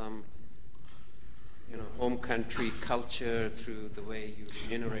 Is there some, you know, home country culture through the way you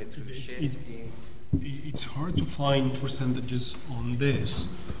remunerate through share schemes? It's hard to find percentages on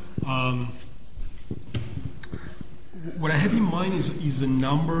this. What I have in mind is a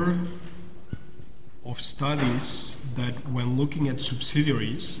number of studies that, when looking at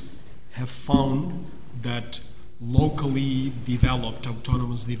subsidiaries, have found that locally developed,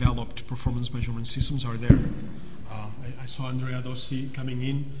 autonomous developed performance measurement systems are there. I saw Andrea Dossi coming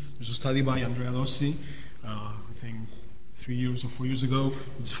in. There's a study by Andrea Dossi, I think 3 years or 4 years ago.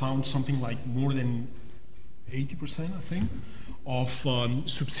 It's found something like more than 80%, I think, of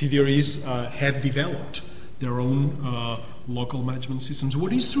subsidiaries have developed their own local management systems.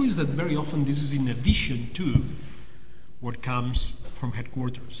 What is true is that very often this is in addition to what comes from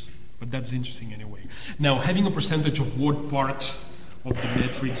headquarters. But that's interesting anyway. Now, having a percentage of what part of the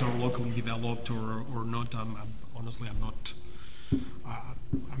metrics are locally developed or not, honestly, I'm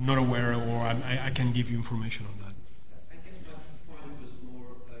not aware, or I can give you information on that. I guess my point was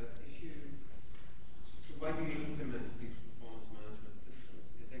more, so why do you implement these performance management systems?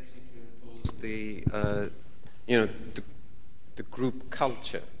 Is actually to impose the group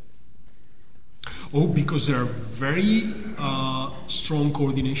culture. Oh, because there are very strong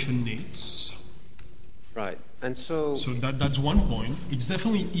coordination needs. Right, and so that's one point. It's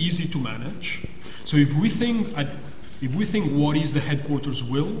definitely easy to manage. So if we think what is the headquarters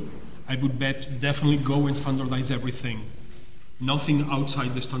will, I would bet definitely go and standardize everything. Nothing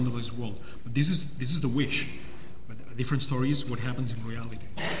outside the standardized world. But this is the wish. But a different story is what happens in reality.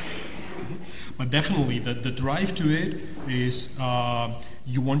 But definitely, the drive to it is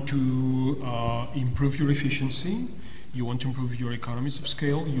you want to improve your efficiency, you want to improve your economies of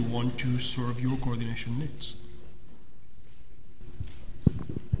scale, you want to serve your coordination needs.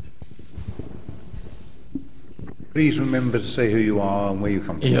 Please remember to say who you are and where you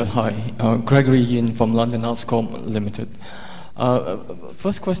come from. Yeah, hi. Gregory Yin from London Arts Corp Limited.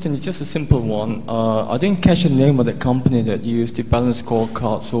 First question is just a simple one. I didn't catch the name of the company that used the balance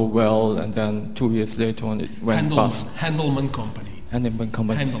scorecard so well, and then 2 years later on it went bust. Handelman Company. Handelman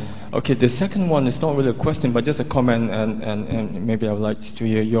Company. Handelman. Okay, the second one is not really a question, but just a comment, and maybe I would like to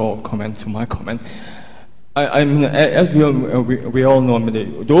hear your comment to my comment. I mean, as we all know, I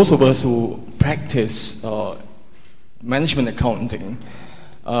mean, those of us who practice management accounting,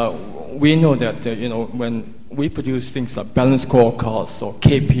 we know that when we produce things like balance scorecards or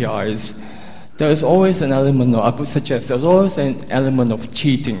KPIs, there is always an element of, I would suggest, there's always an element of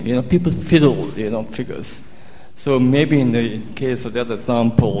cheating. People fiddle, figures. So maybe in the case of that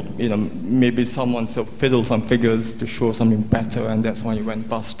example, maybe someone fiddled some figures to show something better, and that's why you went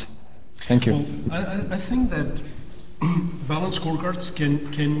bust. Thank you. Well, I think that balance scorecards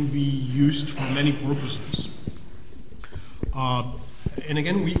can be used for many purposes. And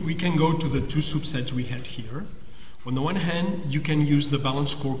again, we can go to the two subsets we had here. On the one hand, you can use the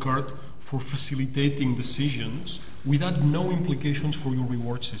balance scorecard for facilitating decisions without no implications for your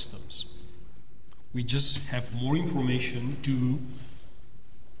reward systems. We just have more information to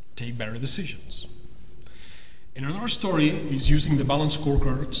take better decisions. And another story is using the balance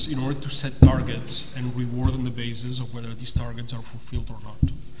scorecards in order to set targets and reward on the basis of whether these targets are fulfilled or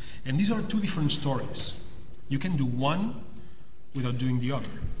not. And these are two different stories. You can do one without doing the other.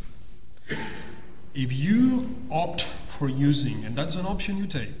 If you opt for using, and that's an option you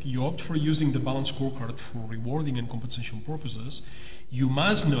take, you opt for using the balance scorecard for rewarding and compensation purposes, you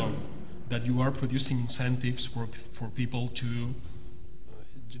must know that you are producing incentives for people to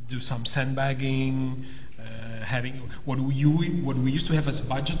do some sandbagging, having what we used to have as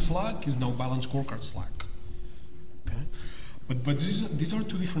budget slack is now balance scorecard slack. Okay? But these are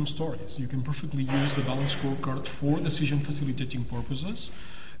two different stories. You can perfectly use the balance scorecard for decision facilitating purposes.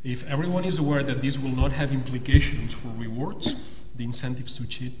 If everyone is aware that these will not have implications for rewards, the incentives to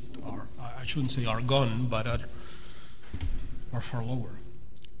cheat are, I shouldn't say are gone, but are far lower.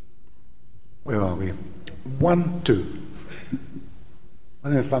 Where are we? 1, 2.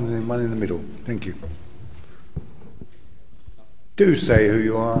 One in the front and one in the middle. Thank you. Do say who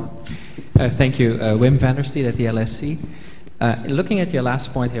you are. Thank you. Wim van der Steed at the LSC. Looking at your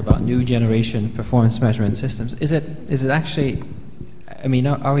last point here about new generation performance measurement systems, is it actually, I mean,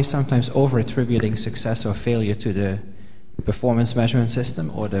 are we sometimes over-attributing success or failure to the performance measurement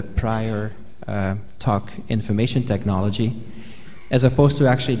system or the prior talk information technology, as opposed to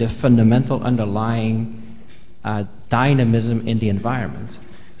actually the fundamental underlying dynamism in the environment?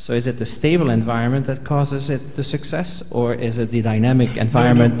 So is it the stable environment that causes it the success, or is it the dynamic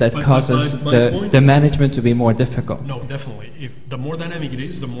environment that causes the management to be more difficult? No, definitely. If the more dynamic it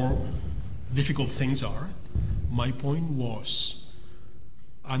is, the more difficult things are. My point was,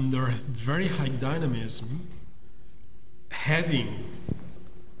 under very high dynamism, having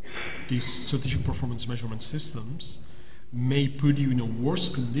these strategic performance measurement systems may put you in a worse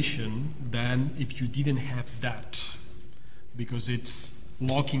condition than if you didn't have that, because it's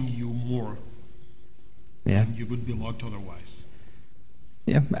locking you more than you would be locked otherwise.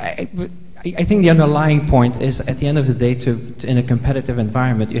 Yeah, I think the underlying point is, at the end of the day, to in a competitive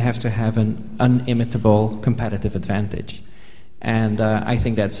environment, you have to have an unimitable competitive advantage. And I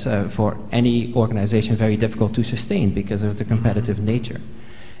think that's, for any organization, very difficult to sustain because of the competitive nature.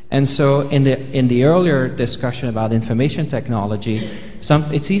 And so in the earlier discussion about information technology,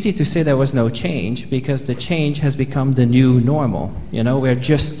 it's easy to say there was no change because the change has become the new normal. You know, we're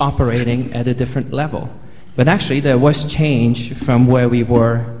just operating at a different level. But actually there was change from where we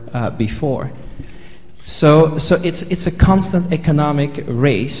were before. So it's a constant economic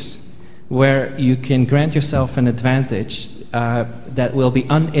race where you can grant yourself an advantage that will be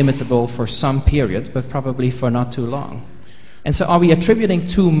unimitable for some period, but probably for not too long. And so are we attributing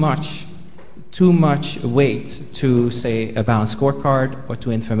too much weight to, say, a balanced scorecard or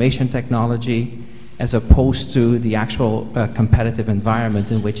to information technology as opposed to the actual competitive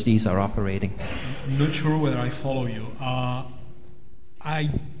environment in which these are operating? I'm not sure whether I follow you. I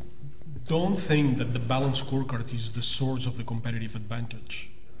don't think that the balanced scorecard is the source of the competitive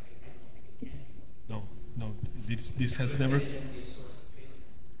advantage. No, this has never...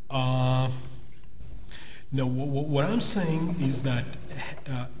 No, what I'm saying is that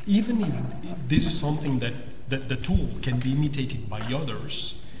even if this is something that the tool can be imitated by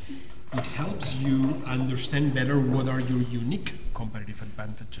others, it helps you understand better what are your unique competitive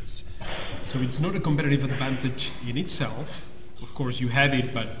advantages. So it's not a competitive advantage in itself. Of course, you have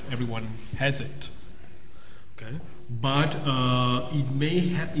it, but everyone has it. Okay, but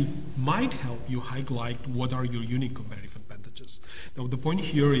it might help you highlight what are your unique competitive advantages. Now, the point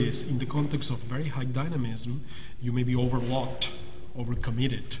here is, in the context of very high dynamism, you may be overlocked,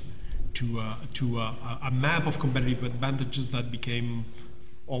 overcommitted to a map of competitive advantages that became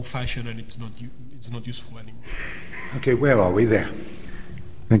old-fashioned and it's not useful anymore. Okay, where are we there?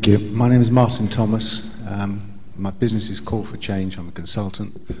 Thank you. My name is Martin Thomas. My business is Call for Change. I'm a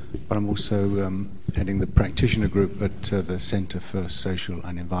consultant, but I'm also heading the practitioner group at the Centre for Social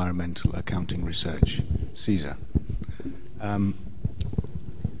and Environmental Accounting Research, CISA.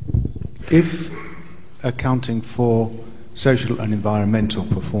 If accounting for social and environmental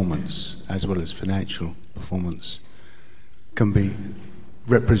performance, as well as financial performance, can be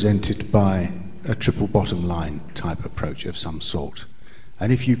represented by a triple bottom line type approach of some sort,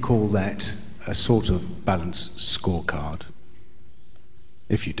 and if you call that a sort of balanced scorecard,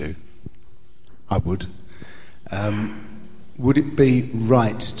 if you do, I would, Would it be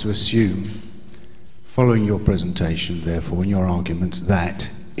right to assume, following your presentation, therefore, in your arguments, that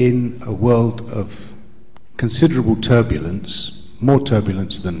in a world of considerable turbulence, more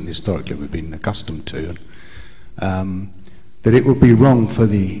turbulence than historically we've been accustomed to, that it would be wrong for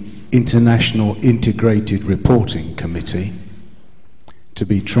the International Integrated Reporting Committee to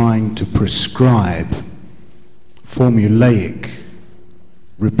be trying to prescribe formulaic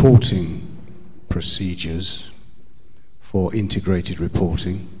reporting procedures for integrated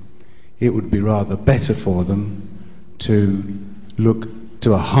reporting? It would be rather better for them to look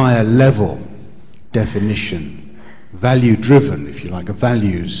to a higher level definition, value-driven, if you like, a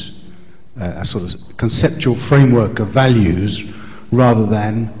values, a sort of conceptual framework of values, rather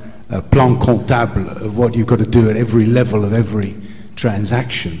than a plan comptable of what you've got to do at every level of every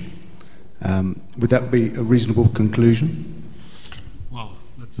transaction. Would that be a reasonable conclusion? Wow,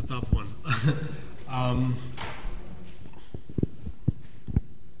 that's a tough one.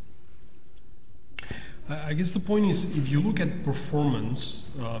 I guess the point is, if you look at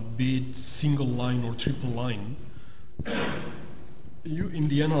performance, be it single line or triple line, you in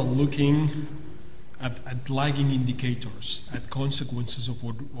the end are looking at lagging indicators, at consequences of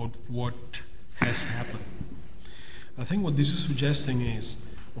what has happened. I think what this is suggesting is,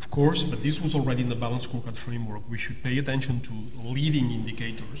 of course, but this was already in the balanced scorecard framework, we should pay attention to leading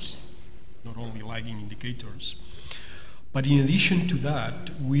indicators, not only lagging indicators. But in addition to that,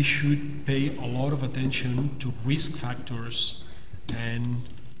 we should pay a lot of attention to risk factors and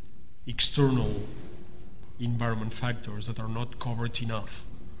external environment factors that are not covered enough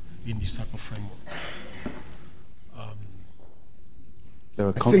in this type of framework.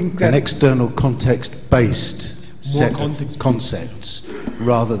 So an external context-based set of concepts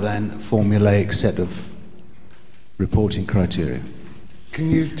rather than a formulaic set of reporting criteria. Can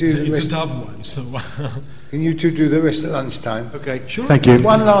you do it's a tough one, so... Can you two do the rest at lunchtime? Okay, sure. Thank you.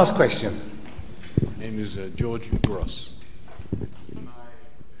 One last question. My name is George Gross.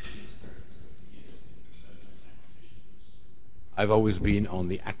 I've always been on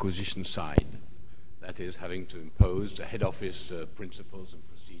the acquisition side, that is, having to impose the head office principles and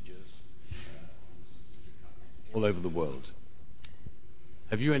procedures all over the world.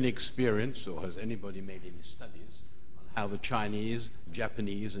 Have you any experience, or has anybody made any studies on how the Chinese,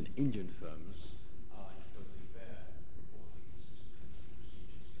 Japanese, and Indian firms are imposing their reporting systems and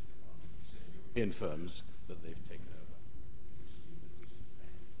procedures on European firms that they've taken over?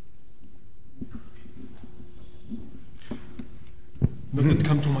 Not that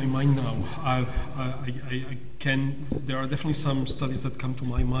come to my mind now. There are definitely some studies that come to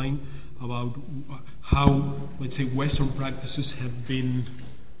my mind about how, let's say, Western practices have been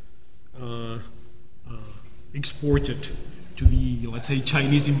exported to the, let's say,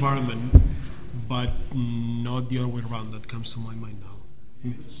 Chinese environment, but not the other way around. That comes to my mind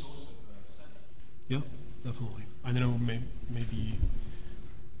now. Yeah, definitely. I don't know, maybe.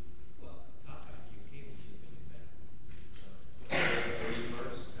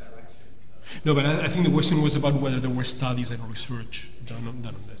 No, but I think the question was about whether there were studies and research done on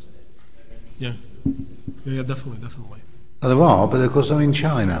this. Yeah, definitely. Well, there are, but of course they're in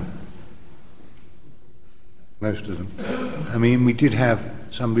China. Most of them. I mean, we did have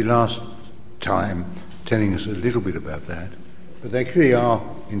somebody last time telling us a little bit about that, but they clearly are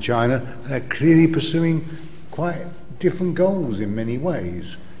in China, and they're clearly pursuing quite different goals in many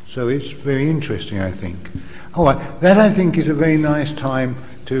ways. So it's very interesting, I think. All right, that I think is a very nice time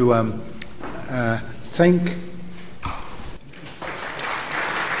to thank